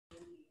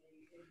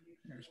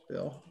There's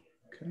Bill.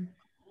 Okay.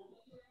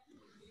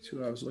 That's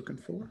who I was looking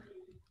for.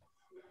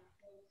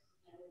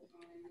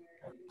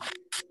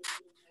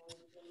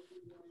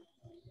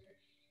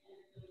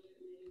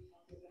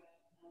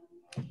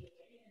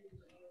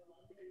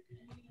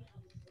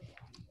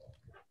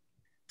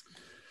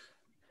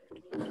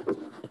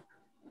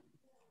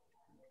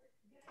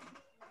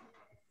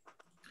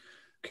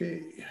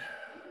 Okay.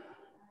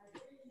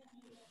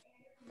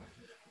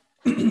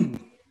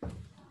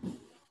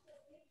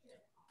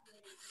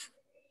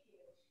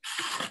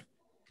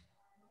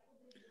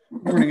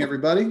 Morning,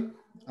 everybody.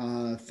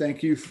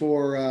 Thank you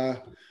for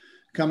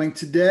coming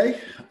today.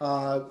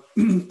 I'll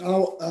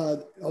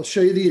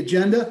show you the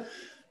agenda.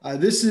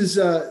 This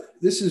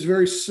is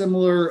very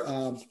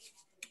similar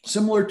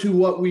to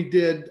what we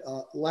did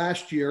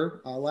last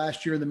year.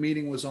 Last year, the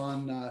meeting was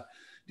on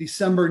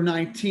December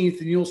 19th,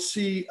 and you'll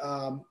see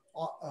how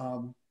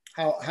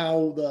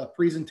the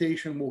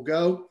presentation will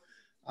go.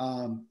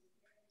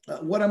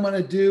 What I'm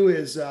going to do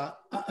is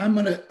I'm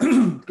going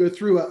to go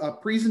through a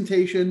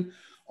presentation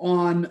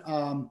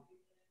on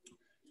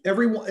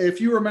everyone.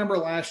 If you remember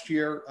last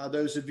year,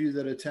 those of you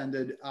that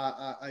attended,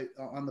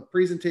 on the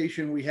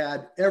presentation, we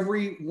had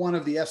every one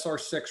of the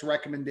SR6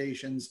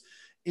 recommendations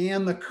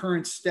and the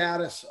current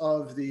status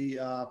of the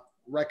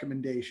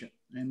recommendation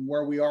and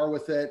where we are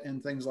with it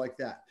and things like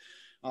that.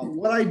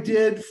 What I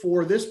did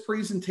for this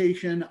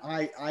presentation,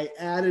 I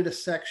added a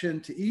section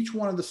to each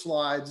one of the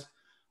slides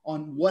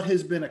on what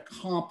has been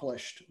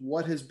accomplished,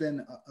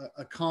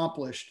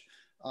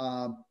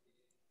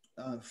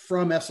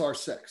 from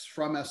SR6,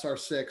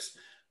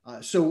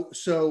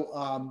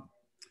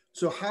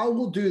 So how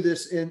we'll do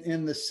this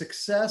in the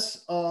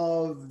success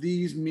of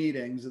these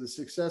meetings,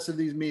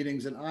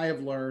 and I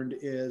have learned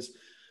is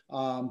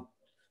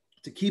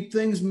to keep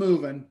things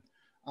moving.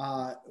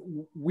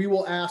 We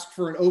will ask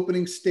for an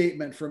opening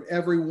statement from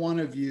every one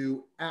of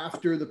you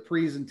after the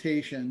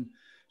presentation.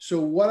 So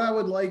what I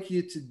would like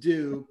you to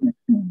do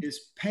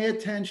is pay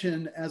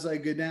attention as I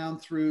go down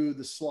through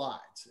the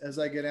slides,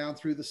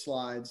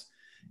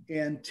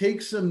 and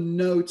take some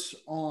notes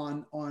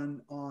on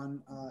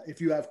if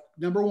you have,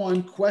 number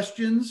one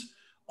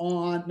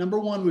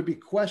would be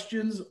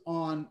questions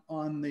on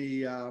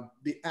the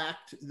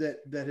act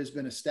that has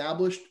been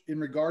established in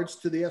regards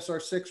to the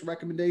SR6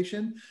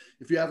 recommendation.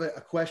 If you have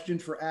a question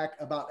for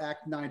about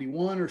Act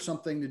 91 or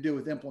something to do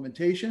with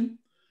implementation.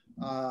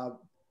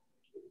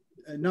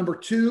 Number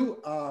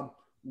two,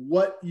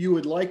 what you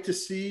would like to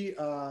see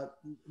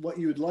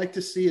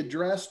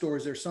addressed, or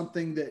is there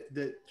something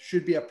that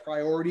should be a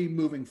priority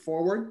moving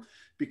forward?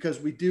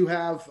 Because we do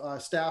have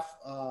staff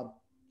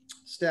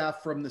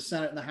from the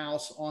Senate and the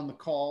House on the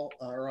call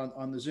or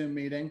on the Zoom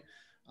meeting,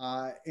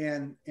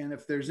 and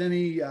if there's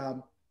any.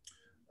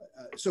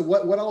 So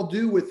what I'll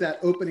do with that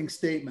opening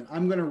statement,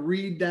 I'm going to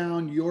read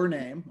down your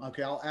name.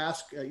 Okay, I'll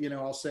ask.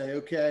 I'll say,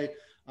 okay,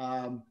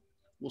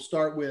 we'll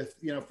start with,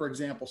 for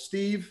example,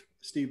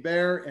 Steve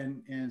Bear,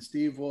 and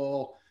Steve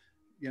will,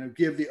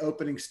 give the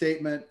opening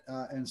statement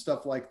and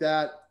stuff like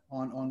that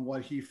on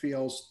what he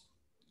feels,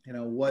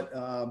 what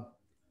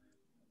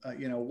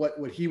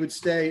he would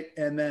state,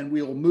 and then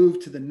we will move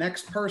to the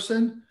next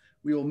person.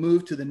 We will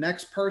move to the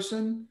next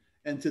person,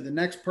 and to the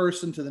next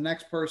person, to the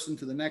next person,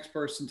 to the next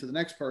person, to the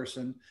next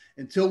person,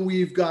 until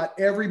we've got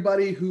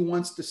everybody who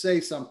wants to say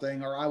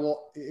something. Or I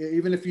will,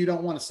 even if you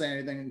don't want to say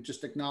anything,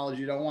 just acknowledge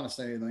you don't want to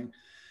say anything.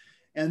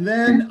 And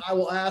then I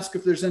will ask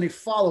if there's any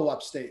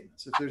follow-up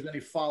statements,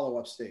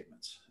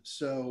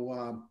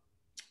 So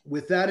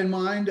with that in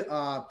mind,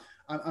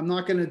 I'm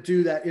not going to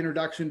do that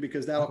introduction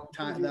because that'll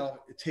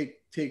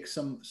take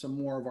some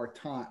more of our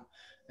time,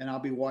 and I'll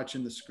be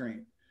watching the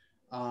screen.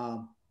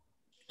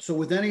 So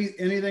with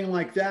anything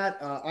like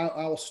that,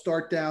 I will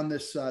start down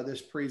this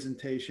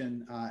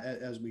presentation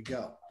as we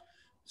go.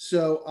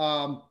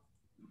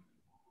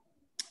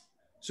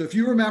 So if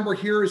you remember,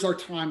 here is our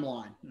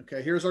timeline.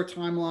 Okay, here's our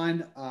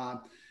timeline.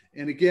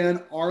 And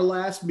again, our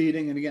last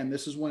meeting, and again,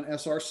 this is when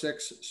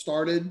SR6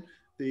 started,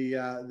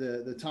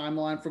 the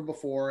timeline from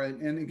before.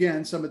 And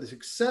again, some of the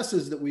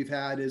successes that we've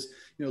had is,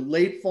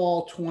 late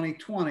fall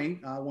 2020,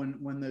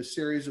 when the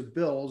series of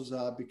bills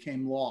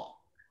became law.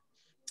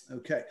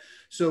 Okay,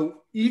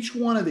 so each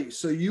one of these,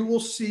 so you will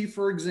see,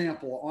 for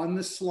example, on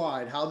this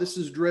slide, how this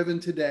is driven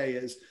today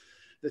is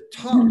the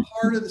top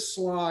part of the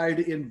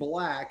slide in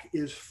black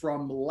is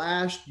from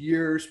last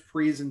year's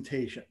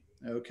presentation,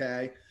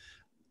 okay?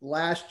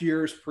 Last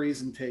year's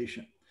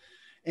presentation.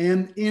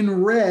 And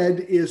in red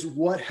is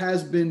what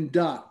has been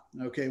done,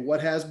 okay? What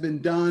has been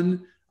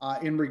done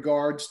in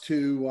regards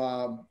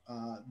to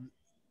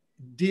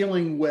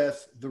dealing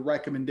with the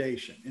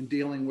recommendation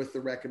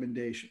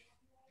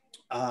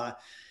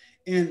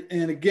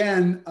And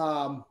again,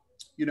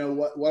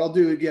 what I'll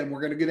do again, we're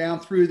going to go down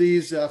through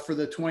these for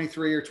the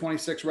 23 or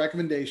 26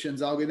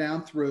 recommendations. I'll go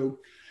down through.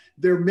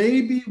 There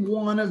may be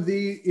one of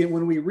the,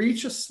 when we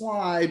reach a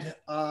slide,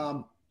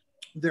 I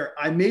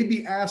may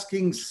be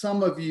asking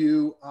some of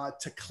you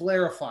to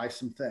clarify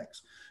some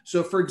things.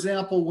 So for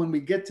example, when we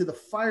get to the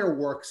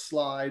fireworks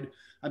slide,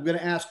 I'm going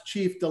to ask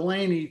Chief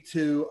Delaney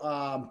to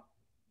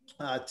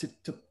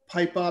to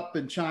pipe up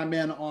and chime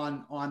in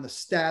on the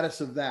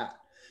status of that.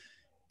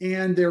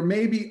 And there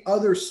may be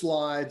other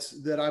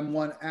slides that I'm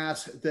going to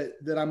ask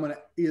that I'm going to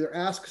either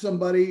ask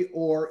somebody,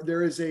 or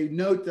there is a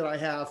note that I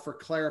have for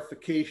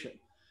clarification.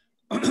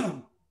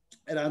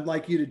 And I'd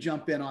like you to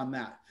jump in on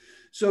that.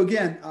 So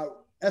again,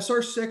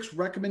 SR6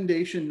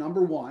 recommendation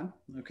number one,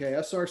 okay,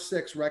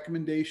 SR6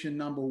 recommendation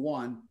number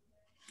one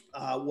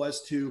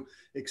was to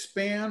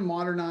expand,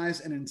 modernize,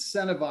 and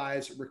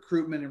incentivize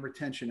recruitment and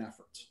retention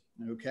efforts,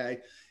 okay?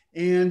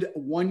 And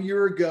 1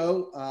 year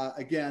ago,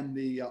 again,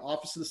 the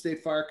Office of the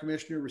State Fire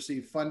Commissioner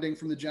received funding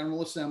from the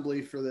General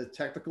Assembly for the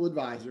technical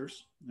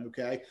advisors,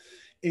 okay?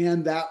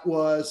 And that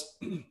was,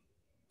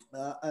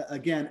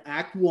 again,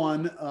 Act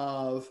 1A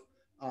of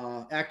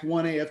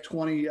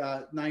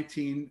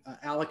 2019,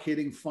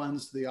 allocating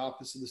funds to the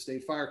Office of the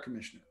State Fire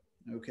Commissioner,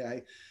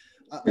 okay?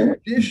 Hey,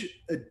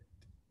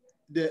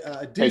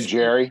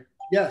 Jerry.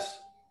 Yes.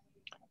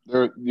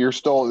 They're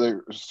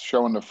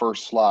showing the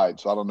first slide,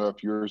 so I don't know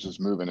if yours is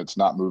moving. It's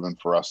not moving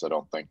for us, I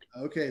don't think.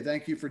 Okay,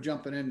 thank you for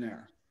jumping in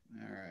there.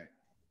 All right.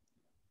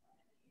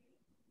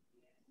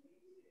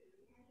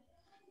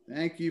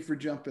 Thank you for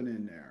jumping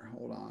in there.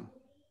 Hold on.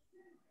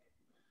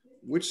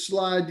 Which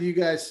slide do you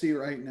guys see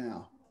right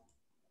now?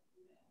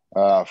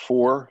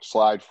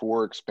 Slide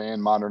 4,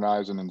 expand,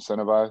 modernize, and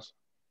incentivize.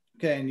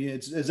 Okay, and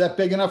is that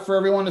big enough for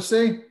everyone to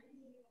see?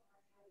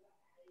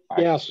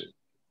 Yes.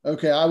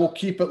 Okay, I will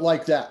keep it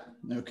like that.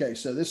 Okay,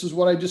 so this is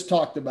what I just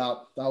talked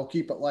about. I'll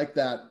keep it like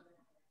that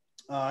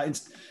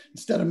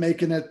instead of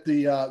making it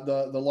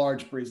the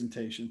large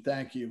presentation.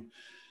 Thank you.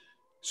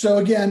 So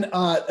again,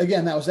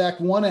 that was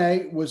Act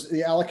 1A, was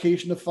the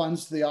allocation of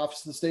funds to the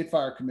Office of the State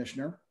Fire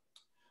Commissioner.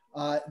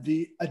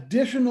 The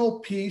additional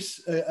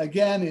piece,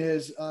 again,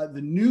 is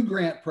the new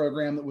grant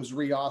program that was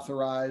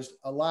reauthorized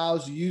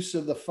allows use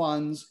of the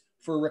funds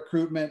for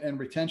recruitment and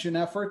retention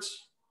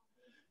efforts.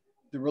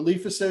 The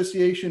Relief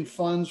Association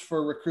funds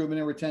for recruitment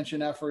and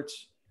retention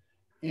efforts,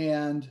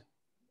 and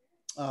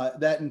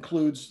that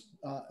includes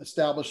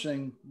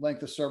establishing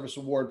length of service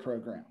award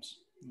programs,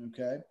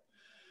 okay?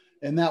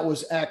 And that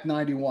was Act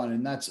 91,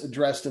 and that's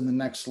addressed in the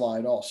next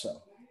slide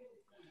also.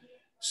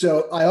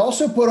 So I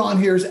also put on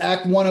here is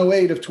Act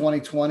 108 of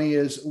 2020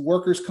 is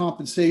workers'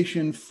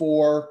 compensation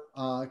for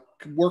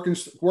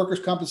workers'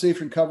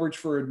 compensation coverage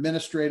for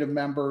administrative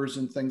members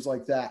and things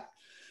like that.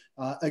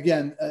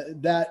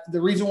 The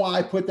reason why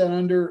I put that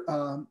under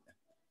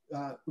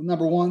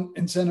number one,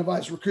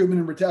 incentivize recruitment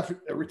and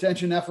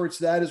retention efforts.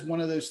 That is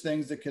one of those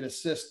things that could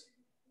assist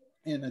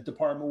in a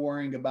department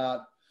worrying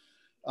about,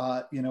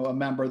 a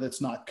member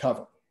that's not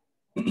covered.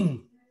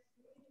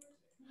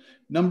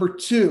 Number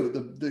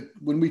two,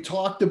 when we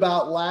talked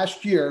about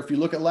last year, if you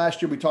look at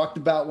last year, we talked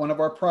about one of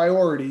our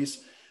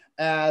priorities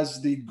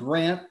as the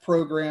grant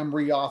program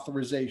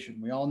reauthorization.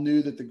 We all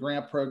knew that the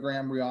grant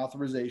program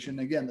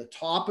reauthorization, again, the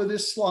top of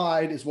this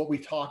slide is what we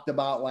talked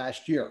about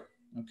last year,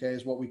 okay,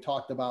 is what we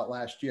talked about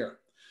last year.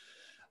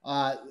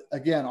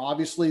 Again,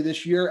 obviously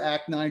this year,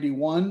 Act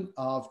 91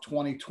 of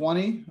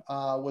 2020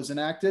 was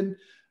enacted.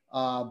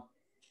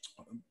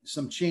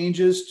 Some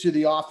changes to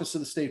the Office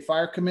of the State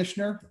Fire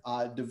Commissioner,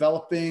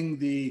 developing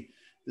the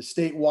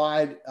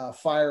statewide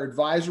fire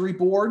advisory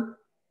board,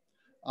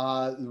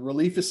 the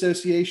Relief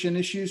Association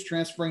issues,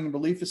 transferring the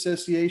Relief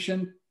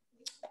Association,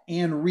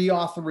 and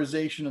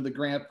reauthorization of the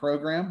grant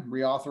program,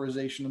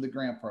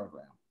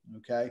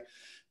 okay?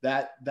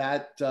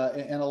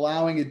 And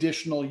allowing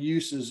additional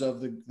uses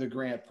of the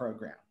grant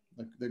program,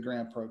 the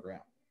grant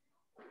program.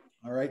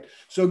 All right.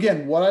 So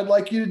again, what I'd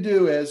like you to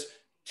do is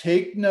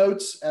take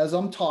notes as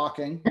I'm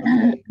talking.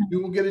 Okay?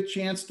 You will get a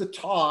chance to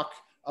talk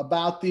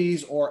about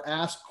these or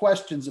ask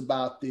questions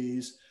about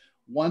these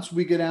once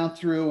we get down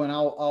through, and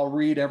I'll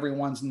read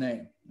everyone's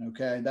name.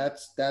 Okay,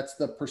 that's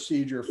the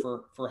procedure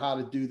for how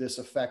to do this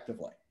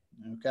effectively.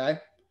 Okay.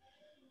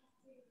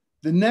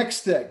 The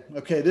next thing,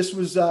 okay, this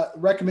was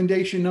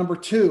recommendation number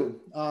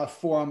 2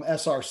 from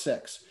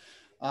SR6.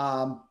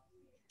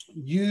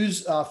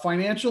 Use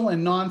financial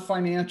and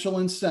non-financial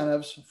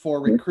incentives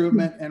for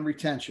recruitment and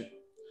retention.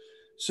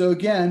 So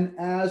again,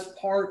 as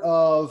part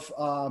of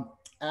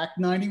Act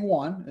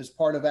 91,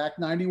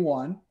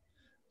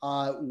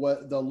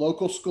 what the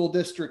local school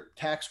district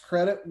tax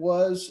credit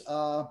was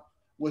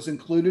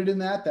included in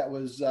that. That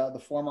was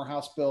the former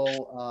House Bill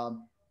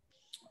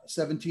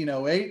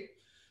 1708,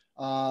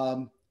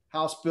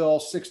 House Bill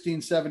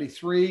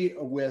 1673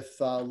 with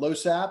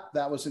LOSAP,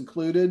 that was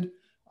included.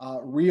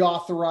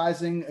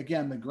 Reauthorizing,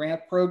 again, the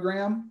grant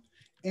program.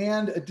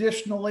 And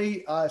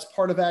additionally, as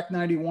part of Act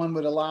 91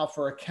 would allow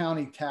for a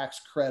county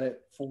tax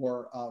credit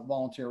for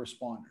volunteer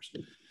responders.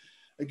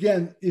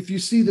 Again, if you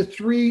see the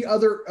 3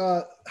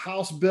 other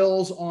House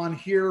bills on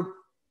here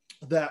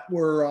that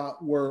were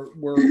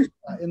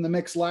in the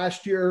mix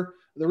last year,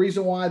 the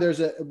reason why there's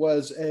a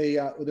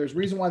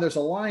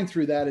line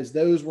through that is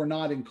those were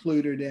not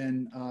included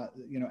in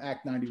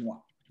Act 91.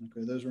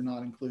 Okay, those were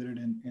not included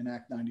in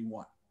Act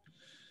 91.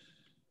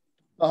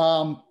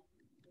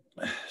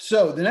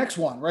 So the next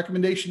one,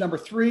 recommendation number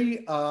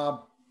 3,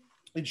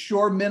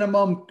 ensure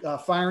minimum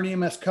fire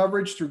and EMS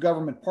coverage through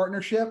government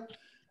partnership.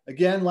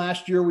 Again,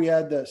 last year we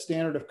had the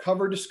standard of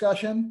cover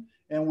discussion,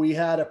 and we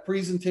had a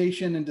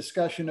presentation and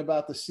discussion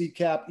about the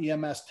CCAP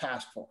EMS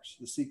task force,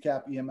 the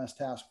CCAP EMS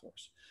task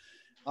force.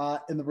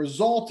 And the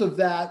result of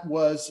that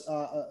was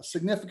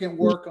significant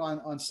work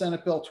on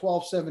Senate Bill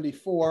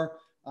 1274,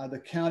 the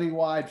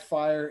countywide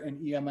fire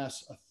and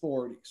EMS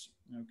authorities.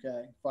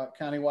 Okay,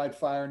 countywide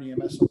fire and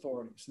EMS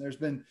authorities. And there's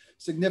been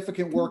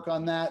significant work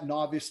on that, and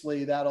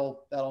obviously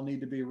that'll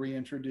need to be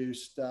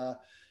reintroduced.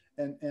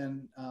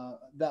 And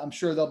I'm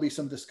sure there'll be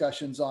some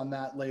discussions on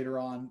that later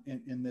on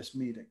in this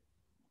meeting.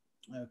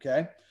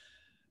 Okay.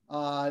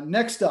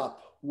 Next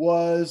up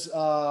was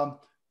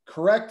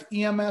correct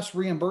EMS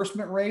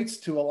reimbursement rates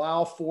to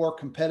allow for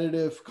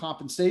competitive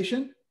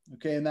compensation.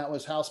 Okay, and that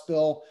was House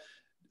Bill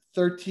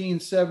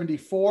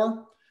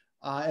 1374.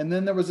 And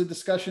then there was a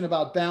discussion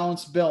about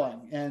balanced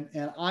billing.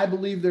 And I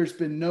believe there's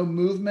been no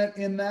movement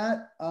in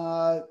that.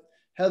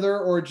 Heather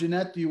or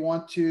Jeanette, do you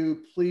want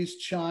to please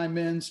chime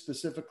in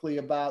specifically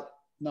about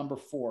number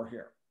 4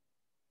 here?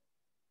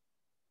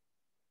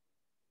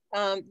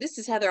 This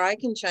is Heather. I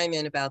can chime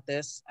in about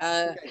this.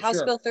 Okay, House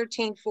sure. Bill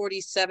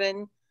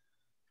 1347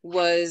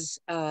 was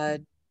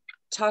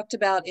talked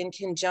about in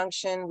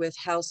conjunction with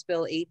House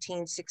Bill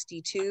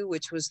 1862,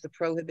 which was the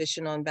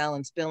prohibition on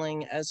balanced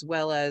billing, as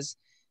well as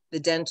the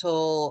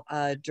dental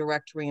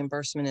direct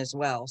reimbursement as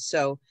well.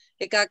 So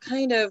it got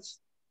kind of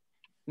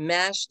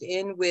mashed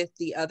in with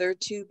the other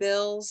 2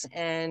 bills,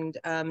 and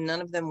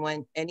none of them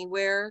went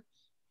anywhere.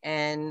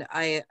 And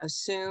I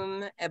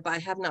assume, but I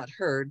have not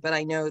heard, but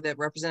I know that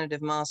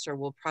Representative Mosser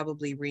will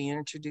probably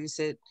reintroduce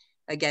it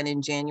again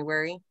in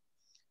January.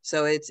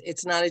 So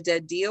it's not a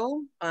dead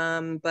deal,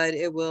 but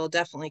it will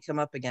definitely come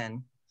up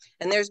again.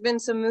 And there's been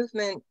some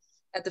movement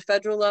at the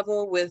federal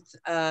level with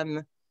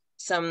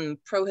some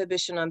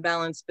prohibition on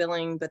balanced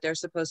billing, but there's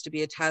supposed to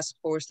be a task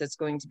force that's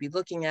going to be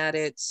looking at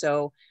it.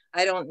 So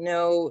I don't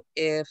know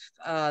if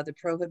the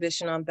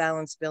prohibition on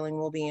balanced billing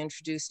will be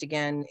introduced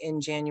again in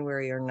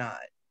January or not.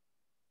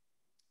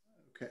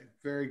 Okay,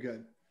 very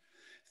good.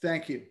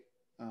 Thank you.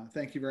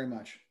 Thank you very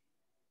much.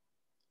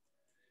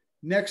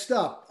 Next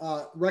up,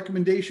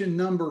 recommendation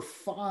number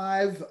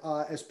 5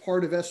 as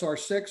part of SR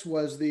 6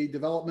 was the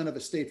development of a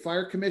state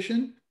fire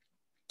commission.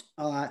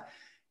 And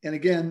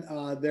again,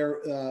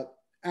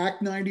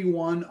 Act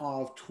 91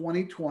 of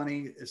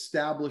 2020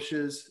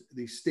 establishes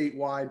the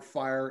statewide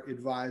fire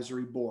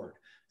advisory board.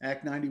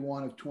 Act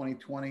 91 of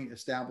 2020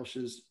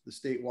 establishes the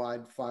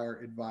statewide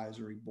fire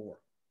advisory board.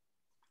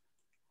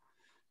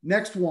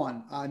 Next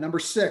one, number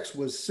 6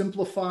 was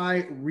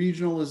simplify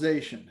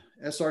regionalization.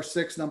 SR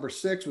 6, number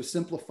 6 was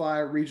simplify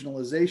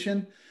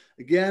regionalization.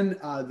 Again,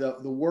 the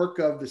work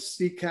of the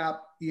CCAP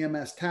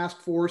EMS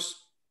task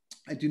force.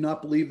 I do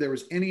not believe there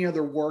was any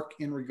other work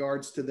in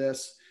regards to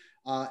this,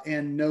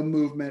 and no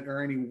movement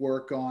or any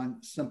work on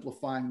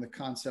simplifying the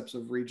concepts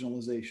of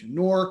regionalization,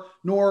 nor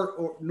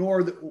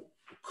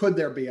could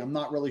there be. I'm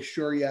not really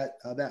sure yet.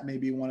 That may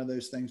be one of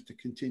those things to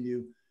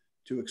continue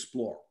to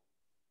explore.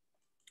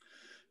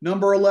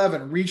 Number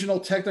 11, regional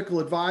technical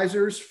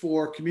advisors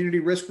for community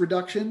risk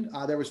reduction.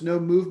 There was no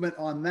movement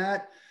on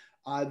that.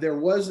 There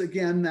was,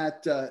 again,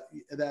 that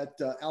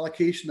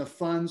allocation of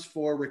funds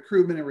for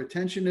recruitment and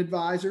retention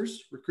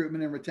advisors for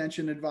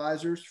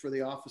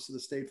the Office of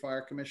the State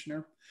Fire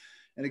Commissioner.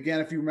 And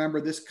again, if you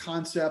remember, this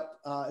concept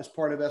as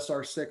part of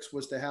SR 6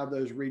 was to have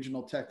those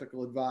regional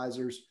technical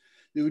advisors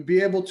that would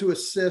be able to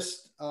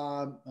assist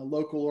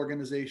local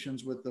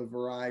organizations with a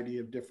variety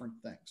of different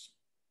things.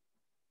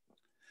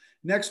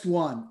 Next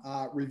one,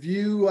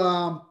 review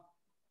and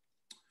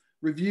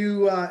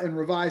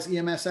revise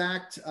EMS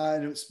Act.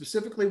 And it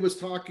specifically was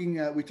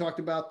talking, we talked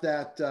about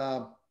that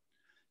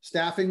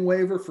staffing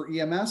waiver for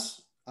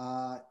EMS.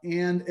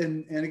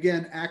 And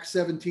again, Act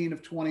 17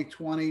 of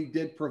 2020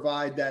 did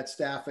provide that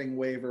staffing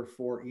waiver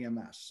for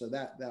EMS. So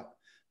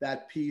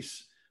that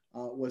piece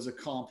was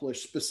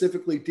accomplished,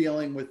 specifically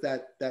dealing with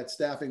that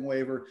staffing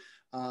waiver.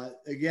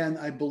 Again,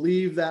 I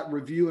believe that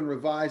review and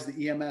revise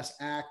the EMS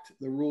Act,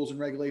 the rules and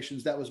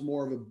regulations, that was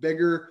more of a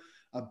bigger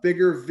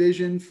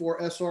vision for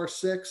SR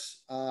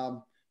 6.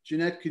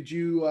 Jeanette, could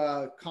you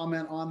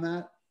comment on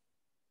that?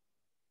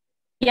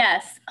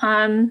 Yes.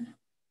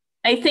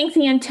 I think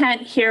the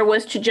intent here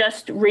was to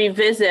just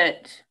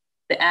revisit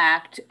the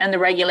Act and the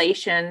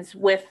regulations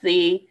with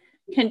the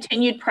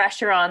continued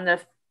pressure on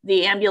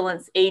the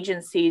ambulance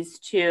agencies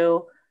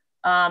to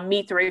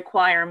meet the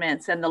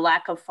requirements and the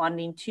lack of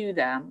funding to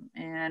them.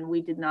 And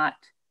we did not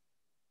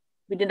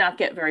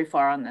get very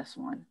far on this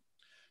one.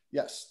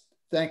 Yes,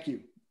 thank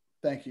you.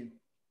 Thank you.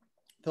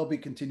 There'll be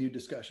continued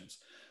discussions.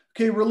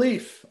 Okay,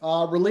 relief.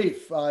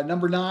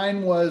 Number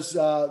 9 was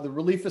the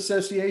Relief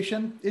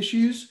Association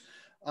issues.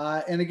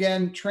 And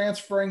again,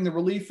 transferring the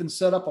relief and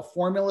set up a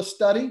formula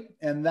study.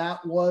 And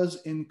that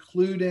was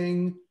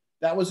included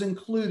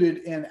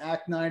in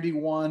Act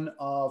 91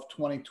 of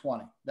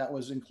 2020. That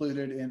was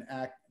included in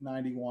Act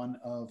 91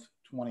 of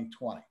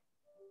 2020.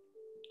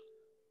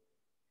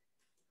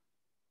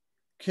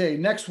 Okay,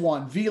 next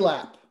one,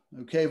 VLAP.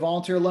 okay,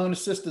 Volunteer Loan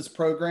Assistance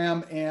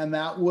Program, and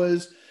that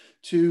was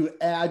to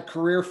add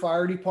career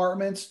fire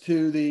departments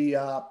to the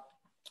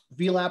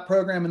VLAP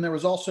program. And there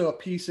was also a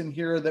piece in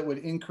here that would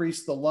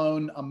increase the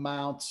loan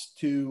amounts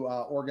to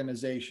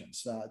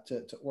organizations,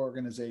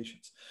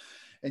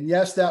 And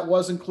yes, that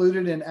was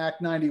included in Act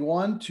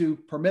 91 to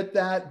permit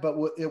that, but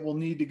it will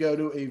need to go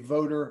to a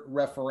voter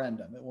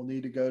referendum. It will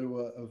need to go to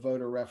a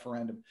voter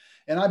referendum.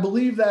 And I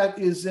believe that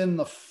is in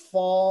the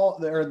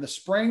fall or in the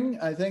spring.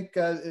 I think,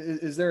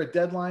 is there a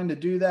deadline to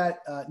do that?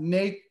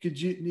 Nate, could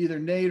you, either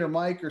Nate or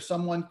Mike or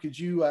someone, could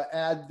you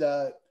add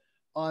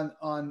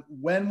on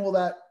when will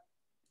that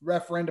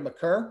referendum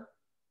occur?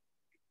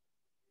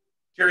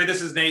 Jerry,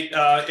 this is Nate.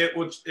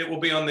 It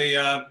will be on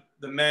the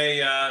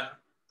May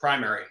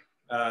primary.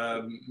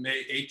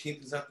 May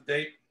 18th, is that the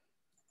date?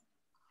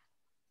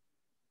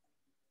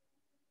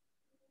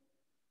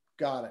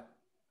 Got it.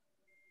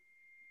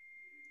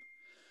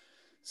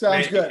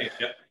 Sounds good.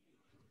 Yep.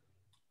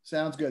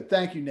 Sounds good.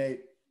 Thank you,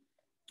 Nate.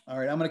 All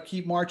right, I'm going to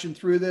keep marching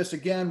through this.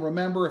 Again,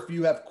 remember, if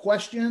you have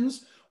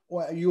questions,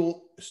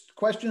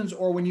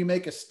 or when you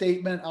make a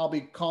statement, I'll be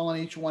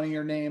calling each one of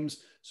your names.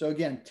 So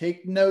again,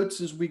 take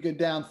notes as we go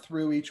down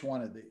through each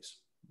one of these.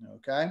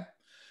 Okay.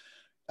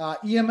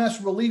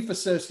 EMS relief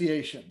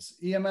associations,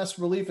 and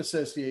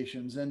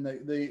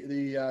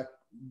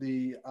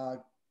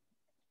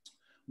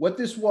what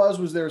this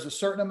was there's a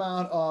certain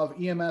amount of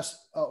EMS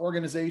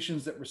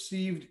organizations that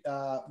received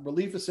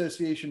relief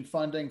association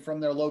funding from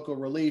their local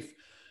relief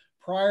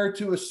prior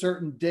to a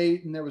certain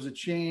date, and there was a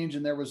change,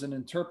 and there was an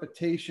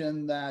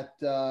interpretation that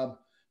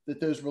that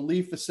those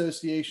relief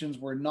associations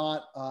were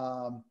not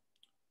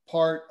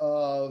part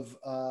of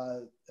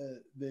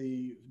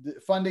the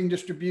funding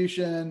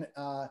distribution.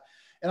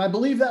 And I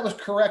believe that was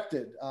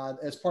corrected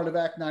as part of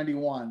Act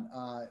 91.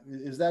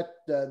 Is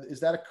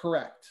that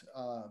correct?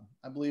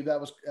 I believe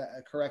that was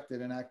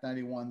corrected in Act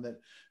 91, that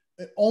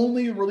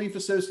only relief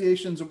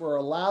associations were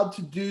allowed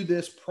to do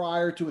this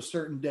prior to a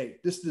certain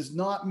date. This does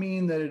not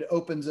mean that it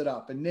opens it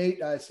up. And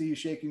Nate, I see you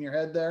shaking your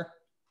head there.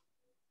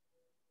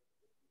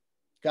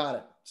 Got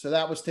it. So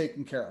that was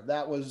taken care of.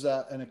 That was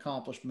an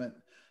accomplishment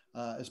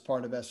as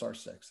part of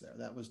SR6 there.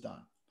 That was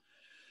done.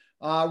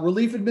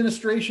 Relief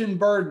administration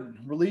burden.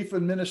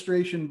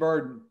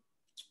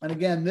 And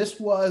again, this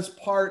was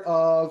part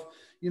of,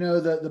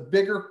 the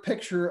bigger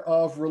picture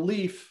of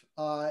relief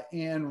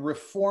and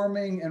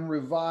reforming and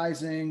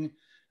revising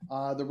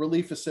the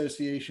relief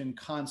association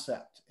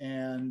concept,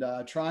 and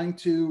trying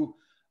to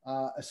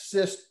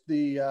assist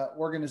the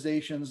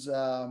organizations.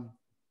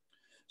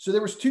 So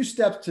there was 2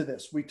 steps to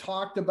this. We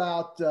talked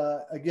about,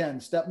 again,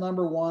 step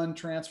number 1,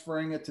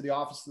 transferring it to the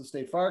Office of the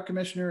State Fire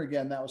Commissioner.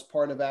 Again, that was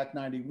part of Act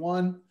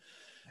 91.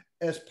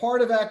 As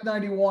part of Act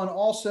 91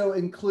 also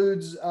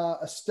includes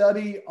a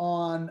study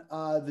on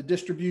the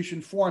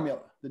distribution formula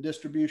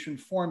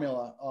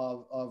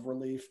of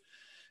relief.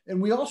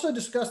 And we also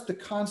discussed the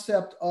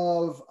concept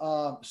of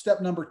step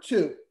number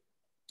 2.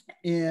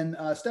 In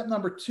step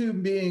number 2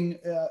 being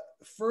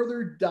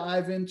further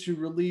dive into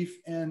relief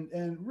and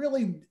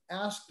really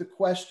ask the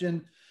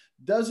question,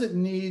 does it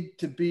need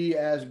to be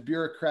as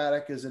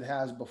bureaucratic as it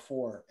has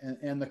before?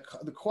 And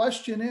the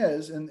question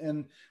is,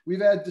 and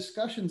we've had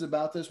discussions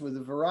about this with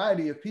a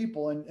variety of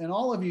people, and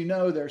all of you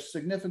know there's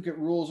significant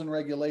rules and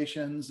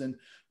regulations and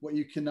what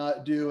you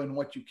cannot do and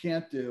what you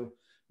can't do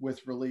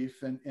with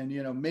relief. And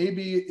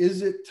maybe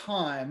is it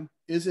time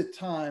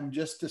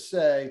just to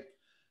say,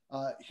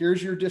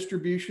 here's your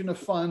distribution of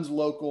funds,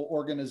 local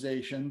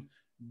organization,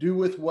 do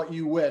with what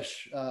you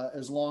wish,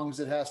 as long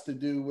as it has to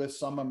do with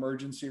some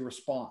emergency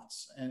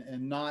response,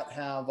 and not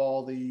have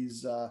all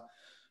these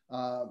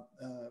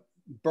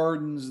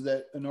burdens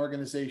that an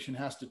organization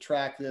has to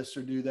track this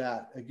or do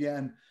that.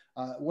 Again,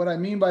 what I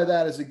mean by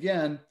that is,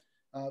 again,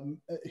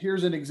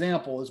 here's an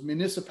example: is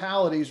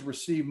municipalities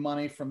receive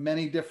money from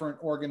many different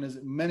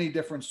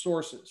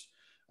sources.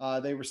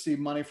 They receive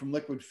money from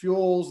liquid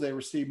fuels. They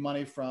receive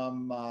money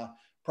from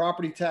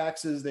property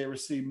taxes. They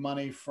receive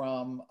money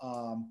from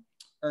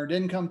earned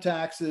income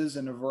taxes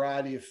and a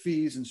variety of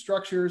fees and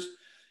structures.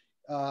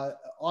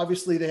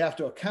 Obviously, they have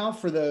to account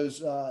for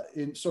those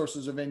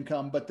sources of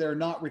income, but they're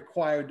not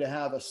required to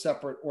have a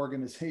separate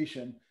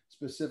organization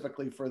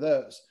specifically for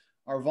those.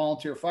 Our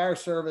volunteer fire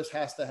service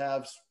has to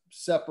have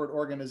separate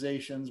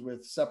organizations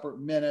with separate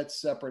minutes,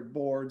 separate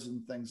boards,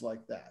 and things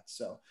like that.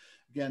 So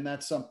again,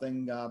 that's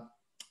something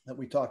that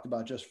we talked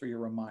about, just for your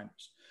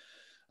reminders.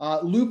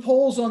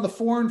 Loopholes on the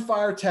foreign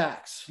fire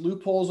tax.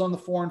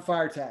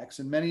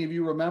 And many of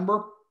you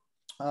remember,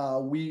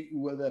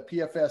 the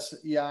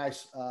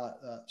PFSEI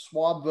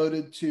SWAB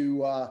voted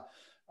to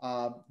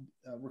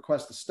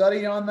request a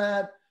study on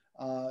that.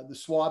 The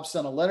SWAB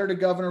sent a letter to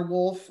Governor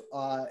Wolf,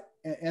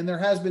 and there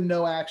has been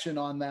no action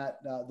on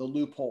that, the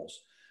loopholes.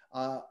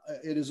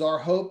 It is our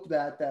hope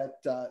that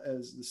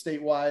as the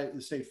State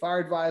Fire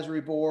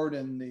Advisory Board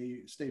and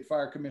the State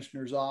Fire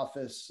Commissioner's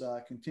Office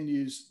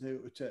continues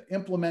to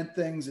implement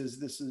things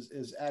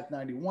as Act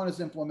 91 is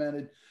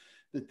implemented,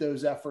 that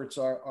those efforts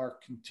are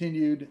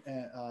continued.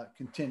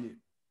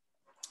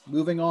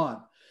 Moving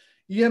on.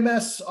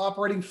 EMS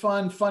operating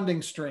fund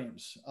funding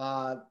streams.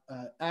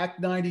 Act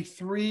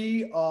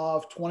 93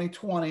 of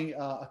 2020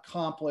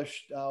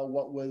 accomplished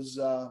what was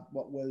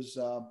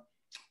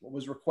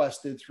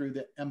requested through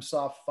the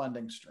MSOF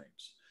funding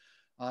streams.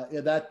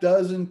 That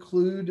does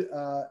include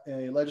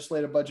a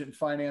Legislative Budget and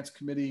Finance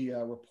Committee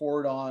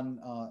report on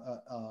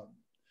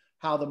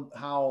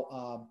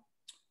how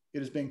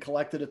it is being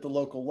collected at the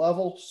local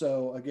level.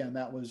 So again,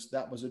 that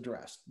was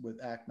addressed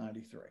with Act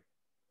 93.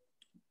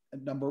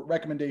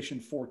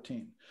 Recommendation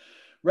 14.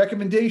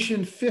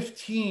 Recommendation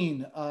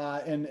 15,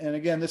 and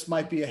again, this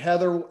might be a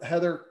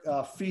Heather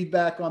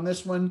feedback on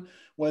this one,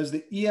 was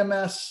the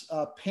EMS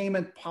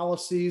payment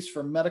policies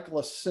for medical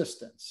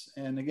assistance.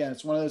 And again,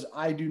 it's one of those,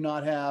 I do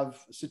not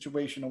have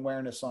situation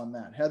awareness on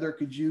that. Heather,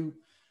 could you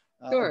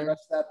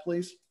address that,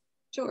 please?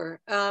 Sure.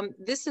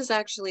 This is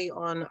actually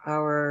on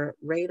our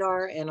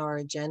radar and our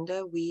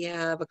agenda. We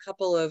have a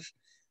couple of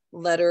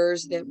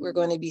letters that we're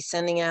going to be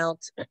sending out,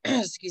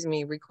 excuse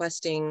me,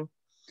 requesting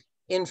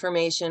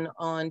information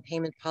on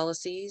payment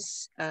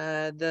policies.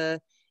 The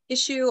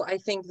issue I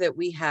think that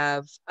we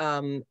have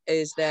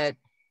is that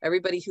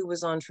everybody who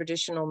was on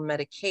traditional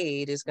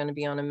Medicaid is going to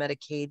be on a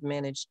Medicaid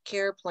managed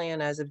care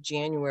plan as of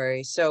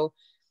January. So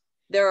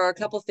there are a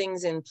couple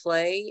things in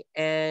play,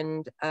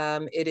 and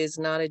it is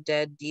not a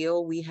dead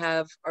deal.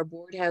 Our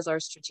board has our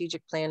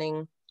strategic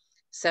planning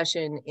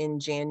session in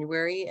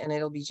January, and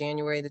it'll be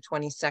January the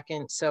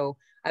 22nd. So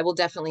I will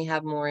definitely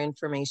have more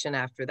information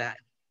after that.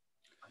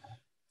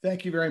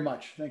 Thank you very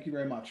much. Thank you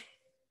very much.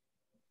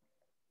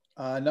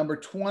 Number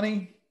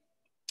 20,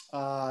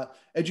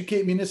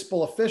 educate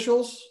municipal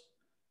officials.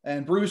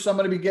 And Bruce, I'm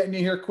going to be getting you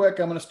here quick.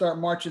 I'm going to start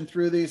marching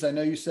through these. I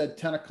know you said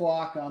 10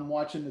 o'clock. I'm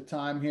watching the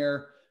time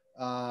here.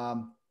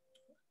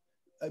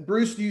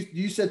 Bruce,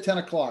 you said 10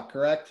 o'clock,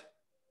 correct?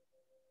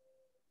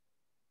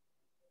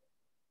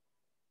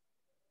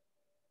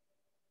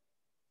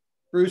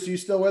 Bruce, are you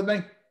still with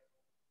me?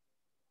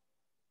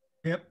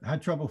 Yep, had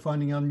trouble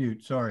finding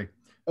unmute, sorry.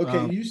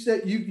 Okay, you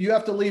said you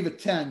have to leave at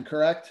 10,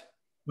 correct?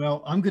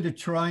 Well, I'm going to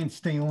try and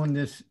stay on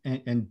this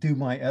and do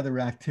my other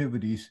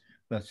activities.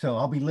 But so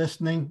I'll be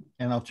listening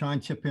and I'll try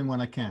and chip in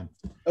when I can.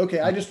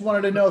 Okay, I just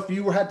wanted to know if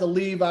you had to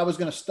leave, I was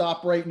going to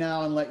stop right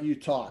now and let you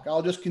talk.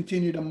 I'll just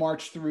continue to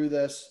march through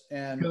this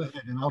and go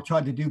ahead, and I'll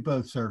try to do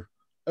both, sir.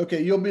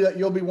 Okay, you'll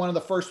be one of the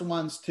first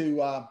ones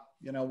to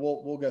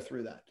we'll go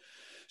through that.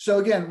 So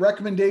again,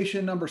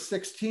 recommendation number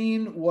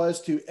 16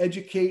 was to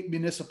educate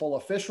municipal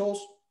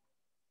officials.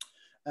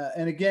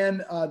 And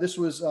again, this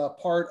was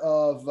part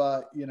of,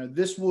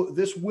 this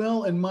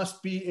will and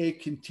must be a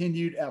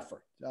continued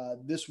effort.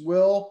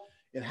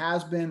 It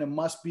has been and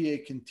must be a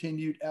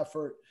continued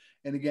effort.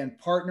 And again,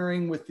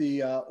 partnering with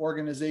the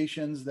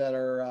organizations that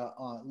are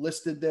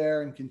listed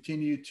there and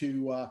continue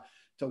to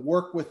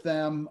work with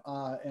them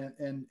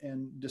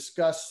and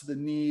discuss the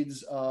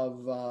needs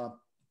of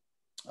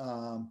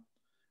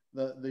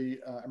the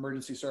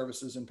emergency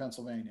services in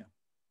Pennsylvania.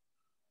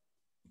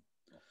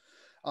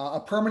 A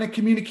permanent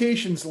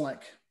communications link.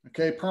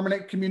 Okay,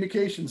 permanent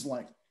communications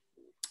link.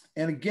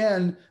 And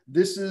again,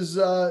 this is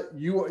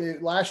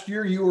last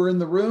year you were in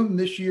the room.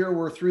 This year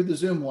we're through the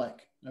Zoom link.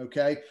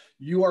 Okay,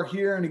 you are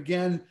here, and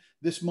again,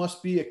 this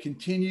must be a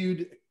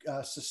continued,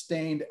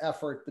 sustained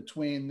effort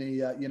between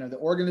the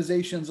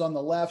organizations on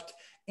the left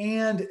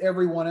and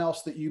everyone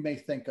else that you may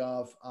think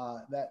of.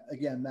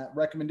 That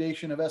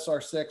recommendation of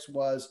SR6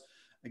 was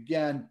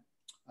again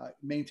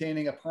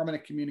maintaining a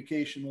permanent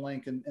communication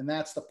link, and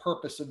that's the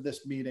purpose of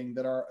this meeting,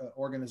 that our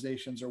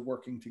organizations are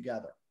working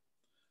together.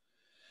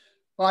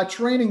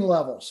 Training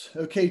levels.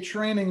 Okay,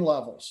 training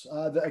levels.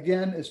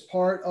 Again, as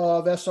part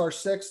of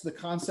SR6, the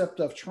concept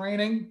of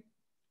training.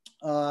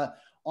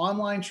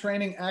 Online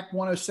training, Act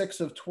 106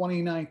 of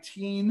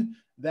 2019,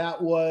 that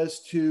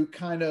was to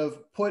kind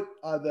of put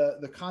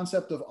the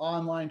concept of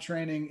online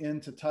training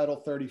into Title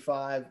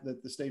 35,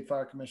 that the State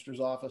Fire Commissioner's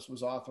Office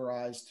was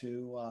authorized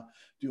to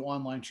do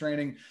online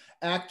training.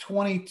 Act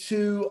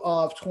 22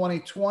 of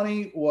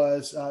 2020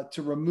 was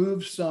to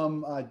remove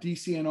some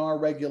DCNR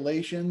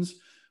regulations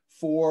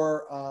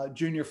for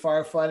junior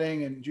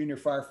firefighting and junior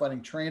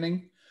firefighting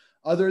training.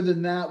 Other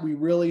than that, we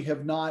really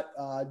have not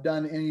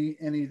done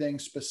anything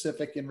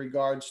specific in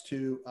regards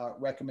to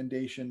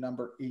recommendation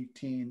number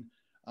 18,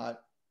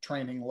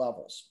 training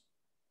levels.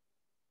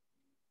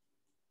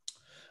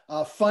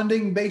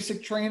 Funding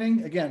basic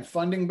training. Again,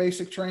 funding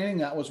basic training.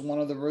 That was one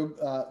of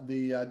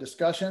the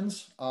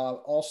discussions.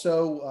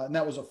 And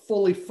that was a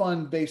fully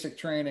fund basic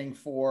training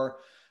for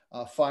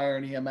fire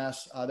and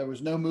EMS. There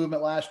was no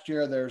movement last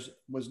year. There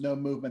was no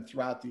movement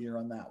throughout the year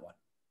on that one.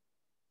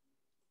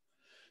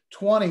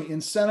 20,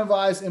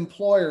 incentivize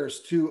employers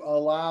to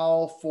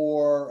allow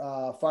for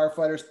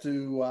firefighters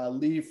to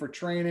leave for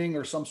training,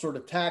 or some sort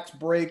of tax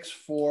breaks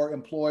for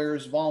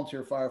employers,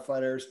 volunteer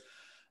firefighters.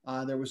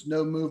 There was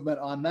no movement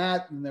on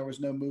that, and there was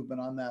no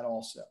movement on that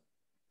also.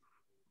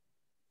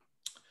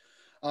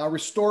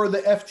 Restore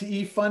the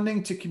FTE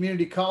funding to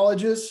community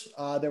colleges.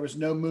 There was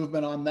no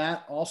movement on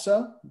that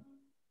also.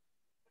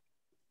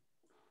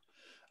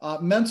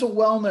 Mental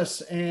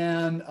wellness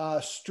and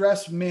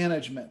stress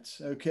management.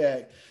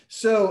 Okay,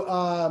 so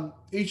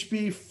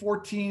HB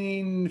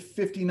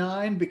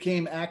 1459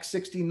 became Act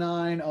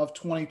 69 of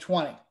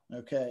 2020.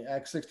 Okay,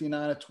 Act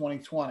 69 of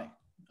 2020.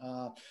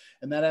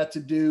 And that had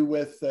to do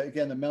with,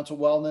 again, the mental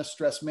wellness,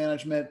 stress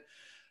management.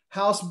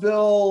 House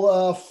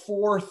Bill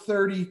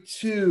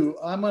 432.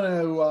 I'm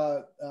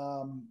going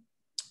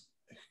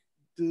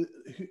to,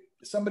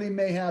 somebody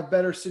may have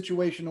better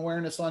situation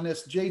awareness on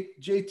this.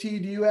 JT,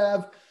 do you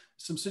have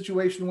some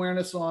situation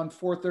awareness on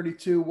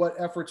 432? What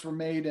efforts were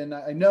made? And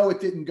I know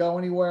it didn't go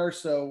anywhere,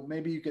 so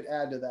maybe you could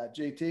add to that,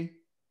 JT.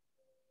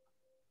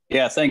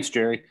 Yeah, thanks,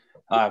 Jerry.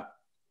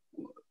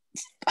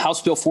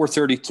 House Bill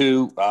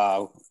 432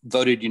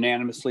 voted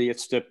unanimously.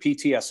 It's the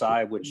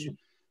PTSI, which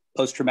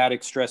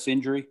post-traumatic stress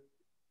injury,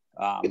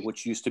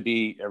 which used to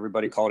be,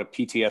 everybody called it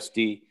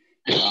PTSD.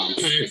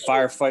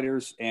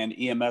 Firefighters and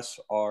EMS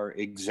are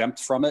exempt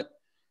from it.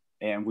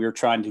 And we're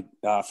trying to,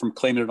 from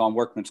claiming it on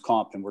workman's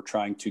comp, and we're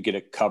trying to get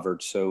it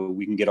covered so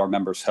we can get our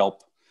members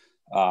help,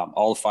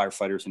 all the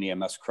firefighters and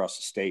EMS across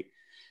the state.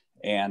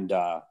 And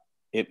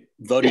it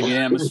voted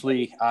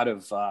unanimously out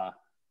of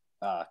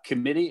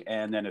committee,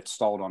 and then it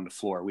stalled on the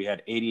floor. We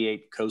had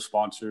 88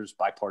 co-sponsors,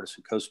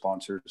 bipartisan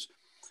co-sponsors,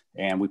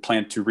 and we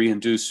plan to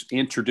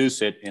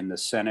introduce it in the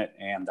Senate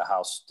and the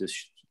House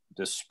this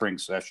spring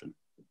session.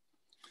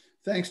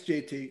 Thanks,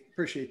 JT.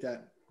 Appreciate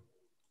that.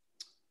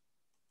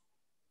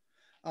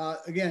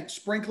 Again,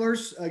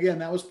 sprinklers, again,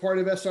 that was part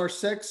of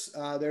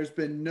SR6. There's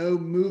been no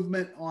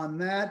movement on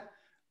that.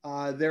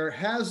 There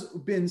has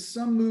been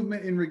some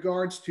movement in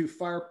regards to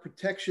fire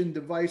protection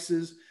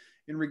devices,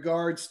 in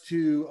regards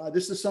to,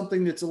 this is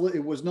something that's,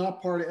 it was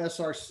not part of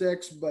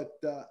SR6, but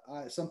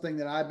something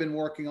that I've been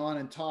working on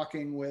and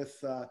talking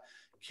with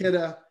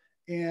KIDA.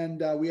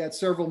 And we had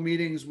several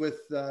meetings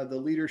with the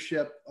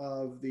leadership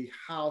of the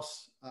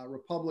House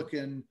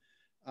Republican,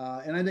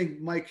 and I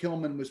think Mike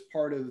Hillman was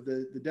part of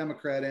the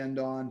Democrat end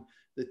on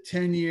the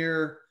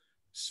 10-year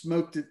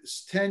smoke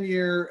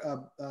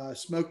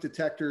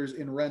detectors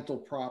in rental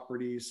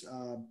properties.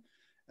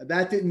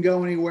 That didn't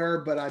go anywhere,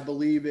 but I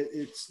believe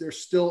there's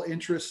still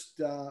interest.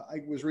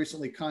 I was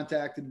recently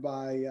contacted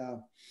by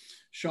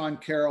Sean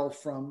Carroll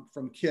from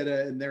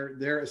KIDA, and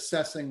they're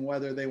assessing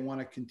whether they want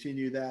to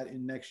continue that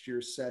in next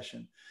year's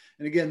session.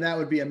 And again, that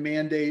would be a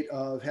mandate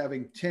of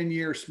having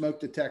 10-year smoke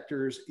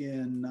detectors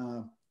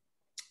in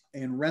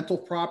rental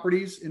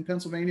properties in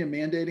Pennsylvania,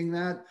 mandating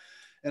that.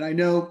 And I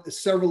know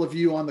several of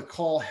you on the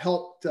call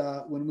helped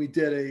when we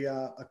did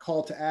a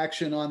call to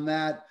action on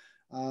that.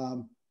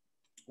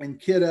 And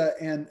KIDA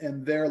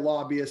and their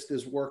lobbyist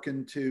is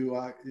working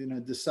to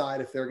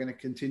decide if they're going to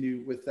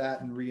continue with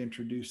that and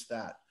reintroduce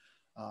that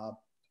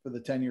for the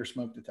 10-year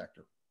smoke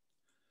detector.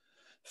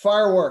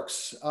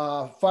 Fireworks.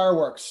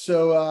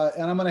 So,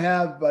 and I'm going to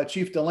have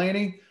Chief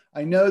Delaney.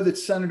 I know that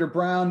Senator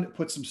Brown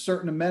put some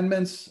certain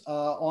amendments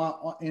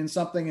in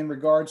something in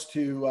regards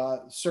to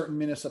certain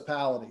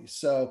municipalities.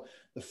 So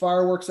the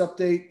fireworks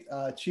update,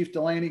 Chief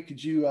Delaney,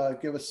 could you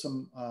give us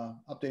some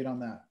update on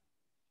that?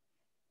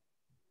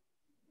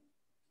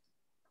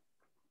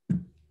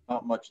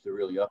 Not much to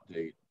really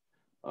update.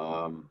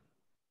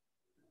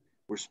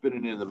 We're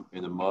spinning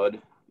in the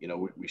mud. You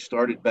know, we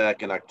started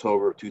back in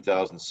October of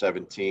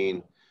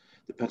 2017.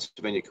 The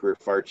Pennsylvania Career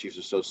Fire Chiefs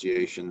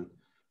Association,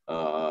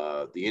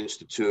 the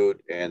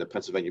Institute, and the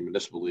Pennsylvania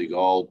Municipal League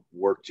all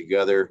worked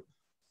together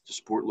to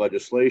support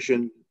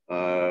legislation.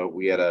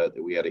 We had a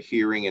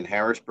hearing in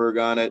Harrisburg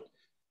on it.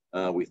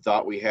 We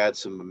thought we had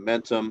some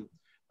momentum.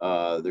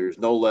 There's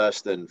no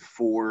less than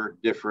 4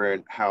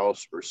 different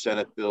House or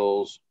Senate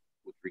bills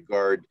with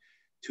regard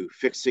to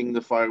fixing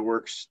the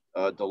fireworks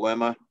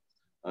dilemma.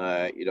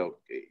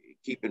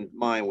 Keep in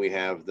mind we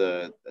have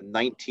the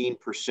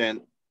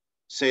 19%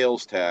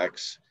 sales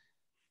tax,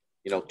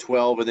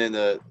 12 and then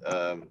the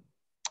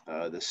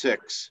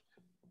 6,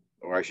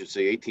 or I should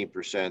say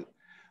 18%.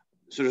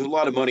 So there's a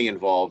lot of money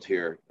involved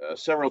here.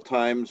 Several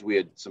times we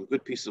had some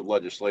good pieces of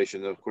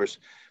legislation. Of course,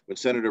 when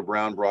Senator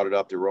Brown brought it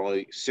up, there were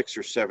only 6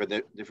 or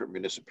 7 different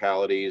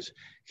municipalities.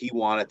 He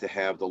wanted to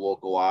have the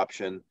local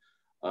option.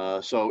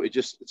 So it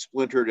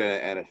splintered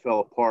and it fell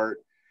apart.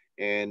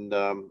 And,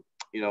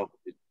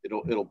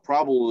 it'll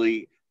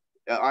probably,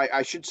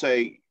 I should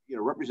say,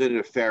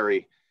 Representative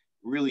Ferry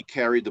really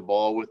carried the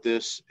ball with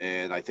this.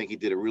 And I think he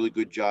did a really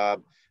good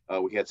job.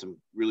 We had some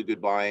really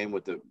good buy-in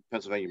with the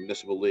Pennsylvania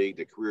Municipal League,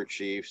 the Career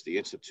Chiefs, the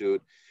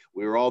Institute.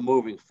 We were all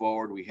moving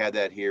forward. We had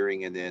that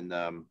hearing, and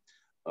then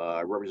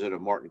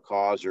Representative Martin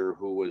Causer,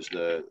 who was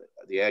the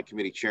Ag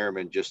Committee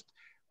chairman, just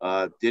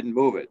didn't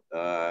move it.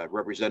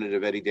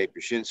 Representative Eddie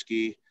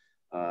Dapushinsky,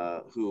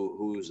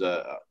 who's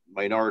a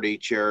minority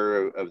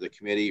chair of the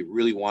committee,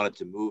 really wanted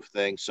to move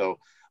things. So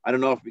I don't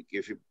know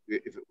if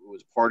it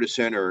was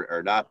partisan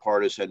or not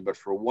partisan, but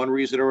for one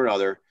reason or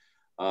another,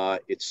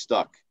 it's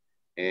stuck.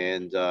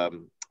 And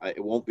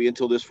it won't be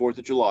until this 4th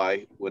of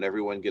July when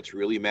everyone gets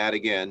really mad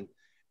again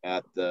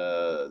at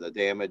the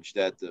damage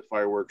that the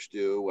fireworks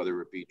do,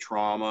 whether it be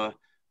trauma,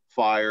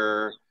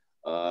 fire,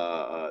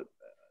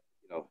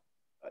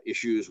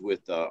 issues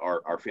with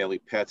our family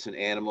pets and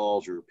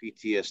animals, or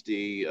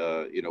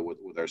PTSD, you know,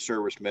 with our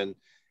servicemen.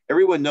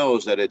 Everyone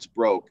knows that it's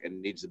broke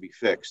and needs to be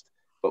fixed,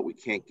 but we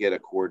can't get a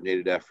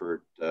coordinated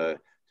effort to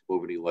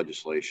move any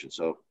legislation.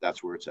 So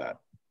that's where it's at.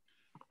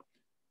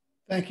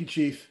 Thank you,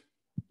 Chief.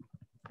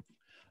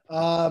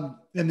 And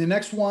the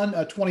next one,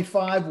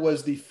 25,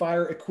 was the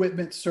fire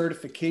equipment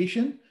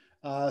certification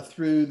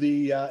through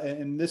the,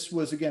 and this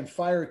was, again,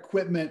 fire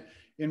equipment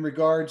in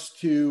regards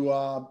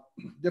to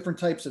different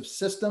types of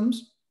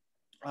systems.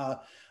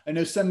 I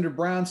know Senator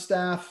Brown's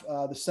staff,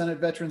 the Senate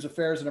Veterans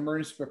Affairs and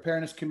Emergency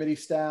Preparedness Committee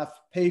staff,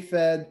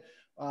 PayFed,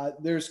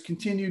 there's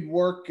continued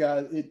work.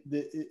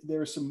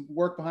 There's some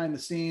work behind the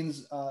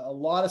scenes, a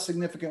lot of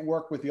significant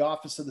work with the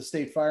Office of the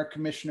State Fire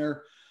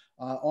Commissioner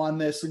on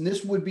this. And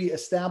this would be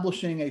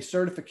establishing a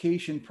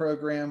certification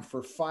program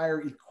for fire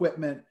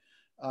equipment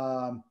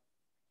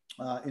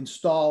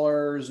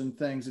installers and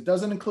things. It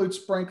doesn't include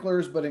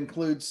sprinklers, but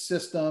includes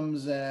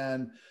systems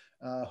and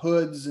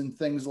hoods and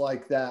things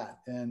like that.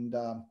 And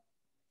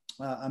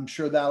I'm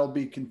sure that'll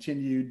be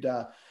continued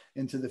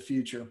into the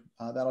future.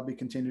 That'll be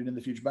continued in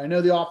the future. But I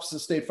know the Office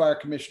of State Fire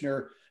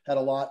Commissioner had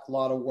a lot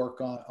of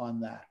work on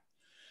that.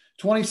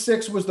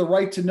 26 was the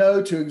right to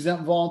know, to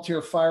exempt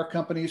volunteer fire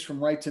companies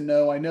from right to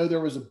know. I know there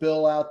was a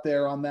bill out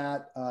there on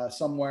that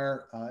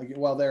somewhere.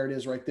 Well, there it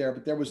is right there,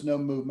 but there was no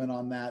movement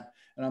on that.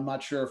 And I'm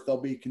not sure if there'll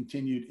be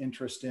continued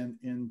interest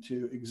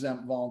into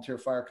exempt volunteer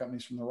fire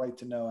companies from the Right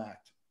to Know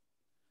Act.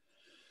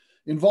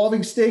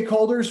 Involving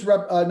stakeholders,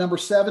 number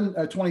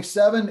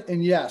 27.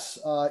 And yes,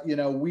 you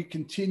know, we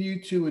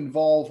continue to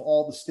involve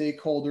all the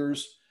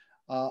stakeholders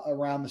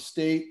around the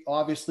state.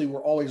 Obviously,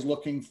 we're always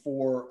looking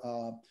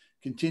for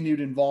continued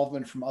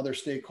involvement from other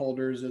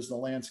stakeholders as the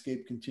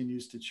landscape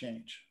continues to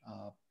change.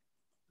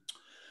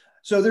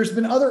 So there's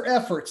been other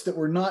efforts that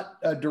were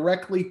not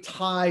directly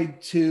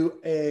tied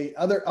to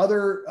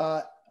other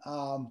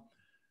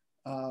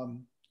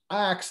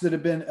acts that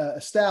have been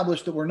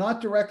established that were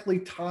not directly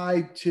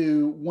tied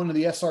to one of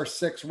the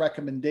SR6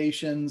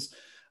 recommendations,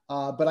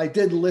 but I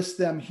did list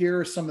them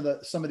here. Some of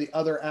the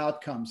other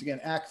outcomes. Again,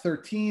 Act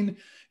 13,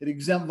 it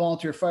exempt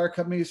volunteer fire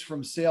companies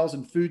from sales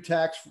and food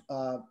tax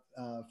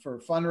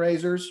for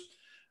fundraisers.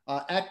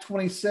 Act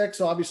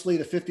 26, obviously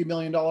the $50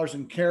 million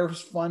in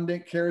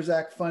CARES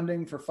Act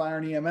funding for fire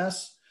and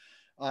EMS.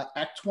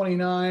 Act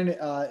 29,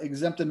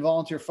 exempting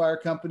volunteer fire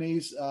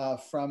companies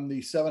from the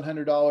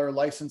 $700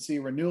 licensee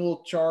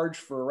renewal charge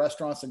for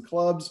restaurants and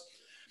clubs.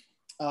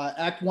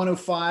 Act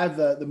 105,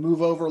 the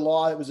move over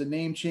law, it was a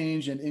name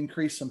change and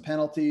increased some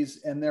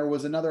penalties. And there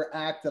was another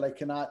act that I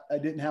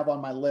didn't have on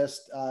my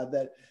list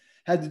that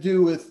had to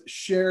do with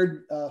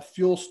shared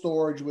fuel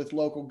storage with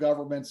local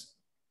governments.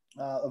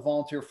 A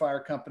volunteer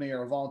fire company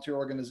or a volunteer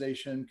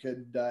organization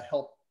could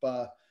help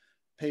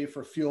pay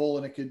for fuel,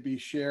 and it could be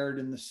shared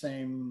in the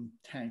same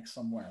tank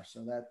somewhere.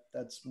 So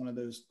that's one of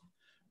those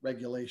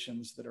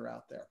regulations that are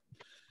out there.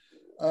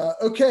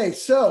 Okay,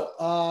 so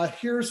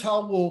here's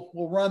how we'll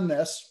run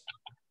this.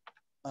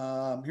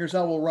 Here's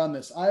how we'll run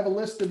this. I have a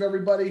list of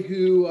everybody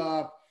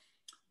who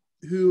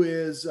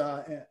is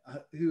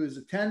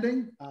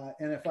attending,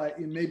 and if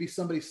maybe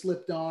somebody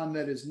slipped on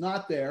that is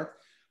not there.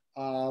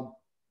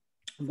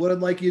 What I'd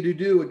like you to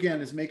do, again,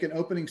 is make an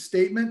opening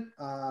statement.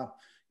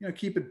 You know,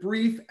 keep it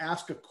brief,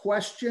 ask a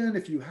question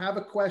if you have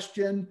a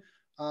question.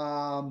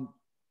 But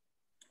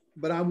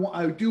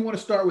I do want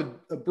to start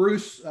with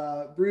Bruce.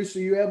 Bruce,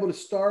 are you able to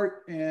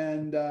start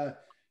and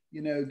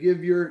you know,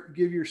 give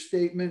your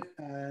statement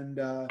and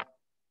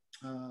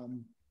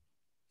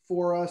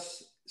for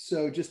us?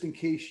 So just in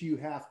case you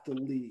have to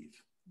leave.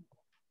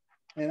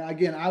 And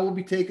again, I will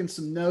be taking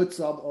some notes.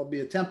 I'll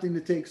be attempting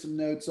to take some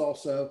notes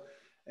also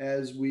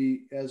as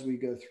we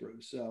go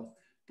through. So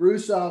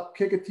Bruce, I'll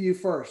kick it to you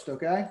first.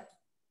 Okay.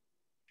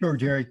 Sure,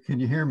 Jerry. Can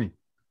you hear me?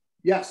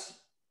 Yes.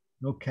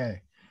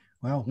 Okay.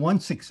 Well, one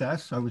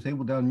success, I was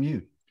able to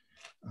unmute.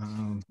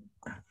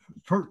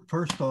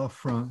 First off,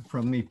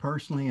 from me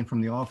personally and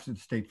from the Office of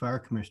the State Fire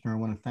Commissioner, I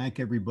want to thank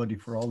everybody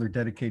for all their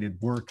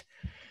dedicated work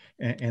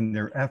and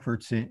their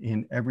efforts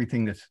in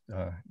everything that's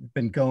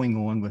been going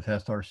on with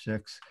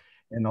SR6.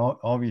 And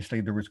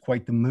obviously there was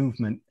quite the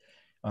movement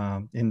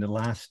in the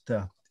last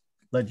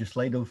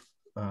legislative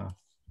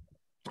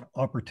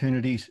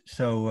opportunities.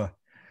 So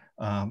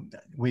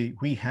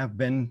we have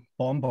been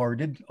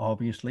bombarded,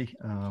 obviously,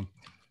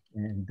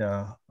 and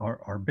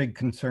our big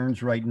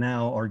concerns right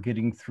now are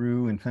getting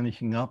through and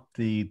finishing up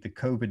the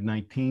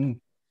COVID-19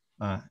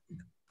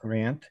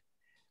 grant,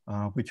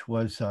 which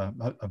was a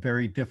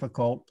very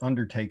difficult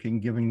undertaking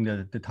given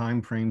the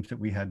time frames that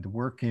we had to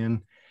work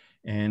in.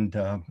 And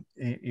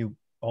it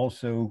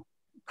also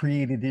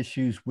created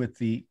issues with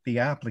the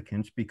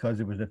applicants because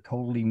it was a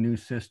totally new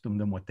system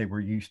than what they were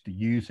used to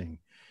using.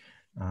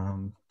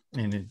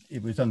 And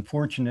it was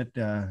unfortunate,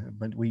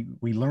 but we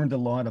learned a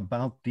lot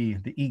about the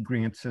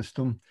e-grant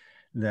system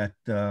that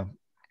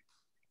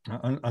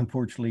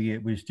unfortunately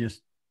it was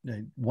just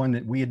one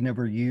that we had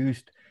never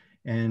used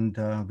and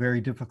very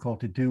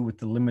difficult to do with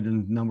the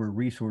limited number of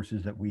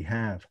resources that we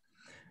have.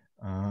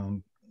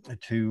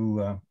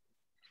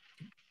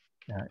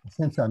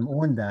 since I'm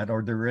on that,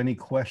 are there any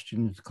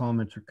questions,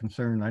 comments, or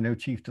concerns? I know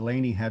Chief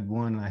Delaney had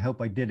one. I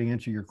hope I did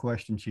answer your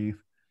question, Chief.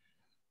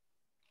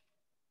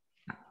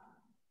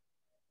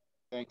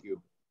 Thank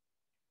you.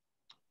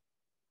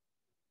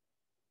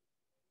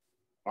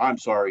 I'm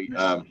sorry,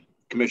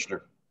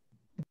 Commissioner.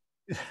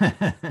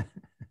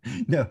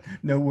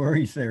 No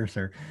worries there,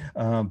 sir.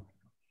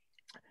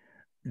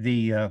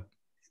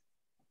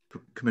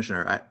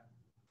 Commissioner,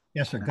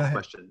 yes, sir. Go ahead.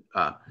 Question.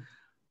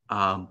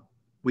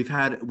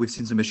 We've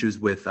seen some issues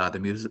with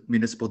the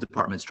municipal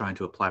departments trying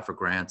to apply for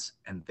grants,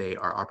 and they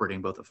are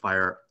operating both a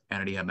fire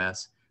and an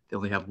EMS. They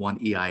only have one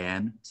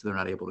EIN, so they're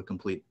not able to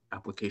complete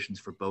applications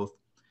for both.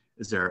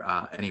 Is there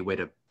any way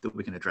that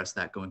we can address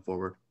that going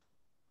forward?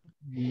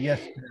 Yes,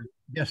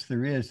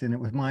 there is, and it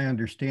was my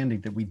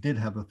understanding that we did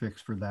have a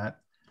fix for that.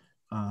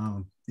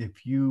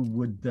 If you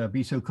would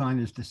be so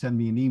kind as to send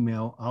me an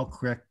email, I'll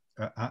correct.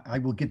 I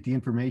will get the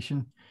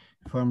information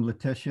from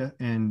Letitia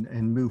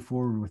and move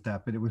forward with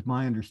that. But it was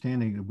my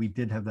understanding that we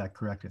did have that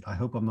corrected. I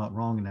hope I'm not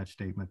wrong in that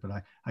statement,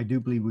 but I do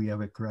believe we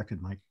have it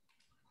corrected, Mike.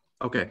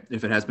 Okay,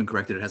 if it has been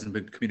corrected, it hasn't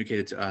been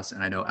communicated to us.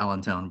 And I know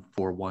Allentown,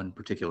 for one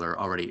particular,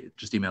 already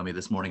just emailed me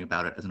this morning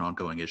about it as an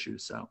ongoing issue.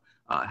 So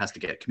it has to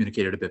get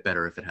communicated a bit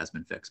better if it has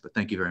been fixed. But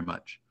thank you very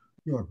much.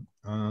 Sure.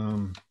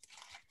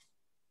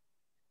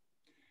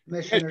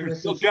 Commissioner,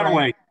 Bill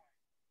Genoway.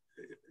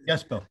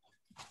 Yes, Bill.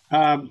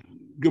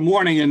 Good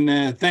morning,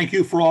 and thank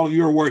you for all of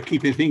your work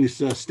keeping things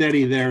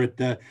steady there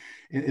at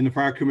in the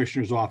Fire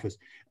Commissioner's office.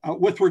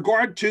 With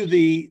regard to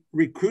the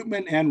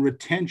recruitment and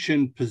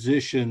retention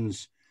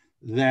positions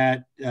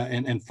that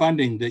and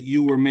funding that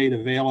you were made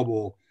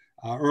available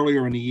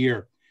earlier in the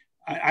year,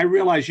 I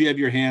realize you have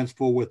your hands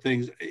full with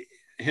things.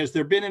 Has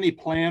there been any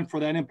plan for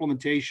that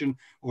implementation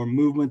or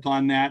movement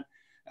on that?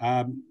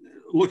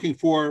 Looking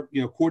for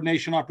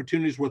coordination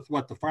opportunities with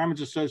what the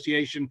Firemen's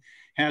Association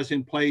has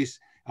in place,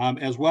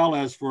 as well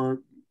as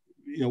for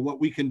what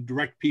we can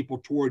direct people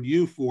toward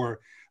you for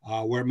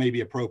where it may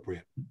be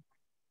appropriate.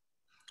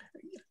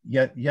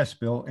 Yeah, yes,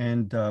 Bill,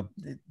 and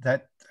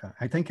that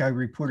I think I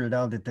reported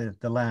out at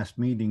the last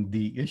meeting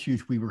the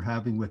issues we were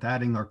having with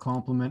adding our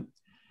complement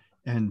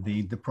and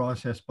the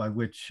process by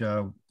which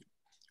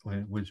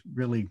was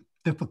really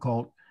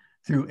difficult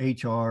through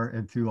HR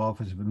and through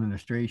Office of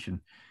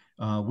Administration.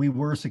 We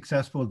were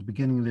successful at the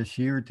beginning of this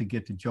year to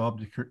get the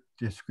job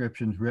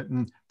descriptions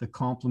written, the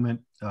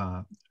complement,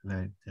 the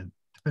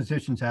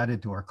positions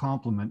added to our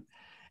complement.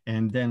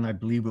 And then I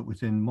believe it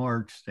was in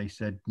March, they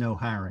said no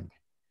hiring.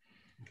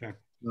 Okay.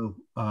 So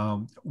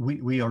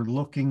we are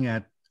looking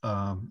at,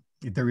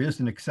 there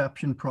is an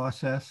exception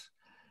process,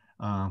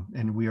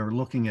 and we are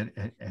looking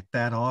at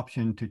that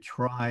option to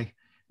try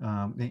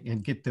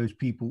and get those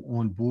people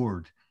on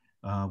board.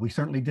 We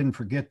certainly didn't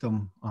forget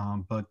them,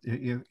 but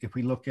if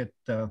we look at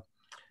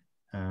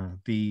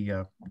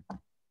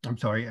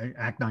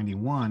Act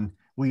 91,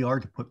 we are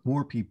to put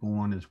more people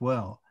on as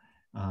well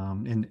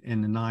in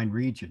the 9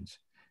 regions.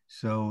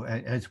 So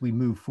as we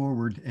move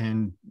forward,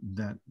 and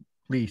that,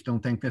 please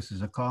don't think this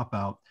is a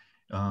cop-out,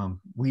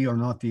 we are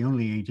not the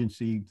only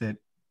agency that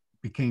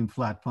became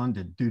flat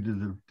funded due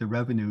to the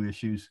revenue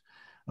issues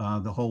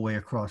the whole way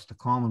across the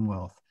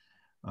Commonwealth.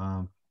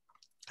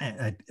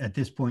 At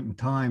this point in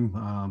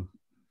time,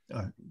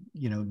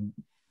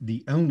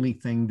 the only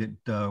thing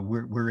that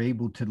we're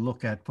able to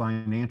look at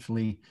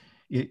financially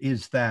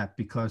is that,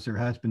 because there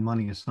has been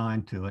money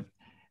assigned to it,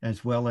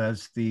 as well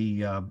as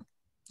the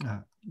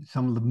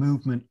some of the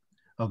movement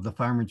of the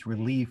Fireman's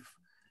Relief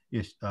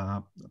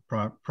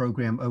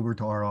program over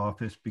to our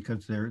office,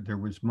 because there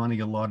was money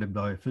allotted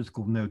by a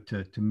fiscal note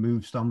to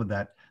move some of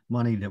that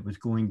money that was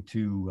going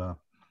to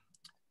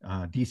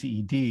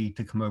DCED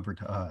to come over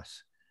to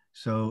us.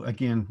 So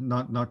again,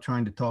 not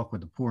trying to talk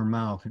with a poor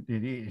mouth.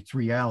 It's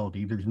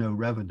reality. There's no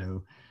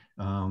revenue,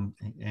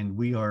 and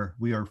we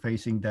are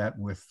facing that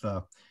with.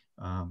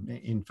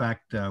 In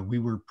fact, we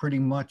were pretty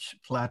much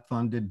flat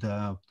funded.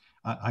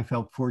 I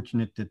felt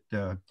fortunate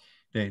that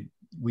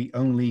we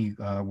only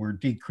were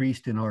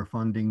decreased in our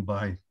funding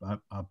by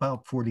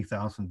about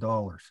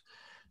 $40,000.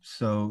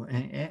 So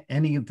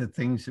any of the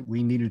things that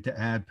we needed to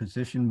add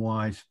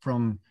position-wise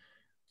from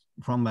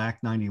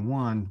Act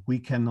 91, we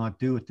cannot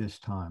do at this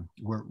time.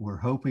 We're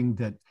hoping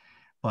that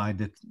by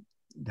the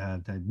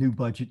new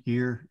budget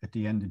year at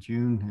the end of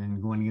June and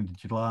going into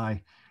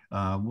July,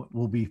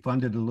 we'll be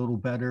funded a little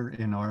better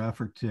in our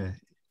effort to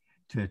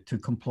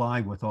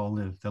comply with all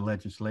the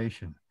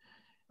legislation.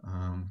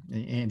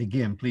 And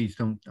again, please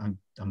don't.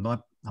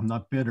 I'm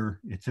not bitter.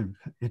 It's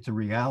a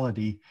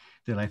reality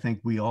that I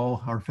think we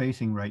all are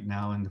facing right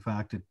now, and the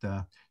fact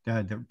that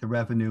the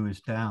revenue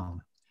is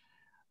down.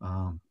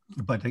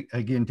 But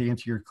again, to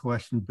answer your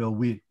question, Bill,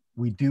 we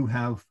do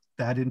have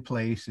that in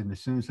place, and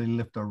as soon as they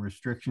lift our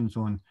restrictions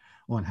on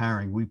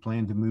hiring, we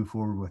plan to move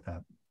forward with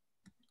that.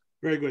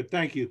 Very good.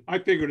 Thank you. I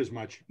figured as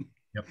much.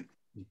 Yep.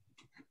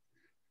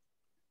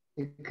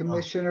 Hey,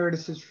 Commissioner,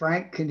 this is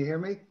Frank. Can you hear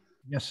me?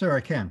 Yes, sir,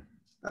 I can.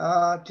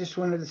 Just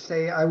wanted to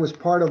say I was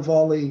part of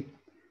all the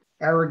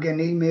arrogant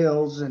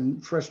emails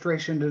and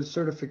frustration to the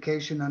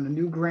certification on the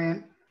new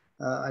grant.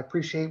 I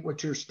appreciate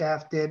what your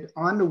staff did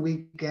on the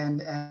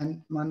weekend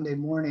and Monday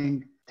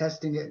morning,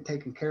 testing it and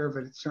taking care of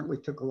it. It certainly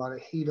took a lot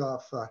of heat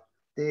off the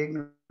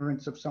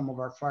ignorance of some of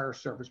our fire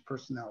service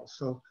personnel.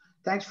 So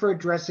thanks for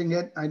addressing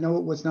it. I know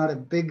it was not a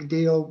big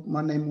deal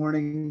Monday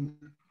morning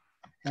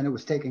and it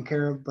was taken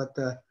care of, but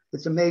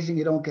it's amazing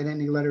you don't get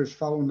any letters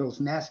following those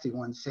nasty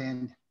ones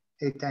saying,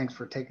 hey, thanks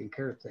for taking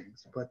care of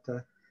things. But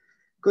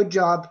good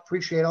job.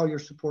 Appreciate all your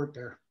support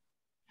there.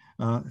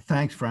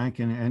 Thanks, Frank,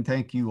 and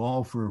thank you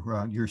all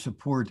for your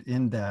support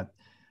in that.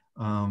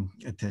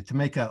 To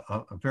make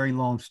a very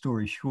long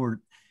story short,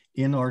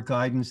 in our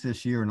guidance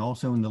this year and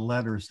also in the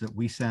letters that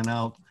we sent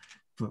out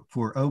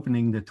for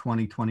opening the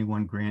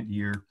 2021 grant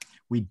year,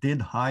 we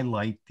did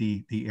highlight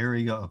the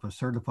area of a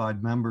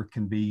certified member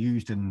can be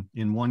used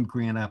in one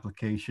grant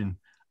application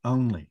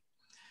only.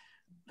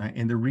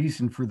 And the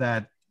reason for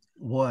that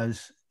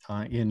was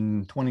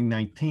in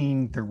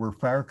 2019, there were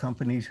fire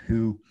companies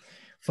who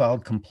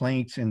filed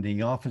complaints and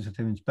the Office of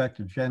the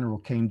Inspector General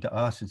came to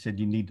us and said,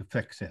 you need to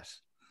fix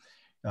this.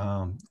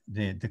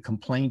 The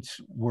complaints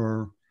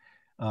were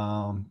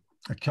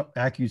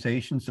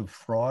accusations of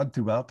fraud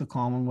throughout the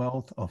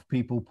Commonwealth, of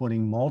people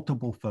putting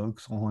multiple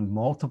folks on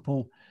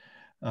multiple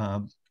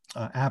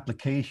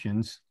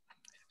applications,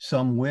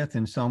 some with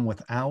and some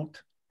without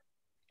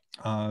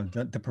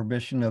the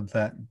permission of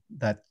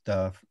that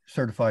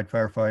certified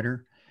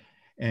firefighter.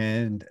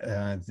 And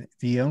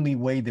the only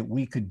way that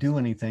we could do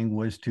anything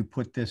was to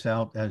put this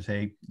out as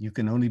you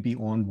can only be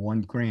on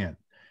one grant.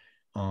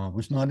 It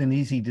was not an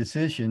easy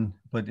decision,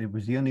 but it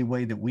was the only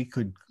way that we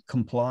could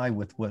comply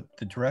with what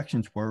the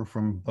directions were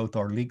from both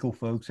our legal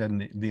folks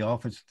and the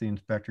Office of the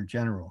Inspector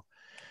General.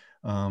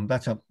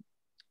 That's a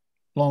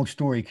long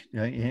story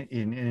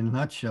in a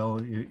nutshell,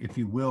 if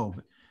you will.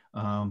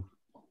 But,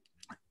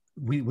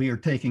 we are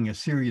taking a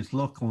serious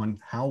look on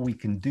how we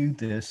can do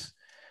this.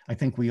 I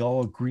think we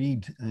all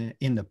agreed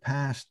in the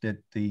past that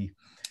the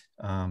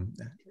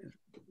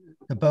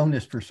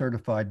bonus for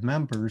certified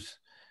members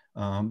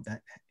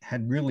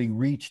had really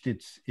reached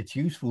its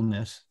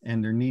usefulness,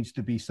 and there needs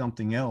to be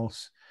something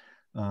else,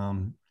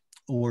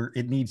 or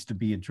it needs to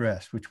be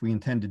addressed, which we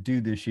intend to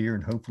do this year.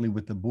 And hopefully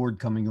with the board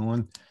coming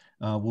on,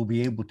 we'll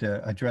be able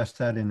to address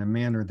that in a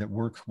manner that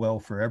works well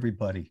for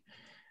everybody.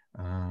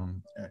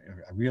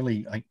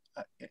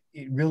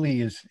 It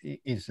really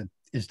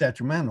is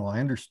detrimental. I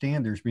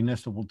understand there's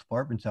municipal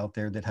departments out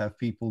there that have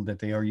people that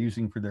they are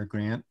using for their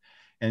grant,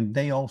 and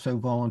they also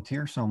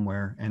volunteer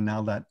somewhere. And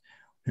now that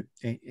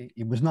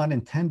it was not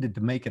intended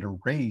to make it a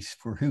race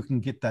for who can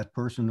get that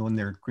person on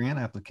their grant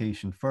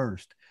application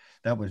first.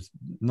 That was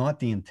not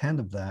the intent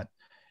of that.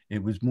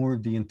 It was more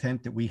of the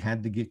intent that we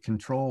had to get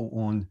control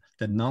on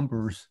the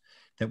numbers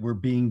that were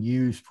being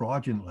used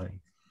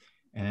fraudulently.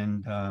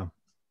 And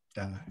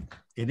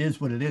it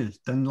is what it is.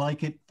 Doesn't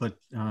like it, but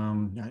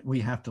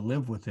we have to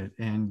live with it.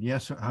 And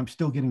yes, I'm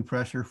still getting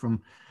pressure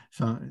from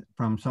some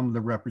of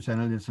the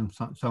representatives and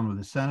some of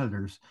the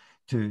senators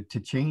to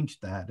change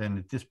that. And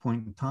at this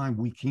point in time,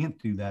 we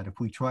can't do that. If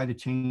we try to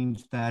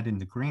change that in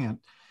the grant,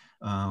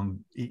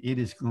 it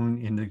is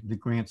going in the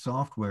grant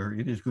software,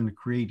 it is going to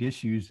create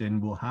issues,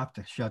 and we'll have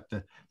to shut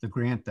the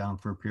grant down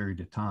for a period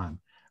of time.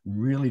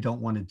 Really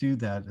don't want to do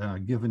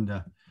that, given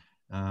the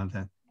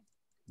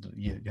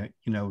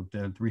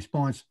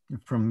response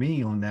from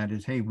me on that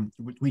is, hey,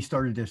 we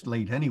started this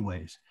late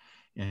anyways.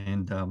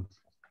 And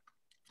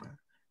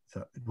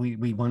so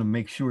we want to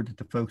make sure that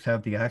the folks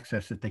have the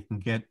access that they can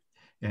get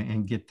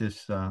and get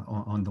this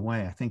on the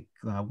way. I think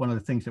one of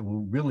the things that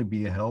will really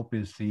be a help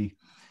is the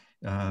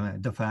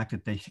fact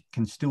that they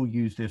can still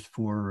use this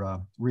for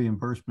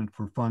reimbursement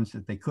for funds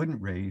that they couldn't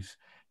raise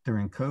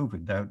during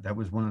COVID. That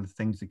was one of the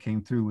things that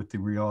came through with the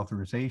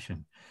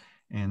reauthorization.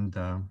 And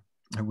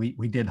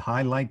we did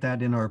highlight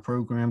that in our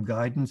program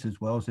guidance as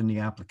well as in the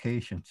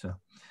application. So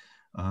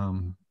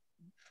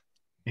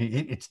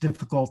it's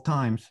difficult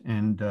times,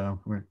 and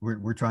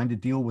we're trying to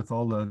deal with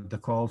all the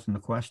calls and the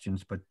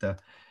questions, but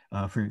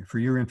for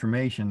your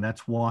information,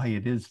 that's why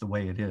it is the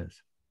way it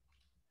is.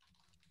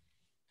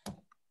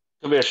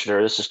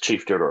 Commissioner, this is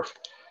Chief Dierdorf.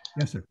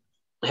 Yes, sir.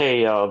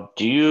 Hey,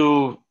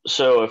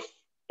 so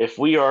if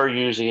we are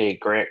using a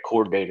grant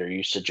coordinator,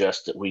 you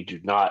suggest that we do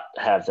not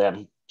have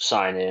them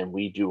sign in,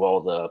 we do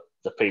all the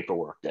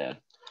paperwork then?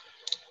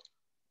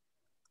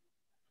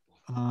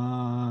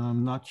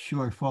 I'm not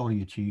sure I follow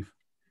you, Chief.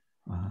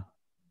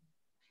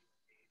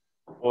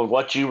 Well,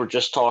 what you were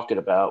just talking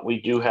about,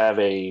 we do have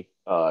a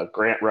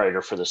grant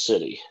writer for the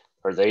city.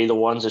 Are they the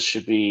ones that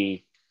should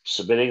be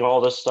submitting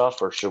all this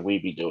stuff, or should we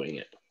be doing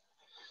it?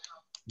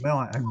 Well,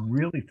 I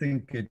really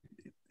think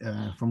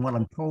from what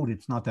I'm told,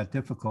 it's not that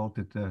difficult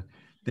that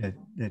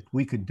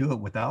we could do it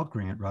without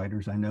grant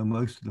writers. I know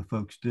most of the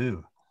folks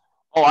do.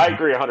 Oh, I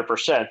agree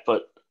 100%,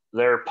 but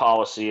their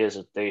policy is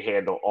that they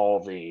handle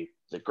all the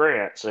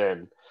grants,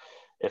 and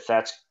if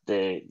that's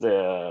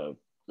the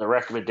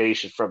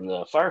recommendation from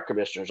the fire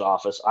commissioner's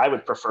office, I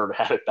would prefer to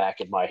have it back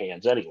in my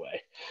hands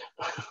anyway.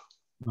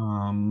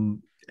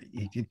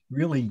 It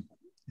really,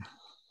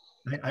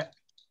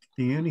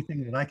 The only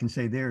thing that I can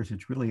say there is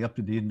it's really up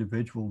to the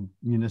individual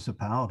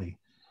municipality.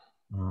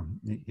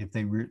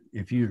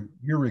 If you're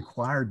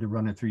required to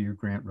run it through your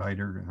grant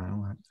writer, I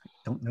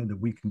don't know that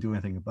we can do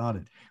anything about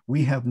it.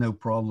 We have no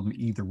problem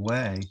either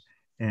way,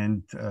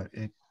 and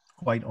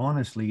quite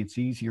honestly, it's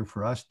easier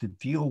for us to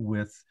deal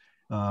with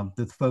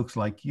the folks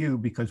like you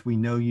because we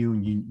know you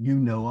and you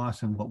know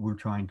us and what we're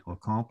trying to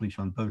accomplish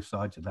on both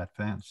sides of that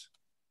fence.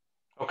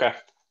 Okay.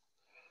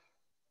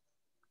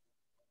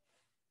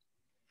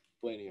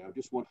 Blaney, I have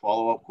just one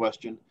follow-up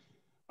question,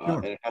 Sure.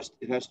 and it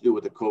has to do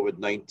with the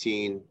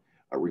COVID-19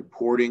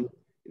 reporting.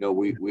 You know,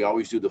 we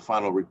always do the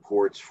final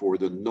reports for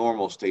the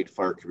normal state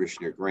fire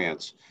commissioner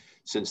grants.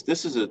 Since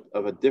this is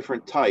of a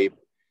different type,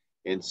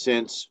 and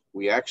since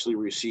we actually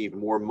received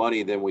more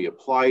money than we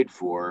applied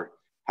for,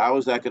 how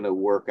is that going to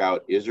work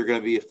out? Is there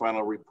going to be a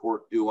final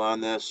report due on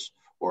this,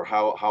 or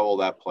how will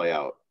that play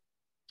out?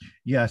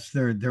 Yes,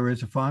 there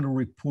is a final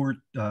report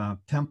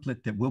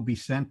template that will be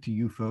sent to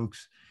you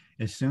folks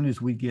as soon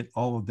as we get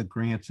all of the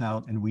grants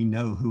out and we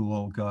know who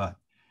all got.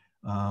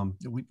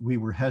 We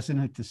were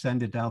hesitant to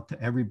send it out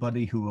to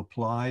everybody who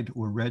applied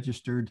or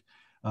registered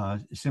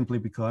simply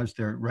because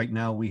right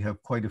now we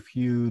have quite a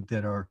few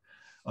that are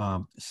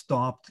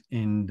stopped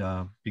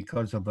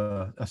because of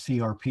a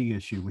CRP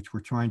issue, which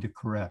we're trying to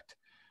correct.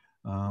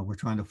 We're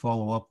trying to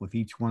follow up with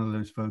each one of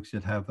those folks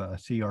that have a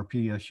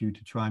CRP issue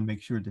to try and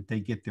make sure that they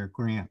get their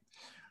grant.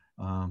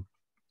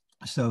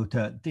 So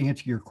to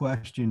answer your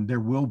question, there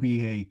will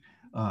be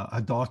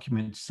a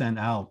document sent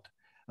out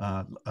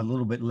a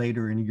little bit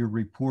later, and your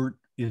report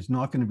is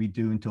not going to be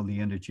due until the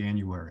end of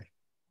January.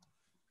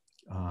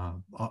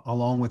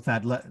 Along with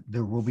that,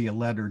 there will be a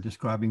letter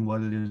describing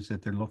what it is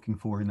that they're looking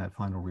for in that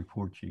final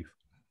report, Chief.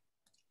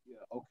 Yeah,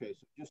 okay,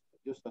 so just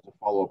as a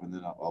follow-up, and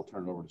then I'll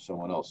turn it over to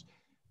someone else.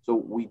 So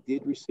we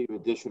did receive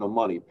additional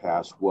money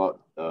past what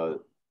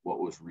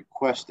was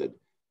requested.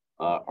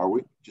 Are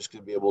we just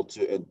going to be able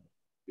to, and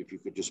if you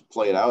could just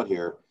play it out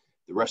here,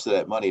 the rest of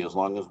that money, as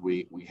long as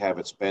we have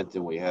it spent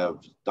and we have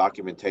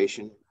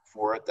documentation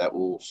for it, that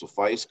will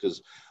suffice?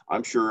 Because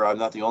I'm sure I'm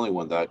not the only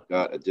one that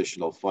got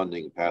additional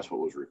funding past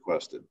what was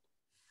requested.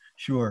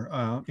 Sure,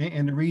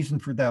 and the reason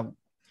for that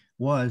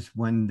was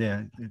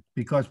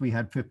because we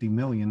had 50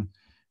 million,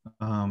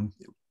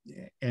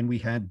 and we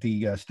had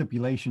the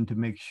stipulation to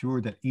make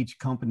sure that each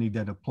company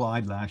that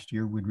applied last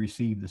year would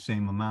receive the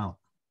same amount.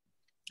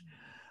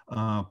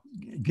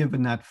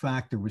 Given that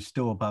fact, there was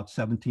still about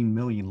 17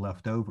 million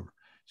left over.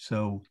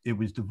 So it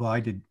was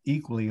divided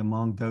equally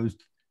among those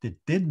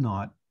that did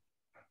not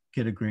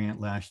get a grant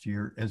last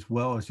year, as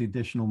well as the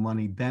additional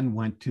money then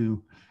went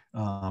to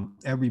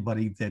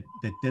everybody that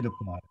did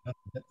apply.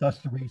 That's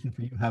the reason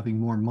for you having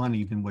more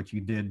money than what you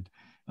did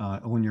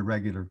on your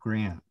regular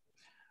grant.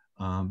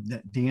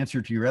 The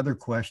answer to your other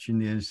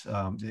question is,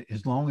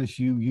 as long as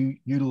you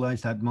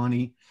utilize that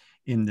money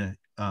in the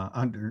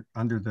under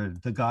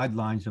the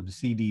guidelines of the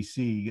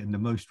CDC, and the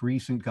most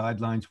recent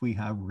guidelines we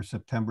have were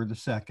September the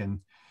 2nd,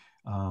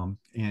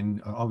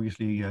 and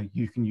obviously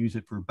you can use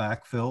it for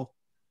backfill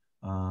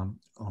on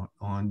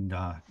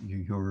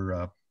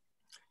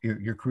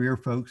your career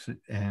folks,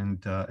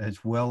 and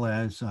as well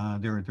as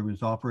there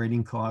was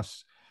operating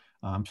costs.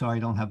 I'm sorry, I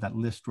don't have that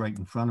list right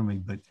in front of me,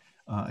 but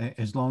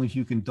as long as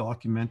you can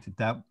document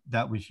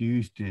that was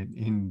used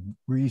in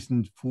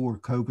reasons for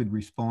COVID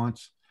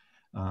response,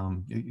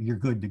 you're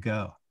good to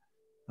go.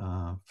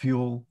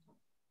 Fuel,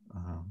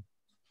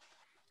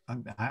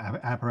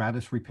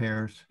 apparatus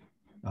repairs,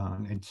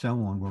 and so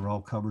on, we're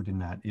all covered in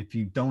that. If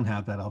you don't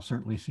have that, I'll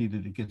certainly see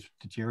that it gets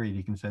to Jerry and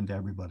he can send to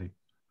everybody.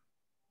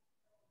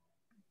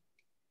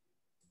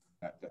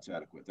 That's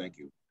adequate. Thank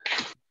you.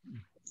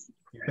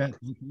 Thank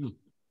you.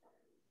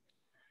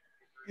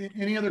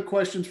 Any other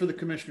questions for the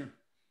commissioner?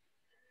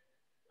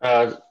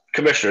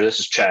 Commissioner, this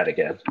is Chad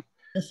again.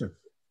 Yes, sir.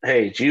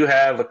 Hey, do you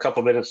have a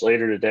couple minutes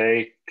later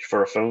today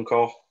for a phone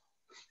call?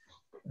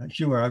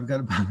 Sure, I've got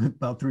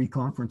about 3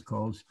 conference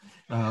calls,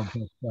 but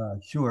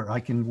sure,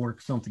 I can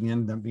work something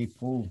in that be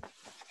full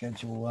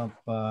schedule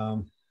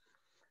up.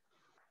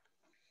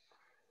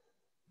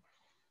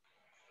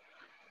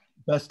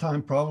 Best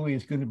time probably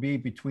is going to be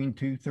between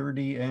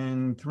 2:30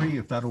 and 3,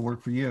 if that'll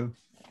work for you.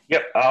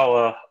 Yep,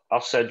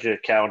 I'll send you a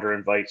calendar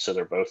invite so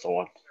they're both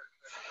on.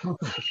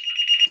 Okay.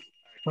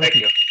 Thank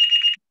you.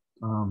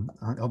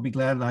 I'll be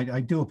glad. I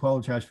do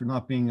apologize for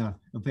not being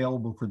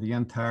available for the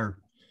entire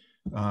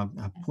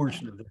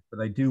portion of it,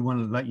 but I do want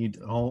to let you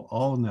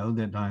all know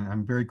that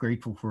I'm very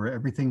grateful for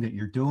everything that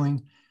you're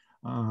doing,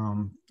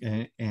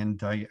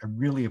 and I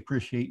really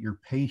appreciate your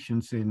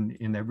patience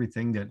in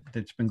everything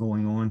that's been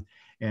going on.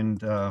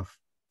 And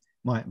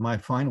my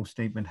final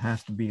statement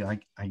has to be, I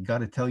got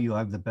to tell you, I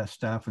have the best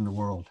staff in the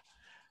world.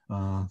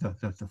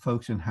 The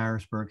folks in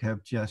Harrisburg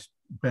have just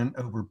bent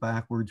over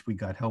backwards. We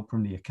got help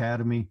from the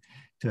Academy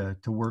to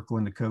work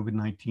on the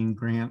COVID-19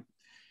 grant.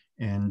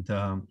 And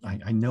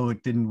I know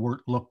it didn't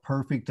look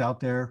perfect out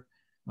there,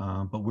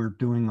 but we're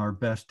doing our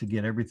best to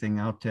get everything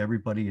out to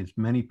everybody, as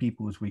many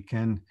people as we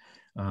can.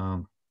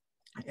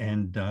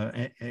 And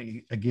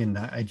again,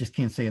 I just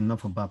can't say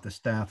enough about the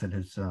staff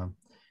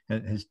that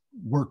has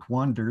worked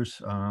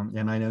wonders.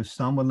 And I know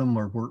some of them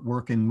are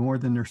working more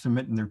than they're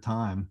submitting their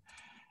time.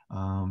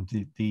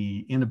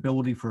 The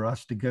inability for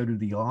us to go to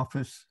the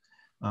office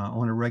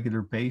on a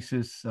regular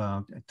basis,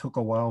 it took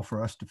a while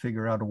for us to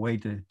figure out a way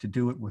to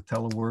do it with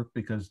telework,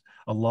 because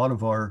a lot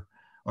of our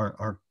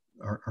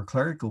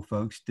clerical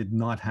folks did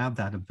not have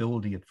that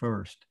ability at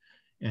first.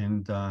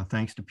 And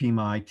thanks to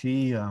Pima IT,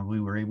 we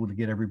were able to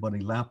get everybody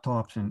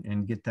laptops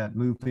and get that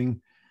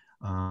moving.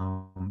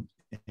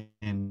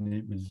 And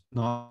it was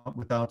not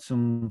without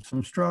some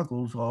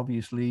struggles,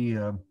 obviously,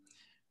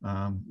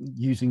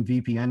 using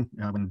VPN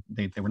when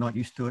they were not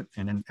used to it.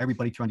 And then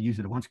everybody trying to use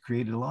it at once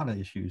created a lot of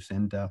issues.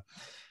 And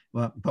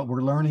but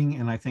we're learning,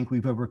 and I think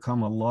we've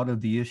overcome a lot of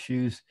the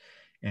issues.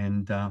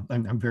 And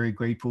I'm very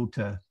grateful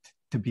to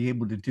be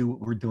able to do what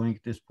we're doing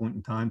at this point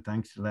in time,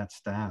 thanks to that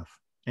staff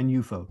and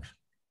you folks.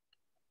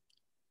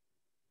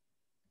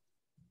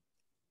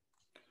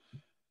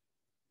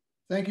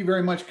 Thank you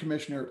very much,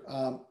 Commissioner.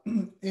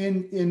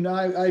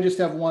 I just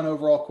have one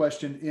overall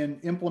question. In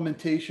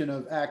implementation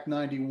of Act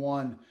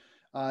 91,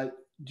 do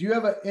you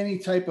have any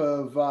type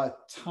of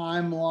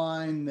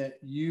timeline that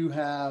you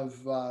have?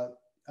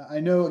 I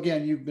know,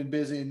 again, you've been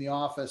busy in the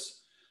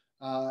office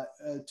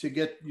to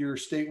get your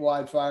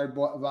statewide fire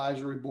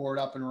advisory board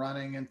up and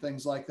running and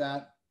things like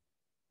that.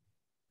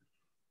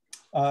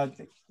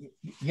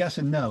 Yes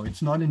and no.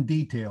 It's not in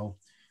detail.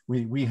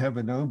 We have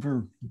an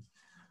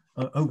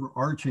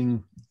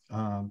overarching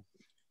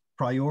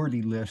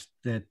priority list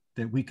that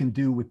we can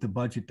do with the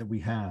budget that we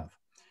have.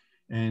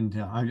 And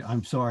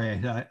I'm sorry,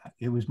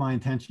 it was my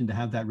intention to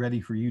have that ready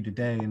for you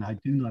today, and I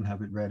do not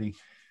have it ready.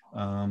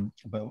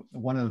 But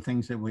one of the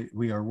things that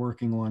we are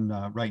working on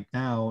right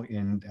now,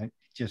 and I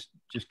just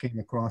came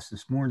across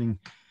this morning,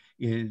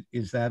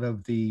 is that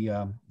of the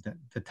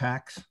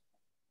tax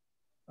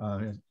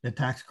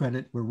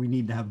credit, where we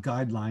need to have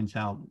guidelines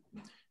out.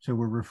 So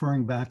we're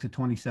referring back to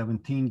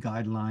 2017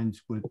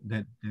 guidelines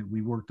that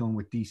we worked on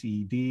with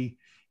DCED,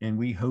 and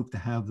we hope to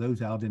have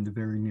those out in the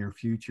very near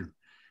future.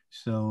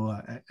 So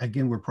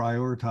again, we're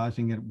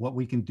prioritizing it, what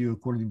we can do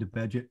according to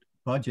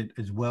budget,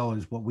 as well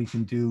as what we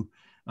can do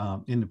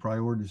in the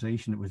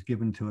prioritization that was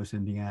given to us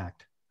in the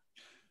Act.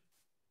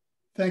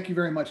 Thank you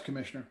very much,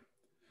 Commissioner.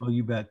 Oh,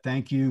 you bet.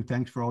 Thank you.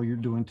 Thanks for all you're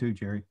doing too,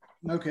 Jerry.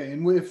 Okay,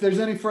 and if there's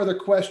any further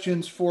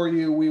questions for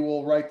you, we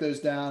will write those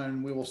down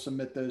and we will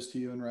submit those to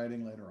you in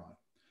writing later on.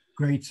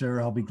 Great, sir.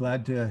 I'll be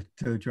glad to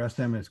address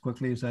them as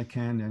quickly as I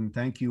can. And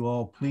thank you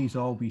all. Please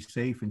all be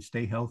safe and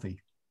stay healthy.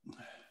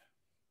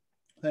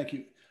 Thank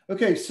you.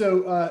 Okay,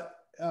 so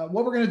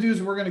what we're going to do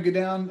is we're going to go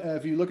down.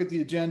 If you look at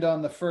the agenda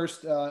on the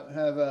first,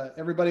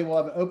 everybody will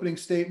have an opening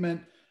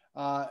statement.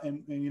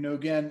 And you know,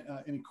 again,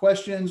 any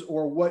questions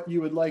or what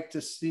you would like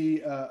to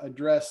see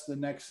addressed the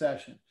next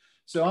session.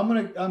 So I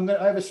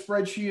have a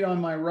spreadsheet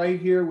on my right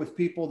here with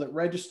people that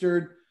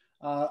registered.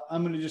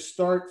 I'm going to just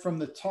start from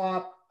the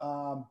top.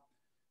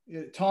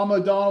 Tom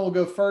O'Donnell will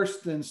go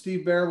first, then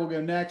Steve Bear will go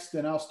next,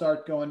 and I'll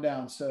start going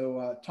down.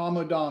 So Tom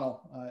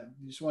O'Donnell,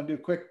 you just want to do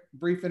a quick,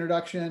 brief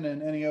introduction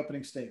and any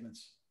opening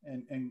statements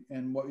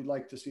and what you'd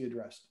like to see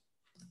addressed.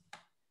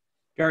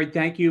 Gary,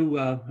 thank you.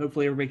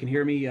 Hopefully everybody can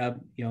hear me. You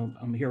know,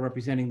 I'm here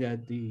representing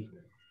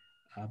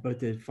both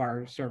the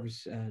Fire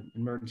Service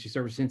Emergency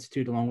Service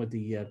Institute, along with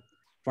the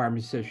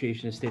Firemen's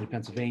Association of the State of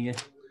Pennsylvania,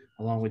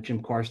 along with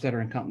Jim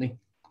Carstetter and company.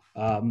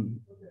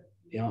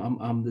 You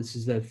know, this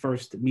is the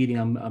first meeting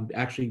I'm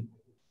actually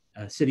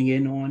sitting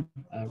in on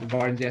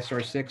regarding the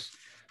SR6.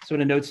 Some of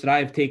the notes that I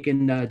have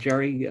taken,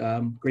 Jerry,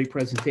 great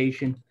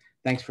presentation.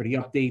 Thanks for the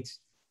updates.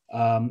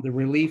 The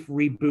relief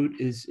reboot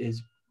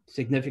is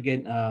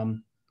significant.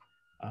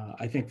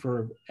 I think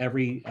for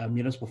every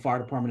municipal fire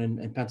department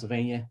in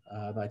Pennsylvania,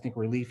 I think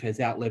relief has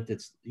outlived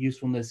its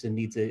usefulness and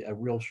needs a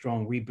real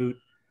strong reboot.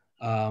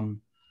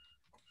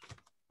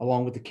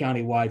 Along with the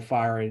countywide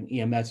fire and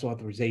EMS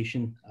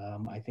authorization.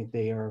 I think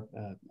they are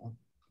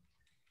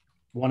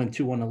 1 and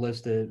 2 on the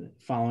list,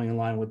 following in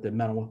line with the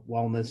mental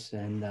wellness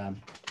and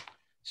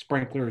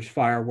sprinklers,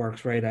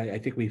 fireworks, right? I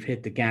think we've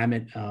hit the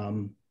gamut.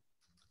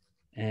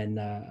 And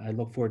I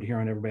look forward to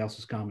hearing everybody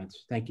else's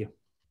comments. Thank you.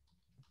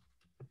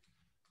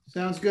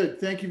 Sounds good.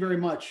 Thank you very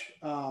much.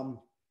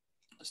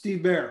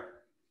 Steve Bear.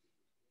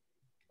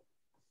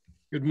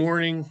 Good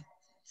morning.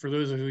 For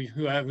those of you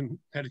who haven't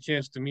had a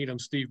chance to meet, I'm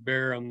Steve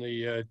Bear. I'm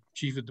the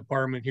Chief of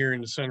Department here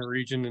in the Center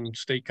Region and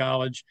State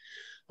College.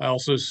 I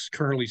also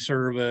currently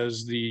serve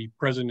as the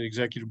President and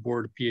Executive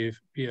Board of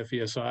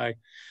PFESI.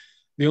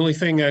 The only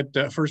thing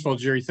that, first of all,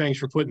 Jerry, thanks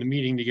for putting the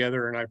meeting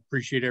together, and I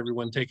appreciate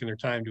everyone taking their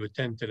time to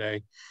attend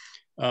today.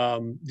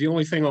 The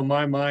only thing on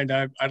my mind,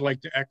 I'd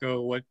like to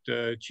echo what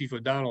Chief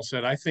O'Donnell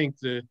said. I think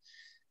the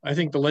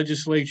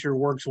legislature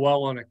works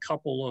well on a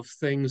couple of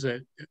things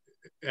at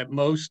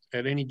most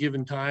at any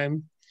given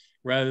time,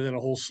 rather than a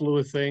whole slew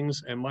of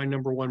things. And my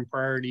number one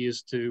priority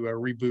is to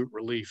reboot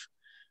relief.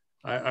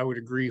 I would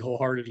agree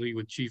wholeheartedly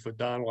with Chief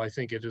O'Donnell. I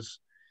think it has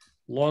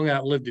long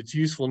outlived its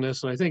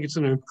usefulness. And I think it's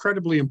an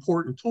incredibly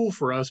important tool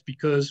for us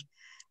because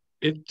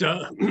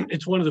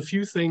it's one of the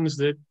few things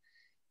that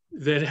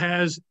that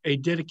has a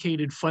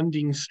dedicated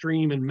funding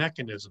stream and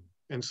mechanism.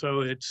 And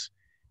so it's,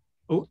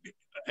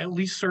 at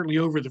least certainly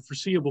over the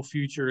foreseeable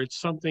future, it's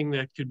something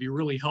that could be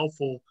really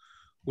helpful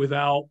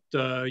without,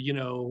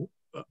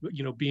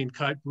 being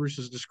cut. Bruce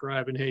is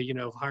describing, hey,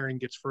 hiring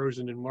gets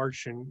frozen in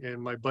March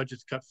and my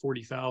budget's cut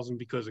 40,000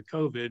 because of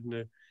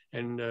COVID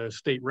and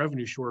state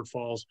revenue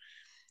shortfalls.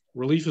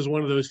 Relief is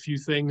one of those few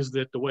things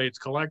that the way it's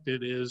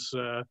collected is,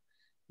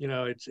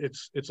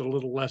 it's a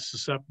little less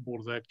susceptible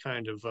to that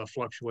kind of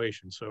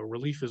fluctuation. So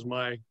relief is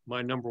my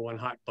 #1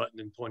 hot button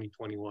in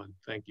 2021.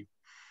 Thank you.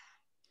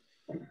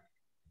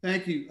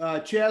 Thank you.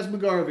 Chaz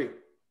McGarvey.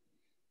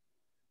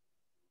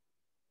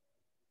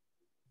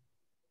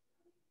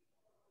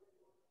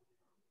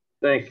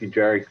 Thank you,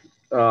 Jerry.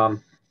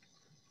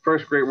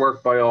 First, great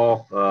work by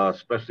all,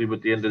 especially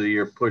with the end of the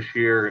year push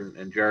here.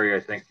 And Jerry, I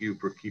thank you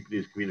for keeping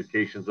these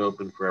communications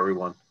open for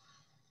everyone.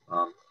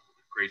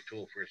 Great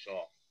tool for us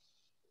all.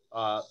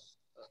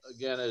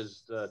 Again,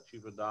 as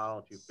Chief O'Donnell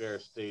and Chief Bear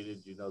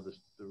stated, the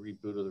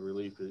reboot of the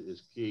relief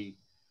is key.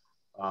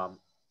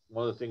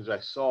 One of the things I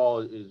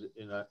saw is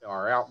in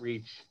our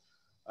outreach,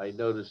 I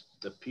noticed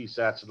the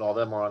PSATs and all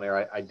them are on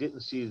there. I didn't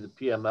see the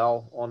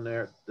PML on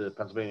there, the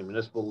Pennsylvania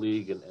Municipal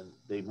League, and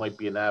they might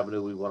be an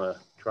avenue we want to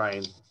try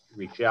and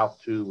reach out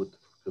to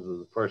because of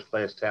the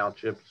first-class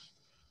townships.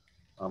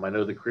 I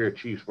know the career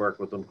chiefs work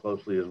with them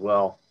closely as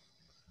well.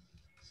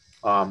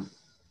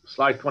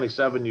 Slide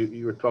 27,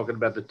 you were talking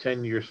about the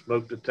 10-year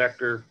smoke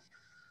detector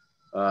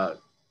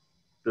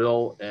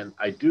bill, and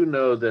I do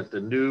know that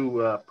the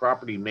new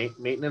property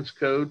maintenance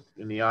code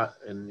in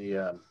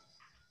the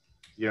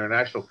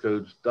international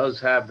codes does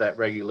have that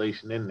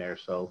regulation in there,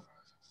 so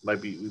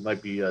we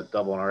might be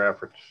doubling our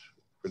efforts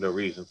for no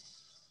reason.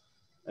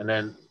 And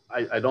then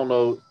I don't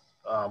know,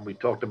 we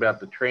talked about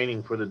the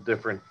training for the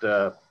different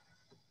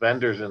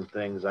vendors and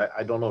things.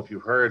 I don't know if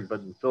you've heard, but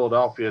in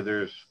Philadelphia,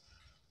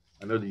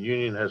 I know the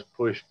union has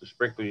pushed, the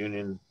sprinkler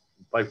union,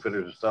 pipe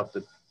fitters and stuff,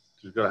 that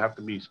there's going to have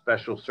to be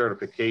special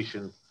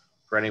certification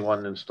for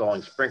anyone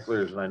installing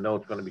sprinklers, and I know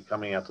it's going to be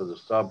coming out to the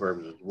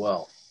suburbs as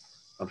well.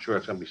 I'm sure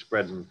it's going to be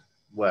spreading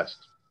west.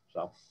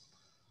 So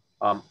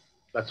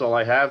that's all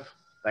I have.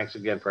 Thanks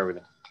again for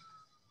everything.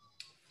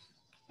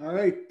 All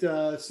right,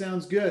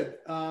 sounds good.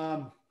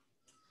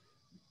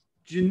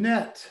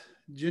 Jeanette,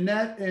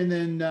 and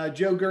then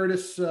Joe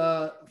Gertis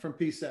from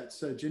PSET.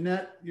 So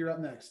Jeanette, you're up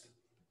next.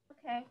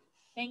 Okay,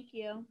 thank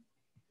you.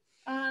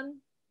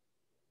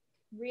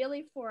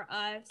 Really for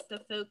us,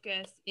 the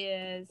focus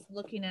is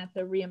looking at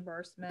the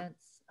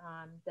reimbursements,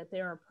 that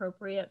they're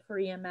appropriate for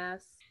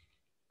EMS.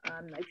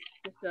 It's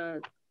just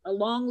a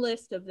long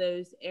list of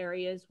those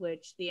areas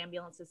which the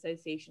Ambulance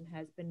Association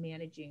has been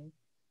managing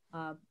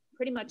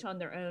pretty much on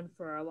their own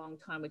for a long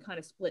time. We kind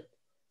of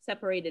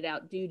separated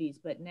out duties,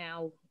 but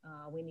now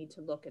we need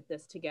to look at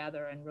this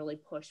together and really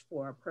push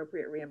for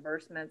appropriate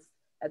reimbursements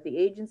at the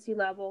agency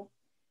level.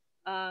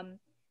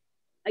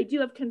 I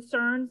do have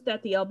concerns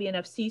that the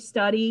LBNFC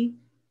study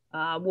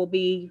will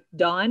be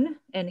done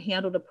and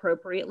handled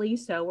appropriately.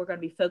 So we're going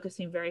to be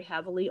focusing very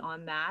heavily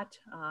on that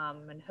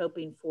and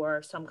hoping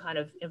for some kind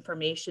of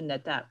information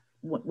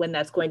when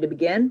that's going to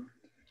begin.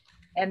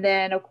 And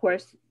then, of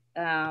course,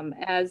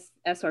 as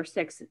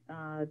SR6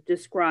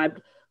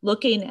 described,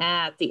 looking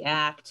at the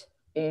Act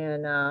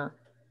and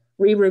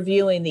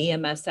re-reviewing the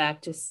EMS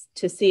Act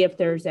to see if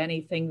there's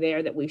anything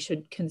there that we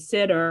should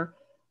consider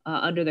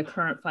under the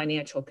current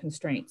financial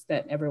constraints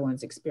that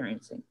everyone's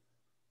experiencing.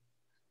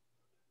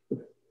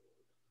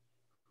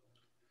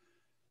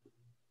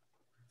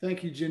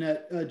 Thank you,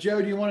 Jeanette.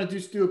 Joe, do you want to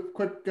just do a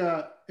quick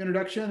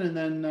introduction and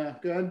then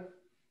go ahead?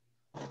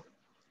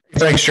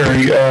 Thanks,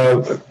 Jerry.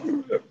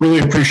 Really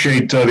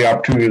appreciate the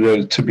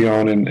opportunity to be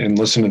on and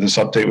listen to this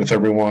update with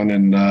everyone.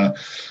 And I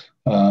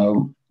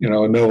know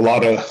a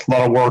lot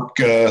of work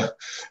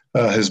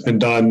has been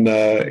done,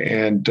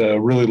 and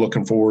really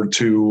looking forward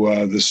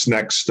to this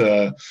next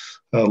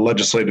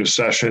legislative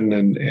session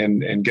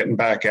and getting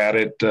back at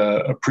it.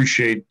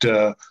 Appreciate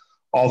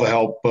all the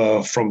help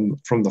from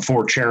the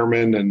four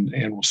chairmen,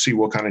 and we'll see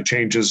what kind of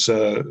changes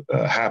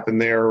happen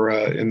there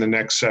in the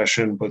next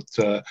session. But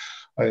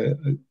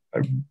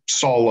I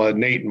saw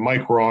Nate and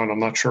Mike were on. I'm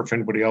not sure if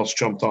anybody else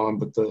jumped on,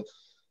 but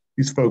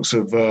these folks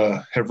have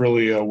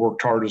really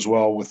worked hard as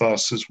well with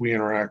us as we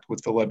interact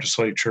with the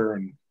legislature,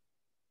 and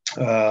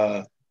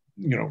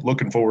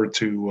looking forward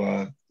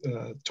to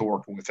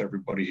working with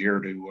everybody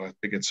here to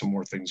get some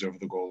more things over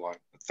the goal line.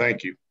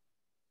 Thank you.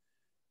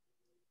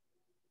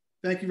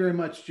 Thank you very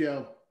much,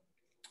 Joe.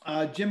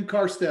 Jim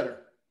Carstetter.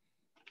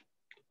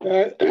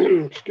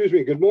 Excuse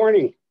me. Good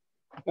morning.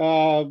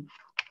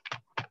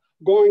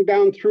 Going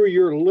down through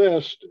your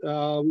list,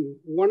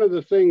 one of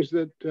the things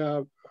that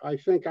I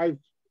think I've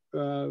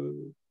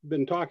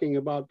been talking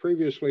about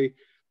previously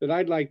that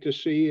I'd like to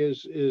see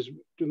is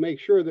to make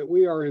sure that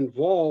we are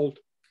involved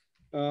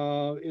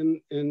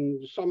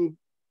in some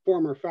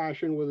form or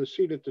fashion with a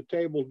seat at the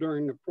table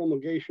during the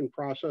promulgation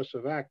process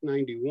of Act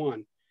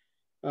 91.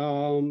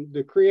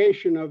 The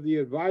creation of the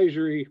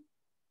advisory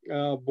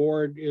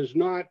board is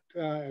not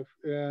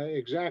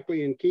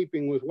exactly in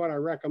keeping with what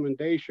our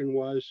recommendation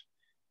was.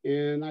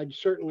 And I'd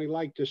certainly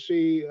like to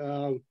see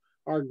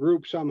our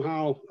group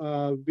somehow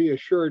be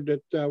assured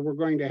that we're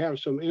going to have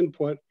some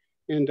input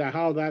into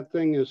how that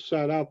thing is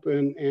set up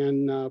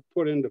and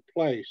put into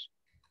place.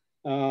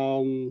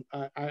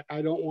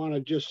 I don't want to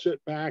just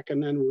sit back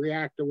and then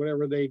react to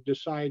whatever they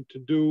decide to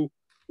do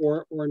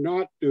or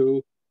not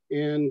do,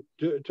 and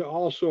to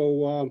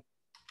also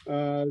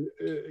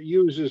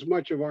use as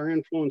much of our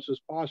influence as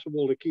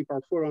possible to keep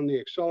our foot on the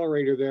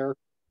accelerator there,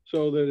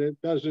 so that it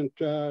doesn't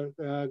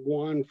go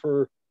on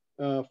for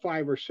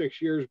 5 or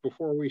 6 years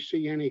before we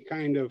see any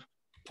kind of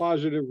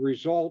positive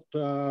result,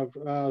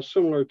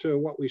 similar to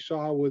what we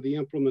saw with the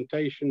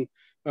implementation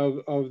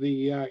of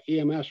the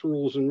EMS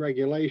rules and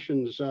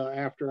regulations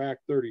after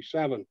Act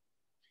 37.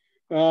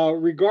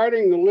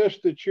 Regarding the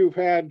list that you've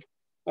had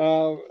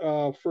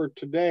for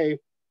today,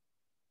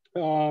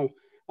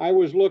 I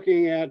was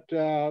looking at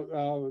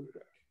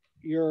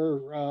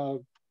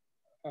your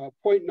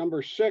point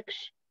number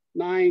 6,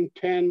 9,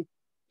 10,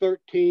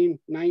 13,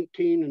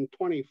 19, and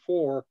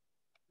 24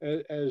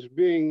 as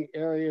being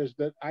areas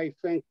that I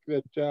think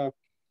that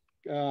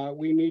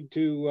we need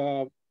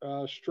to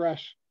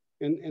stress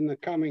in the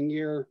coming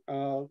year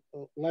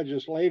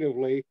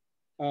legislatively.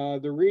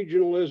 The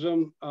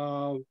regionalism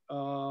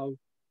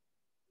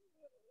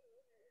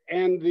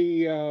and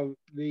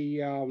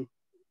the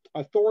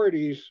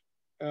authorities.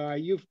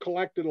 You've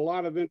collected a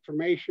lot of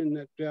information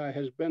that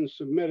has been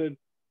submitted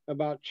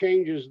about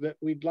changes that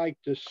we'd like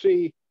to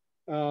see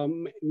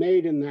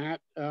made in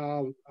that.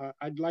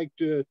 I'd like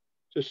to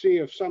see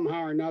if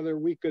somehow or another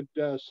we could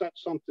set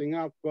something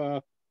up.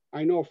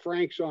 I know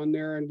Frank's on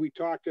there, and we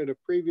talked at a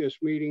previous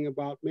meeting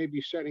about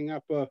maybe setting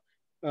up a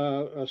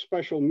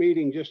special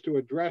meeting just to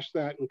address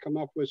that and come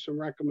up with some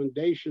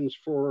recommendations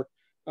for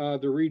the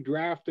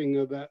redrafting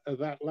of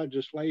that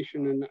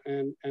legislation,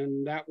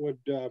 and that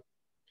would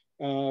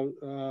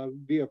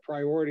be a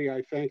priority,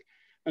 I think.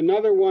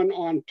 Another one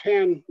on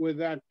 10 with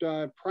that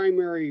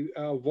primary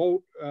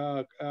vote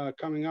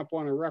coming up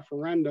on a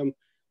referendum.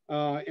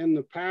 In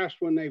the past,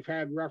 when they've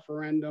had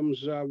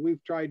referendums,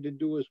 we've tried to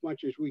do as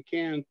much as we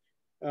can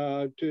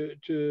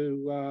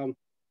to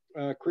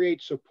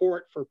create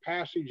support for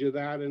passage of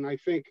that. And I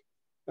think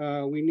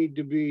we need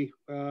to be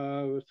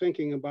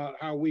thinking about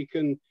how we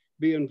can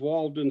be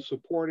involved in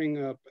supporting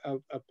a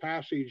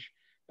passage.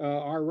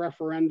 Our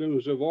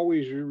referendums have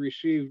always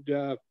received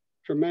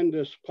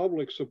tremendous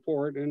public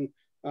support, and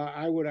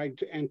I would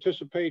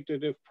anticipate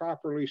that if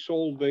properly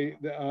sold, they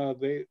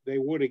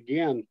would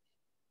again.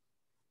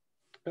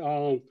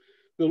 The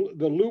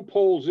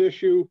loopholes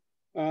issue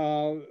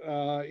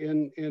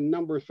in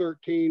number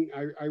 13,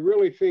 I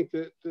really think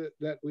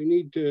that we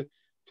need to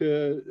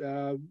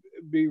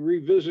be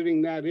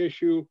revisiting that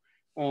issue.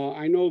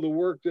 I know the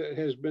work that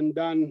has been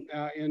done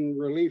in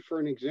relief, for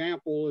an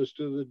example, as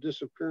to the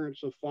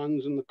disappearance of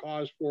funds and the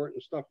cause for it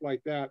and stuff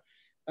like that.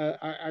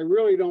 I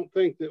really don't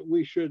think that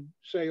we should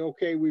say,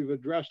 okay, we've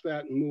addressed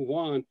that and move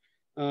on.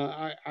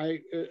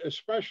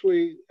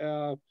 Especially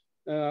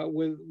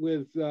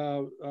with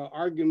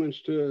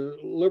arguments to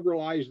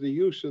liberalize the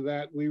use of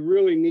that, we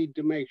really need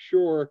to make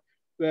sure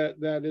that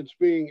it's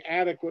being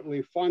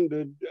adequately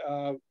funded.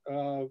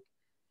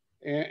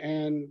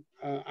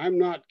 I'm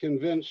not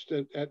convinced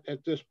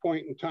at this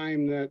point in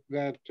time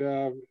that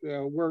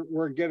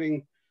we're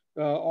getting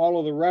all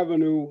of the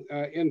revenue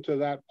into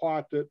that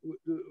pot that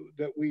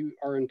we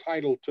are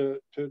entitled to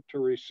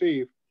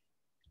receive.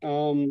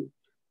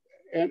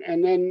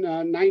 And then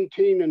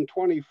 19 and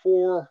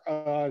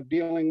 24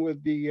 dealing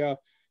with the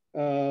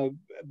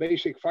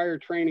basic fire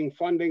training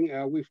funding.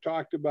 We've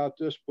talked about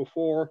this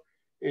before,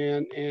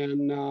 and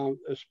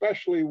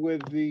especially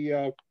with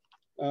the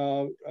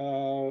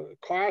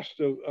cost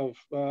of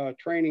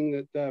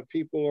training that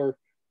people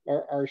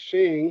are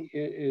seeing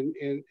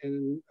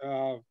in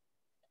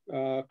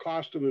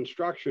cost of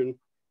instruction,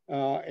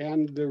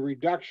 and the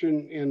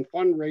reduction in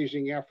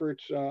fundraising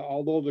efforts.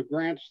 Although the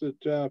grants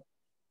that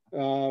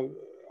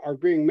are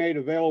being made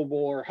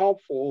available are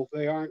helpful,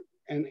 they aren't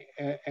an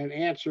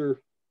answer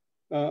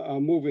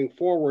moving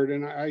forward.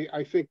 And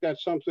I think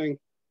that's something,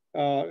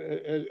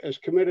 as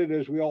committed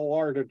as we all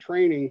are to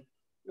training,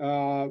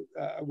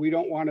 we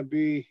don't want to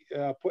be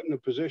put in a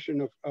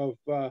position of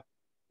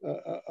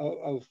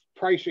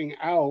pricing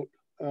out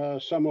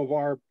some of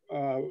our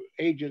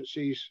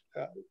agencies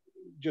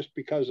just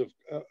because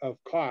of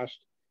cost.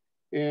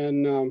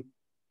 And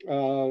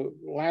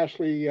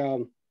lastly,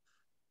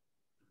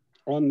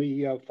 on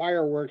the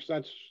fireworks,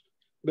 that's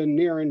been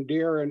near and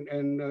dear,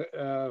 and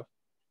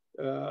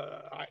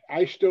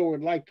I still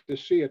would like to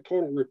see a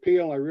total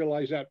repeal. I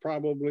realize that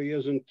probably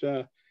isn't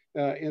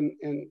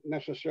in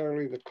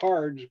necessarily the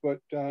cards, but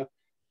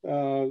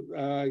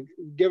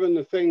given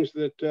the things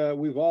that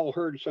we've all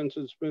heard since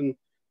it's been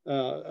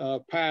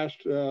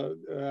passed,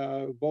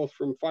 both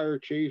from fire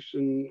chiefs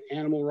and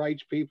animal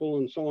rights people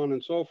and so on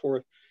and so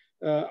forth,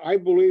 I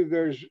believe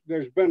there's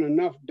been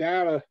enough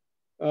data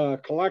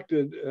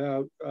collected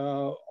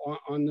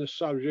on this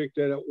subject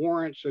that it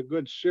warrants a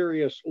good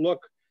serious look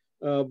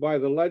by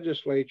the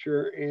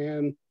legislature.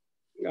 And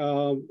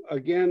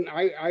again,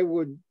 I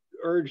would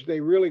urge they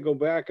really go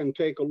back and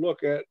take a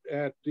look at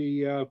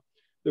the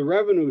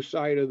revenue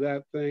side of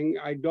that thing.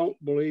 I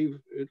don't believe,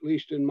 at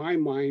least in my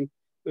mind,